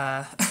the...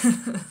 I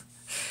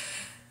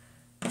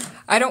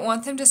don't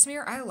want them to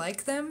smear. I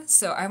like them,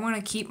 so I want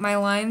to keep my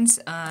lines.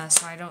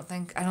 So I don't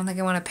think I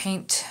want to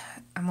paint.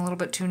 I'm a little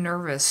bit too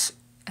nervous,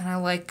 and I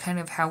like kind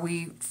of how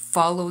we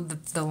followed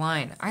the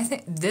line. I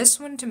think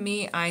this one, to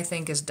me, I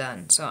think is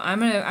done. So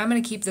I'm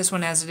gonna keep this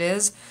one as it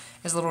is.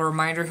 As a little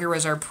reminder, here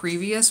was our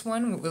previous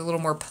one, a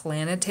little more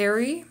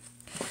planetary,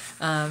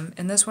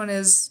 and this one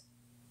is,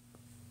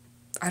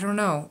 I don't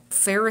know,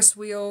 Ferris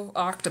wheel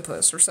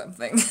octopus or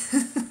something.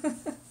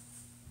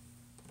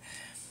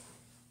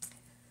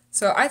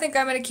 So I think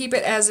I'm going to keep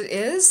it as it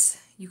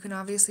is. You can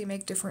obviously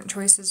make different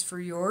choices for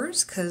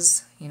yours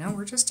because, you know,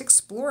 we're just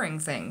exploring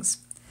things.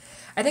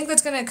 I think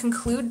that's going to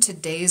conclude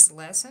today's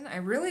lesson. I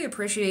really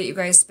appreciate you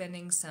guys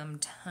spending some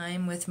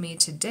time with me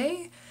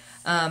today.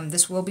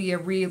 This will be a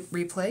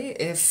replay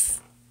as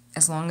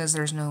long as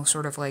there's no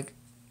sort of like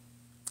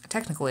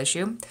technical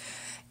issue.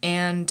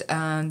 And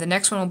the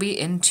next one will be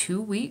in 2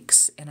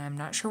 weeks, and I'm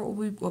not sure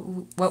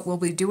what we'll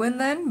be doing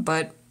then,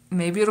 but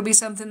maybe it'll be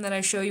something that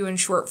I show you in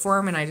short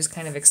form and I just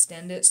kind of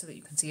extend it so that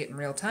you can see it in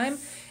real time.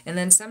 And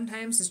then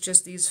sometimes it's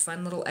just these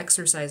fun little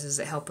exercises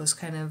that help us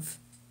kind of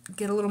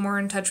get a little more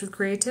in touch with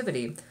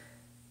creativity.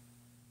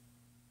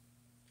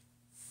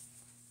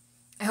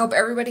 I hope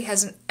everybody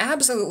has an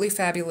absolutely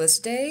fabulous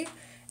day,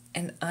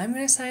 and I'm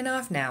going to sign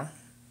off now.